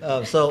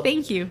 So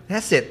Thank you.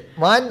 That's it,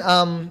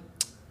 man.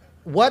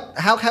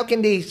 How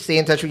can they stay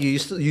in touch with you?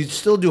 You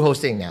still do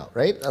hosting now,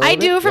 right? A I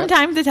little do bit? from Yeah.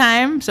 time to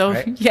time. So,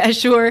 Right. yeah,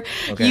 sure.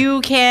 Okay.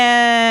 You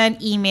can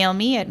email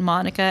me at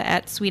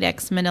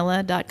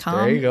monica@sweetxmanila.com.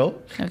 There you go.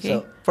 Okay.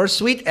 So for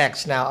Sweet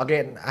X now,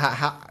 again,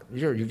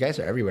 you guys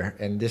are everywhere,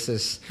 and this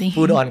is Thank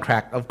food you. on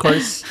crack. Of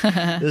course,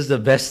 this is the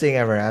best thing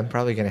ever. I'm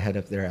probably gonna head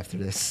up there after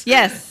this.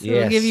 Yes, we'll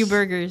Yes. give you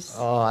burgers.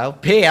 Oh, I'll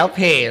pay.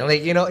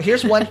 Like,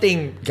 here's one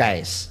thing,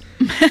 guys.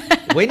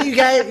 When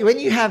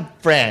you have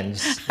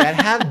friends that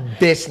have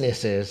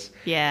businesses,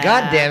 Yeah.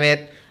 God damn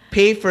it,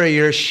 pay for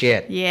your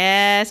shit.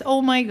 Yes.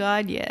 Oh my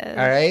God, yes.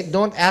 All right?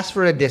 Don't ask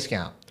for a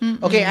discount.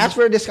 Okay, ask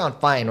for a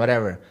discount, fine,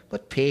 whatever.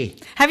 But pay.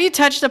 Have you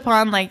touched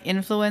upon like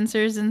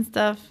influencers and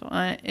stuff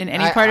in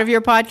any part of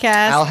your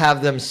podcast? I'll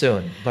have them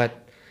soon. But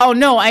Oh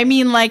no, I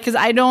mean like because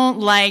I don't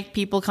like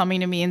people coming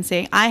to me and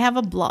saying I have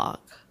a blog.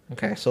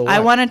 okay, so I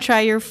what? want to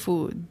try your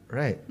food,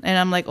 Right. and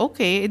I'm like,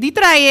 okay, di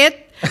try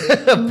it.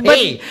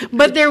 Pay.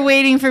 But they're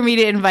waiting for me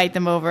to invite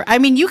them over. I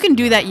mean, you can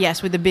do that,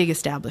 yes, with the big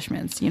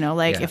establishments,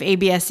 like Yeah. if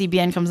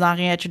ABS-CBN comes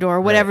knocking at your door,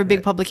 or whatever big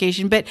right.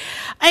 publication. But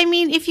I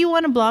mean, if you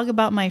want to blog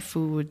about my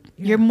food,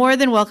 you're more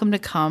than welcome to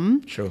come.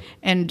 True.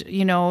 And,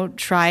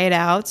 try it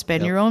out,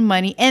 spend your own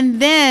money,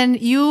 and then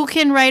you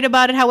can write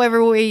about it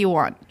however way you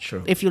want.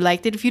 True. If you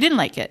liked it, if you didn't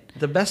like it.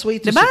 The best way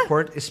to Diba?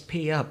 support is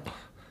pay up.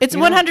 It's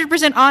You know? 100%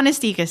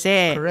 honesty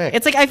kasi. Correct.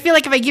 It's like, I feel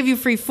like if I give you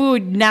free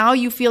food, now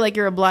you feel like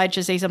you're obliged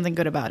to say something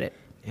good about it.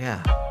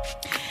 Yeah.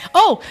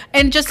 Oh,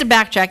 and just to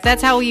backtrack,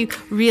 that's how we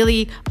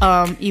really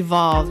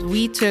evolved.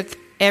 We took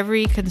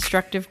every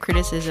constructive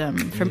criticism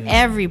from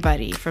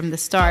everybody from the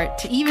start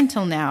to even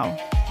till now.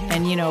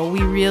 And,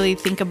 we really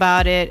think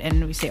about it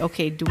and we say,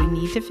 okay, do we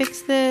need to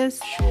fix this?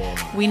 Sure.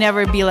 We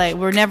never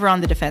we're never on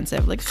the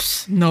defensive. Like,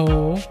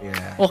 no.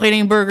 Yeah. Okay na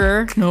yung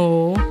burger?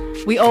 No.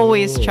 We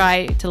always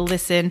try to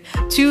listen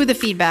to the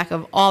feedback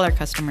of all our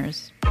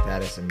customers.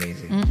 That is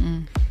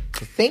amazing.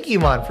 So thank you,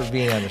 Mon, for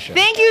being on the show.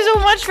 Thank you so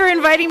much for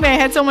inviting me. I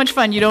had so much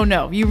fun. You don't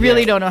know. You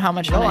really don't know how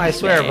much fun No, I I had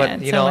swear, today. but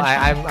had so much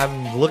fun.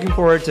 I'm looking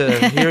forward to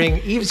hearing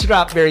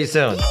Eavesdrop very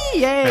soon.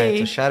 Yay. Right,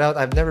 so shout out.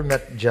 I've never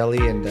met Jelly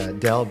and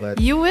Del, but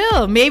You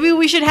will. Maybe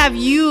we should have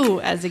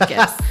you as a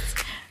guest.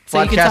 So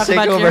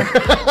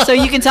Podcast so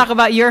you can talk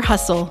about your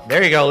hustle.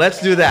 there you go.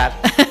 Let's do that.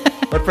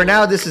 But for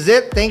now, this is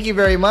it. Thank you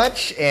very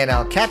much, and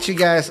I'll catch you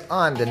guys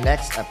on the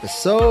next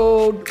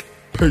episode.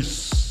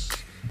 Peace.